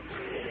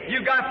it?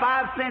 You've got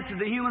 5 senses of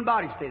the human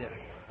body. Stay there.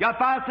 You got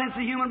 5 senses of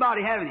the human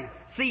body, haven't you?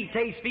 See,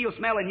 taste, feel,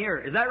 smell, and hear.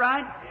 Is that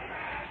right?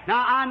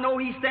 Now, I know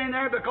he's standing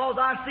there because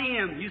I see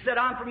him. You said,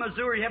 I'm from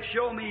Missouri. You have to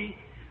show me.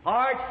 All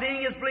right,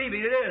 seeing is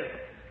believing. It is.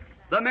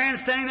 The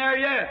man's standing there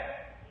yet.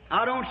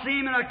 I don't see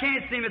him and I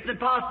can't see him. It's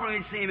impossible for me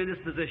to see him in this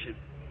position.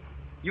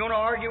 You want to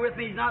argue with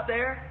me he's not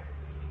there?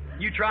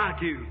 You try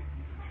to.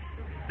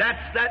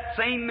 That's that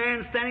same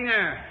man standing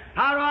there.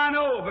 How do I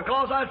know?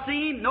 Because I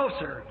see him? No,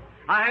 sir.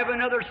 I have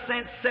another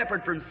sense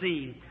separate from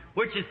seeing,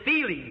 which is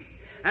feeling.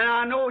 And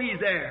I know he's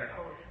there.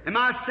 And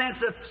my sense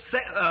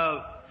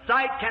of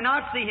sight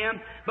cannot see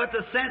him, but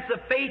the sense of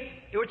faith,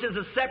 which is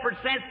a separate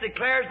sense,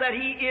 declares that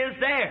he is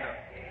there.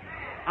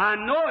 I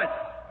know it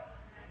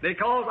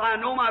because I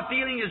know my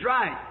feeling is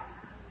right.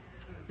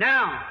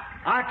 Now,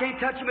 I can't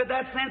touch him with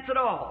that sense at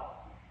all.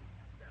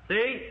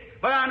 See?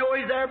 But I know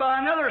he's there by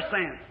another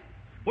sense,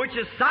 which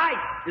is sight.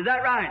 Is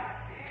that right?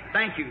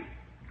 Thank you.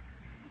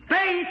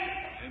 Faith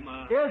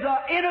is an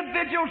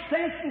individual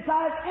sense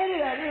besides any of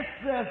that.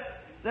 It's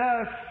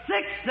the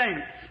sixth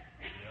sense.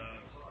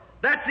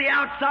 That's the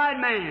outside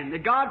man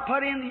that God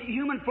put in the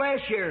human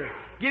flesh here,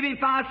 giving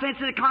 5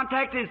 senses to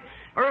contact his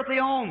earthly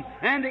home.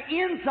 And the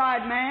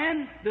inside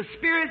man, the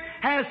spirit,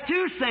 has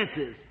 2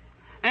 senses,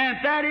 and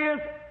that is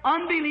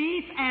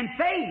unbelief and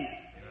faith.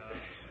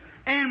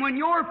 And when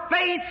your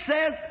faith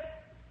says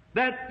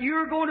that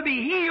you're going to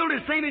be healed,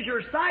 the same as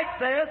your sight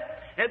says,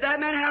 if that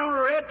man had on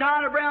a red tie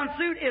and a brown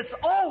suit, it's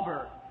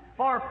over.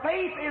 For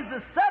faith is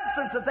the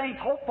substance of things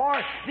hoped for,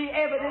 the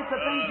evidence of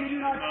things you do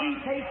not see,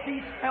 taste,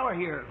 see, smell, or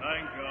hear.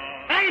 Thank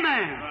God.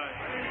 Amen.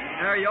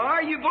 There you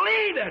are. You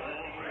believe it.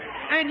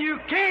 And you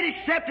can't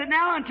accept it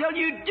now until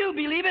you do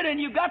believe it,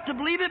 and you've got to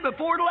believe it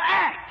before it'll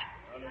act.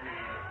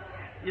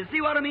 You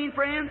see what I mean,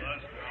 friends?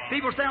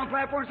 People stand on the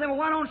platform and say, well,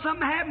 why don't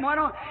something happen? Why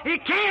don't...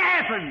 It can't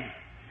happen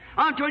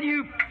until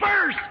you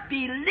first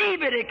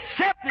believe it,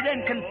 accept it,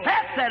 and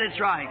confess that it's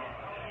right.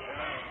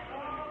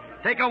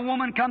 Take a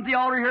woman, come to the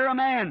altar, hear a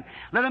man.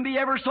 Let them be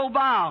ever so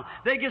vile.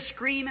 They just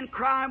scream and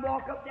cry and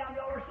walk up down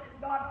the altar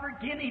saying, God,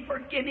 forgive me,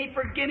 forgive me,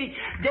 forgive me.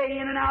 Day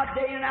in and out,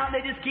 day in and out.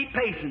 They just keep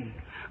pacing.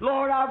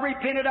 Lord, I've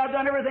repented. I've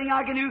done everything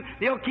I can do.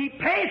 They'll keep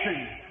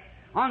pacing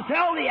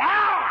until the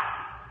hour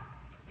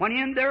when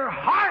in their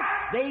heart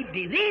they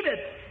believe it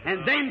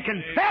and then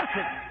confess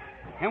it.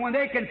 And when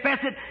they confess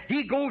it,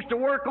 He goes to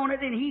work on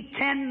it, and He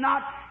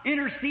cannot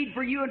intercede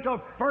for you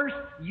until first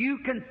you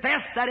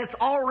confess that it's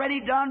already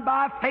done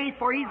by faith,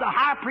 for He's the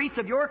high priest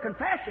of your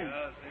confession.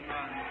 Yes,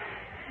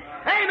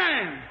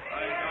 amen.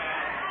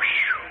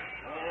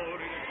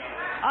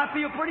 I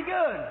feel pretty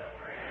good.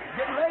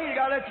 Getting ready, I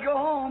gotta let you go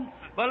home.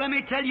 But let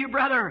me tell you,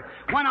 brother,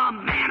 when a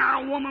man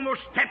or a woman will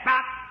step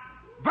out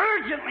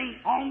virgently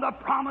on the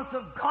promise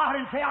of God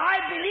and say, I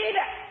believe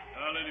it.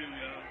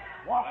 Hallelujah.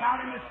 Walk out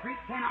in the street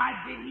saying, I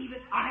believe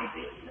it, I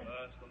believe it.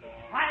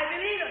 I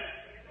believe it.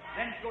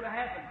 going to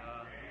happen.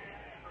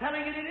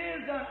 Telling it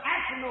is an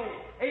accidental.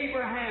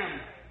 Abraham,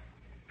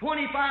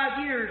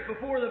 25 years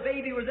before the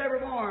baby was ever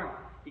born,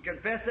 he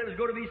confessed that it was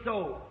going to be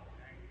so.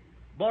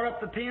 Bought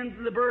up the pins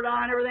and the bird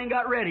eye and everything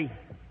got ready.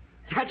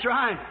 That's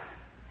right.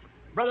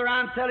 Brother,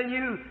 I'm telling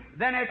you,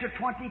 then after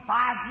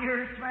 25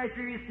 years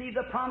after he received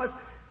the promise,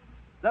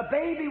 the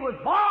baby was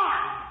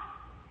born.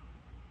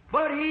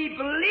 But he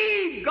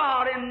believed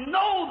God and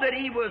know that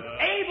he was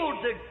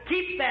able to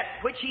keep that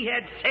which he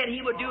had said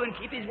he would do and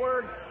keep his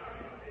word.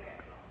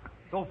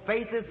 So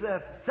faith is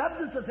the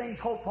substance of things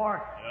hoped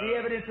for, the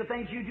evidence of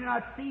things you do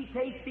not see,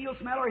 taste, feel,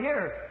 smell, or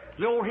hear.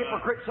 The old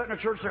hypocrite sitting in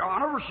the church saying, I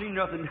never seen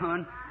nothing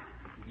done.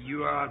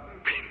 You are...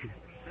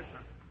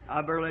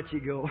 I better let you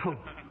go.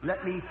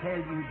 Let me tell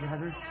you,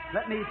 brother.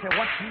 Let me tell you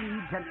what you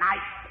need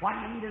tonight. What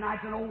you need tonight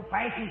is an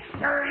old-fashioned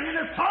stirring in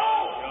the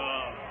soul.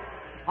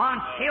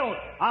 Until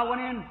I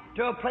went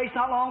into a place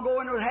not long ago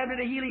and was having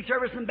a healing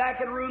service in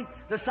back of the room,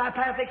 the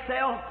psychopathic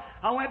cell.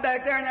 I went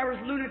back there and there was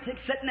lunatics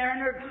sitting there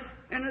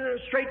in their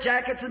straight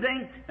jackets and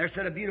things. There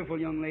sat a beautiful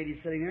young lady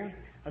sitting there.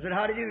 I said,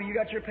 how do you do? You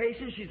got your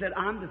patient? She said,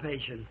 I'm the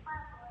patient.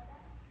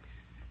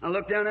 I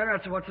looked down at her.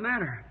 I said, what's the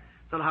matter?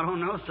 I said, I don't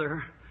know,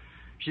 sir.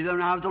 She said,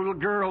 when I was a little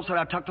girl, said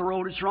I took the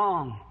road that's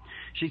wrong.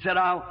 She said,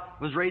 I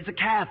was raised a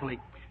Catholic.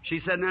 She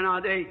said, and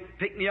then they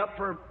picked me up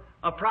for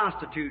a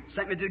prostitute,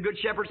 sent me to the Good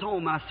Shepherd's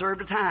home. I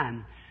served a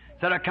time.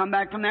 Said I come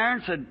back from there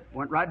and said,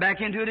 went right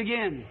back into it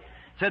again.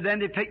 Said then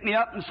they picked me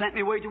up and sent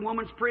me away to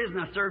woman's prison.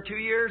 I served 2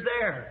 years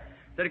there.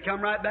 Said I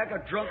come right back,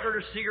 a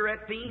drunkard, a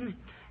cigarette fiend,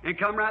 and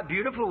come right,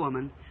 beautiful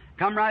woman.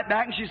 Come right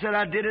back, and she said,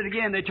 I did it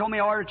again. They told me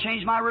I ought to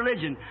change my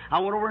religion. I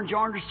went over and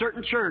joined a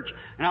certain church,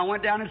 and I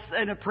went down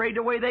and I prayed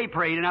the way they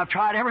prayed, and I've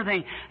tried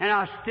everything, and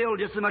I was still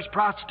just as much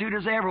prostitute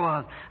as I ever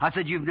was. I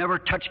said, you've never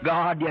touched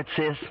God yet,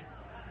 sis.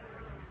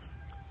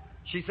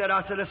 She said,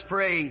 I said, let's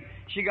pray.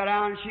 She got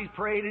out and she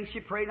prayed,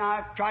 and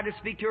I tried to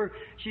speak to her.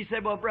 She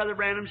said, well, Brother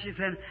Branham, she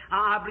said,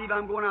 I believe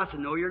I'm going out. I said,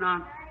 no, you're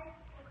not.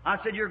 I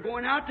said, you're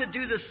going out to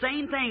do the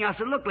same thing. I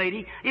said, look,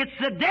 lady, it's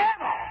the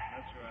devil.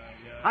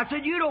 I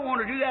said, you don't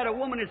want to do that. A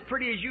woman as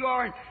pretty as you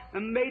are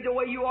and made the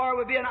way you are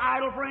would be an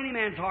idol for any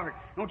man's heart.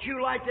 Don't you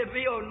like to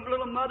be a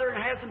little mother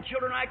and have some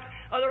children like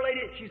other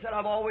ladies? She said,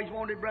 I've always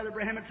wanted, Brother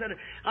Branham, and said,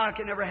 I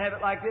can never have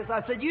it like this.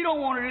 I said, you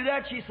don't want to do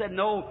that? She said,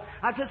 no.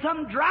 I said,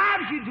 something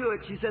drives you to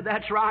it. She said,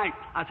 that's right.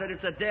 I said,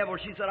 it's the devil.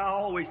 She said, I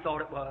always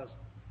thought it was.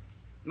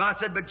 I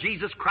said, but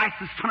Jesus Christ,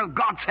 the Son of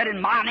God, said,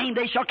 in my name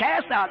they shall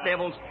cast out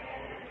devils.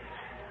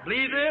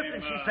 Believe this?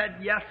 And she said,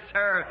 yes,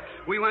 sir.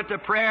 We went to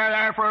prayer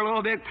there for a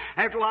little bit.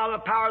 After a while, the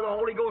power of the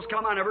Holy Ghost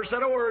come. I never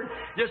said a word.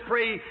 Just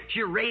praying.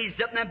 She raised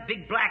up them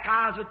big black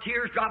eyes with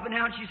tears dropping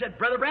down. She said,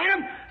 Brother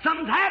Branham,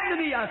 something's happened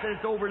to me. I said,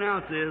 it's over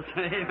now, sis.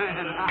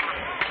 Amen.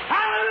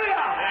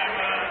 Hallelujah.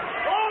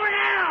 Over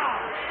now.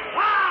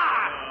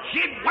 Why?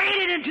 She'd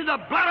waded into the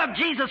blood of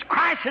Jesus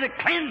Christ and it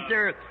cleansed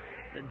her.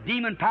 The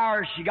demon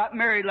powers, she got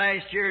married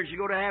last year and she's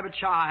going to have a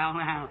child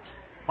now.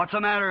 What's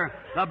the matter?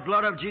 The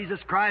blood of Jesus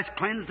Christ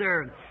cleansed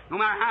her. No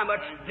matter how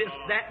much this,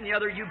 that, and the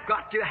other, you've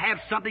got to have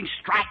something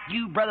strike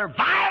you, brother,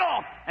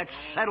 vital. That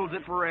settles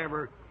it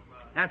forever.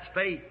 That's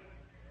faith.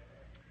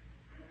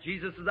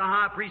 Jesus is the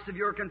high priest of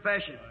your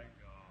confession.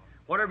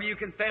 Whatever you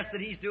confess that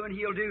He's doing,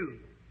 He'll do.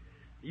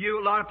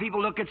 A lot of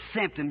people look at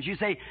symptoms. You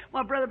say,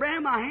 well, Brother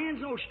Branham, my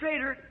hand's no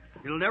straighter.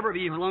 It'll never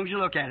be as long as you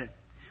look at it.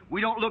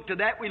 We don't look to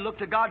that. We look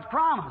to God's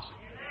promise.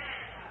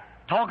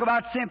 Talk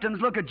about symptoms.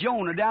 Look at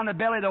Jonah down the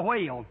belly of the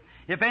whale.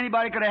 If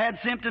anybody could have had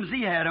symptoms,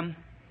 he had them.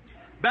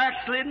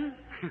 Backslidden,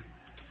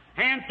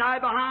 hands tied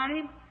behind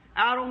him,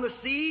 out on the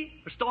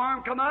sea, a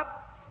storm come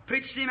up,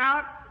 pitched him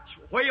out,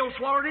 whale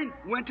swallowed him,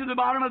 went to the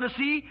bottom of the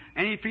sea,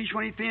 and he feeds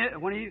when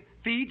he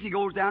feeds, he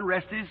goes down,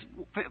 rests his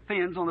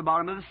fins on the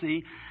bottom of the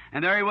sea,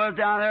 and there he was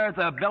down there with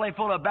a belly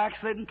full of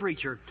backslidden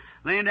preacher,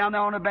 laying down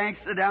there on the banks,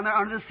 down there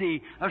under the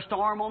sea, a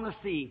storm on the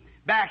sea,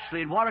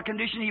 backslid. What a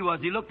condition he was.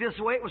 He looked this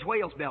way, it was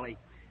whale's belly.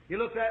 He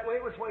looked that way,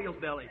 it was whale's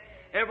belly.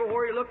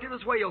 Everywhere he looked, it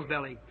was whale's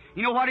belly.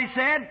 You know what he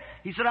said?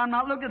 He said, I'm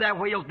not looking at that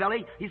whale's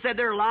belly. He said,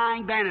 they're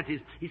lying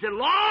vanities. He said,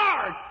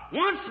 Lord,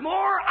 once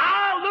more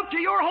I'll look to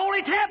your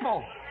holy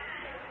temple.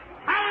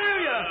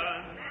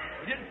 Hallelujah.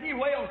 He didn't see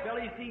whale's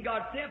belly, he seen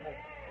God's temple.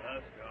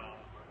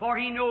 For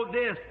he knew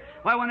this.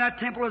 Well, when that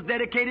temple was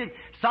dedicated,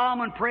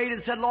 Solomon prayed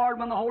and said, Lord,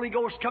 when the Holy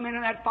Ghost come in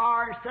that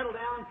fire and settle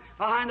down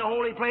behind the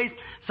holy place,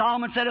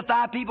 Solomon said, if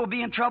thy people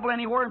be in trouble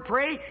anywhere and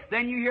pray,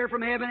 then you hear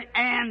from heaven.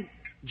 And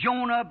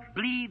Jonah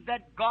believed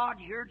that God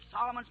heard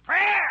Solomon's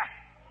prayer.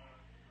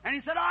 And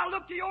he said, I'll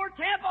look to your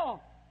temple.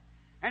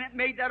 And it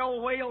made that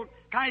old whale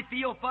kind of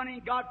feel funny.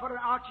 And God put an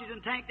oxygen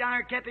tank down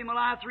there, kept him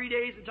alive 3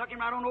 days, and took him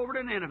right on over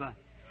to Nineveh.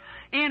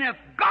 And if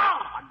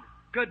God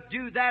could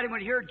do that and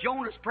would hear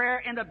Jonah's prayer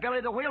in the belly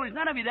of the whale, there's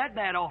none of you that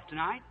bad off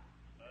tonight.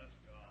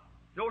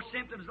 No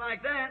symptoms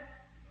like that.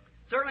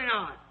 Certainly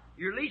not.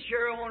 You're at least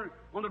here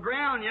on the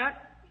ground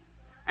yet.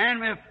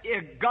 And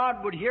if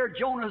God would hear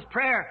Jonah's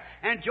prayer,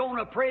 and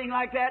Jonah praying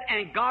like that,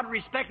 and God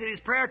respected his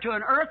prayer to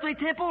an earthly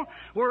temple,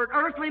 where an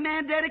earthly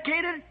man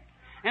dedicated,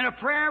 And a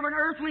prayer of an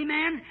earthly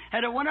man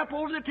had went up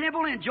over the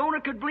temple, and Jonah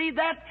could believe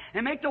that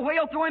and make the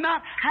whale throw him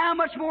out. How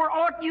much more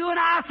ought you and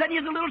I, sitting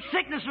in the little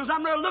sicknesses,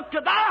 I'm going to look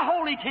to thy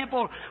holy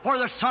temple, where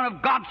the Son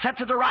of God sits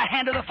at the right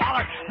hand of the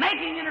Father,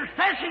 making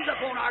intercessions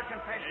upon our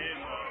confession.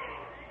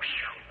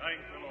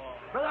 Thank the Lord.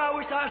 Brother, I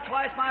wish I was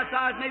twice my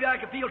size. Maybe I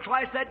could feel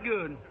twice that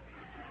good.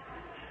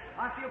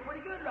 I feel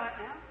pretty good right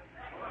now.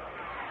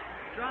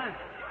 That's right.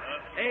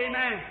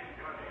 Amen.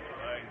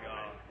 Thank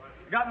God.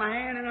 Got my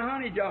hand in a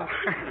honey jar.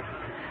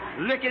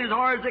 Licking as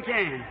hard as I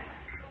can.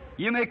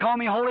 You may call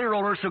me Holy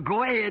Roller, so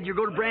go ahead. You're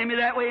going to brand me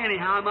that way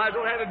anyhow. I might as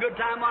well have a good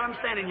time while I'm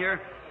standing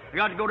here. I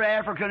got to go to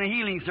Africa in a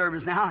healing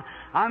service now.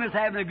 I'm just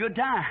having a good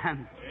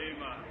time.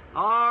 Amen.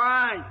 All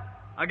right.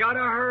 I got to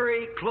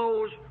hurry,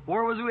 close.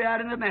 Where was we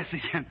at in the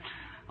message?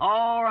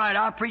 All right.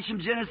 I preach from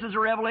Genesis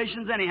or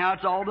Revelations anyhow.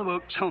 It's all the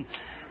books. So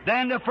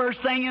then the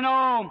first thing you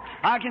know,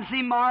 I can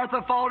see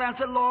Martha fall down and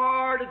say,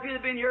 Lord, if you'd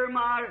have been here,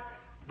 my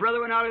brother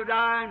would not have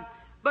died.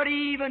 But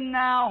even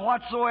now,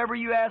 whatsoever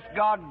you ask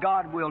God,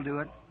 God will do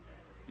it.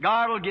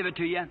 God will give it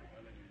to you.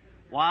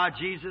 Why,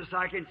 Jesus,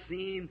 I can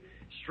see Him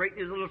straighten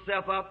His little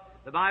self up.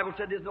 The Bible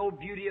said there's no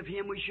beauty of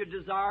Him we should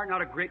desire.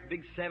 Not a great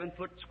big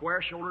 7-foot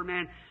square-shouldered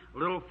man, a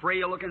little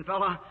frail-looking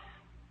fella.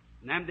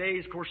 In them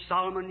days, of course,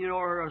 Solomon,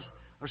 or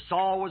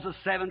Saul was a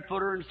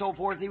 7-footer and so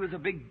forth. He was a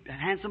big,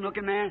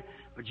 handsome-looking man.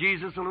 But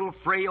Jesus, a little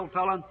frail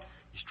fella,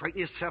 he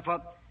straightened himself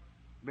up.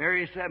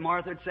 Mary said,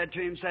 Martha had said to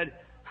him,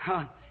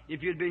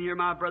 if you'd been here,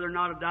 my brother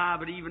not have died,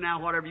 but even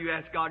now, whatever you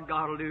ask God,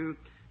 God will do.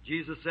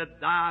 Jesus said,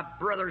 thy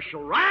brother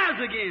shall rise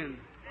again.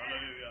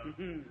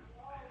 Hallelujah.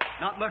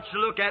 Not much to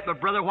look at,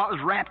 but brother, what was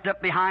wrapped up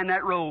behind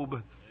that robe?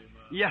 Amen.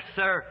 Yes,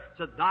 sir.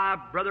 Said, thy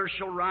brother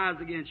shall rise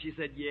again. She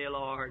said, yeah,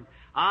 Lord.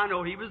 I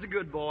know he was a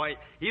good boy.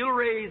 He'll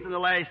raise in the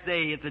last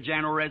day at the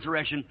general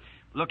resurrection.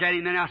 Look at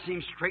him, then I see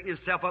him straighten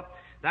himself up.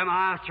 Then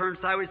my eyes turned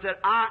sideways. He said,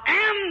 I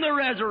am the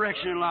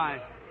resurrection and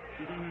life.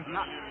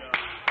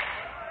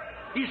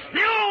 He's still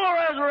the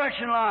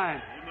resurrection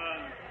life.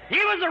 Amen. He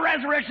was the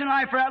resurrection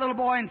life for that little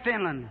boy in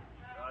Finland.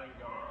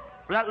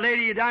 For that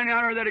lady down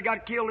there that had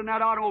got killed in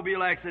that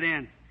automobile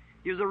accident.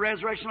 He was the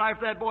resurrection life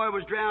for that boy who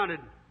was drowned.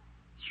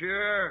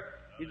 Sure.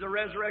 He's the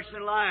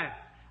resurrection life.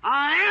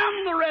 I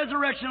am the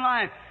resurrection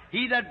life.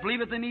 He that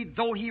believeth in me,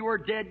 though he were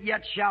dead,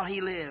 yet shall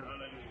he live.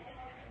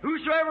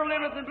 Whosoever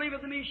liveth and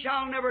believeth in me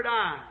shall never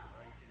die.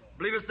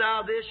 Believest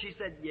thou this? She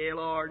said, yea,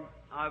 Lord.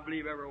 I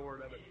believe every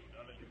word of it.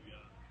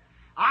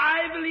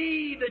 I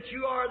believe that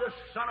you are the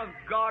Son of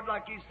God,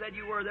 like you said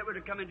you were, that would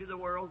have come into the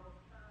world.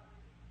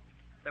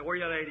 That were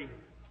you, lady?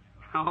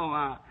 Oh,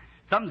 my.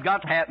 Something's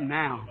got to happen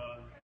now.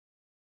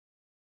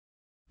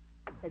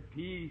 At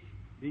peace,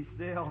 be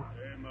still.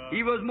 Amen.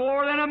 He was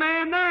more than a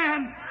man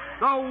then.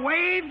 The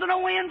waves and the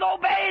winds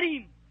obeyed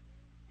him.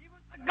 He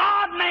was the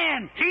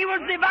God-man. He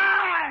was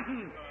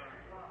divine.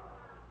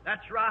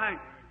 That's right.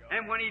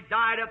 And when he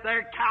died up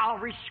there at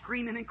Calvary,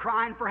 screaming and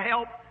crying for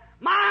help,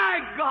 my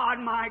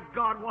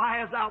God, why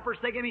hast thou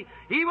forsaken me?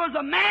 He was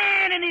a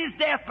man in his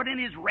death, but in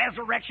his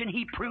resurrection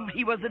he proved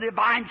he was the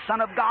divine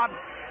Son of God.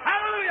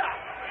 Hallelujah!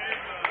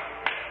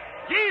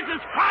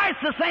 Jesus Christ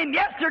the same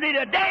yesterday,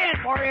 today,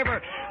 and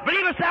forever.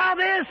 Believest thou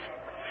this?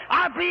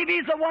 I believe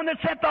He's the one that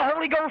sent the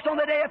Holy Ghost on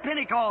the day of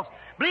Pentecost.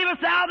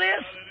 Believest thou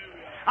this?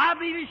 I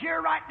believe He's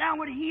here right now and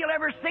would heal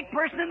every sick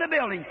person in the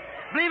building.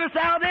 Believest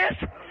thou this?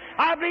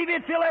 I believe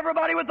He'd fill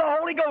everybody with the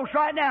Holy Ghost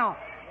right now.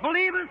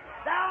 Believest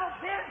thou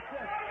this?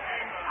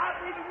 I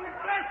believe He would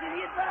bless Him.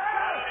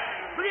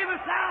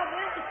 Believest thou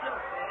this?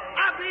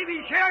 I believe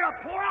He's here to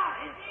pour out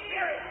His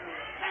Spirit.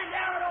 Send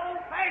out an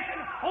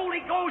old-fashioned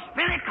Holy Ghost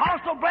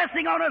Pentecostal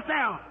blessing on us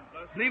now.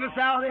 Believest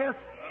thou this?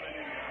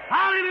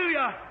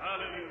 Hallelujah.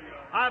 Hallelujah.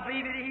 I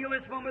believe He'd heal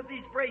this woman with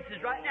these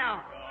braces right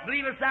now.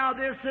 Believest thou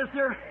this,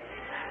 sister?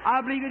 I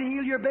believe He'd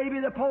heal your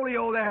baby, the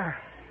polio there.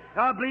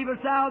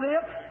 Believest thou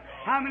this?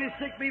 How many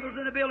sick people's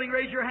in the building?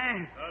 Raise your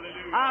hand.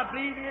 Hallelujah. I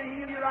believe He'll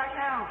heal you right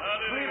now.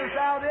 Hallelujah. Believest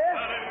thou this?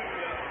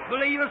 Hallelujah.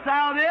 Believest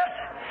thou this?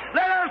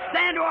 Let us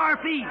stand to our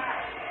feet.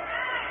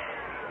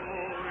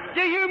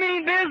 Do you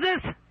mean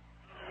business?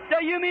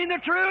 Do you mean the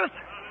truth?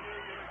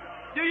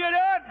 Do you do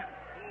it?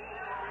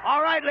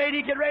 All right,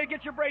 lady, get ready to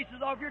get your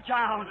braces off your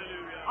child.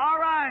 All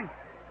right.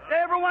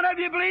 Every one of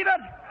you believe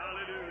it?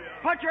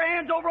 Put your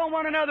hands over on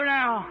one another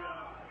now.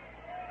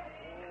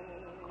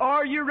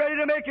 Are you ready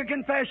to make a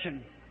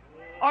confession?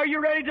 Are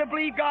you ready to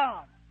believe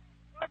God?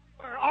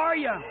 Are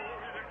you?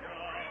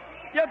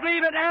 You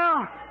believe it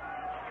now?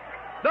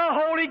 The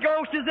Holy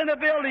Ghost is in the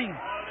building.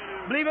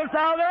 Believest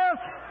thou this?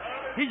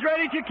 He's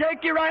ready to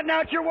take you right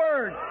now at your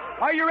word.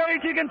 Are you ready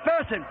to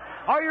confess it?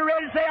 Are you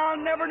ready to say, I'll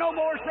never no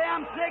more say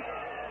I'm sick?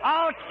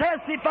 I'll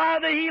testify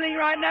the healing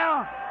right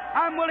now.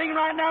 I'm willing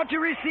right now to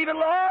receive it,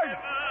 Lord.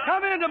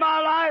 Come into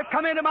my life.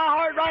 Come into my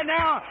heart right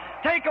now.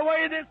 Take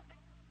away this.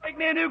 Make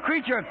me a new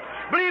creature.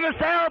 Believest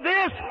thou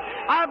this?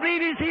 I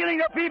believe He's healing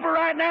the people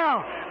right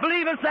now.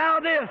 Believest thou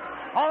this?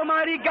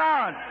 Almighty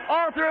God,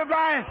 author of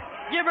life,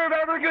 giver of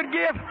every good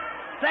gift,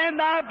 send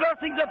thy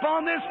blessings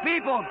upon this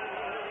people.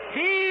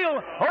 Heal,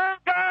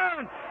 hold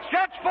on,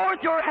 stretch forth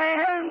your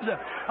hands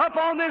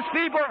upon this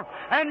people,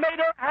 and may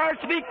their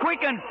hearts be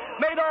quickened.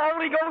 May the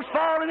Holy Ghost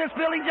fall in this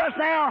building just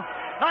now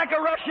like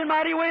a rushing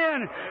mighty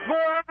wind. Go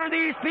over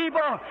these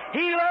people.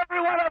 Heal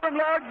every one of them,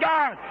 Lord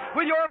God,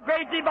 with your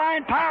great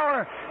divine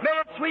power. May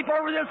it sweep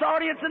over this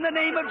audience in the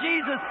name of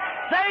Jesus.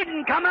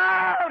 Satan, come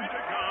out!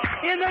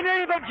 In the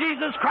name of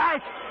Jesus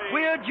Christ,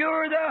 we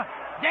adjure the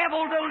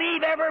devil to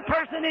leave every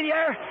person in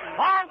here.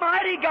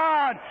 Almighty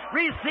God,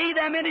 receive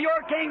them into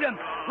your kingdom.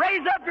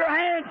 Raise up your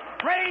hands.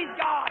 Praise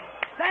God.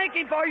 Thank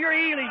Him for your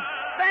healing.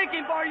 Thank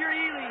Him for your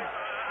healing.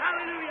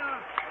 Hallelujah.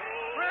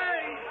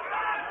 Praise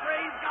God.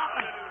 Praise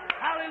God.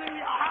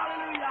 Hallelujah.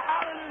 Hallelujah.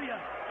 Hallelujah.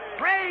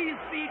 Praise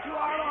be to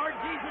our Lord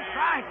Jesus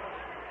Christ.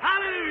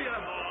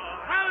 Hallelujah.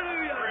 Hallelujah.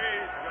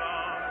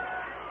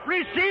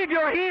 Receive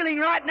your healing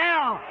right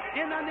now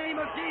in the name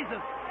of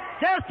Jesus.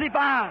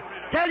 Testify.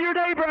 Tell your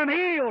neighbor, I'm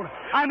healed.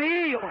 I'm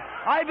healed.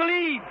 I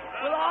believe.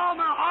 With all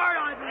my heart,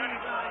 I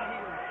believe.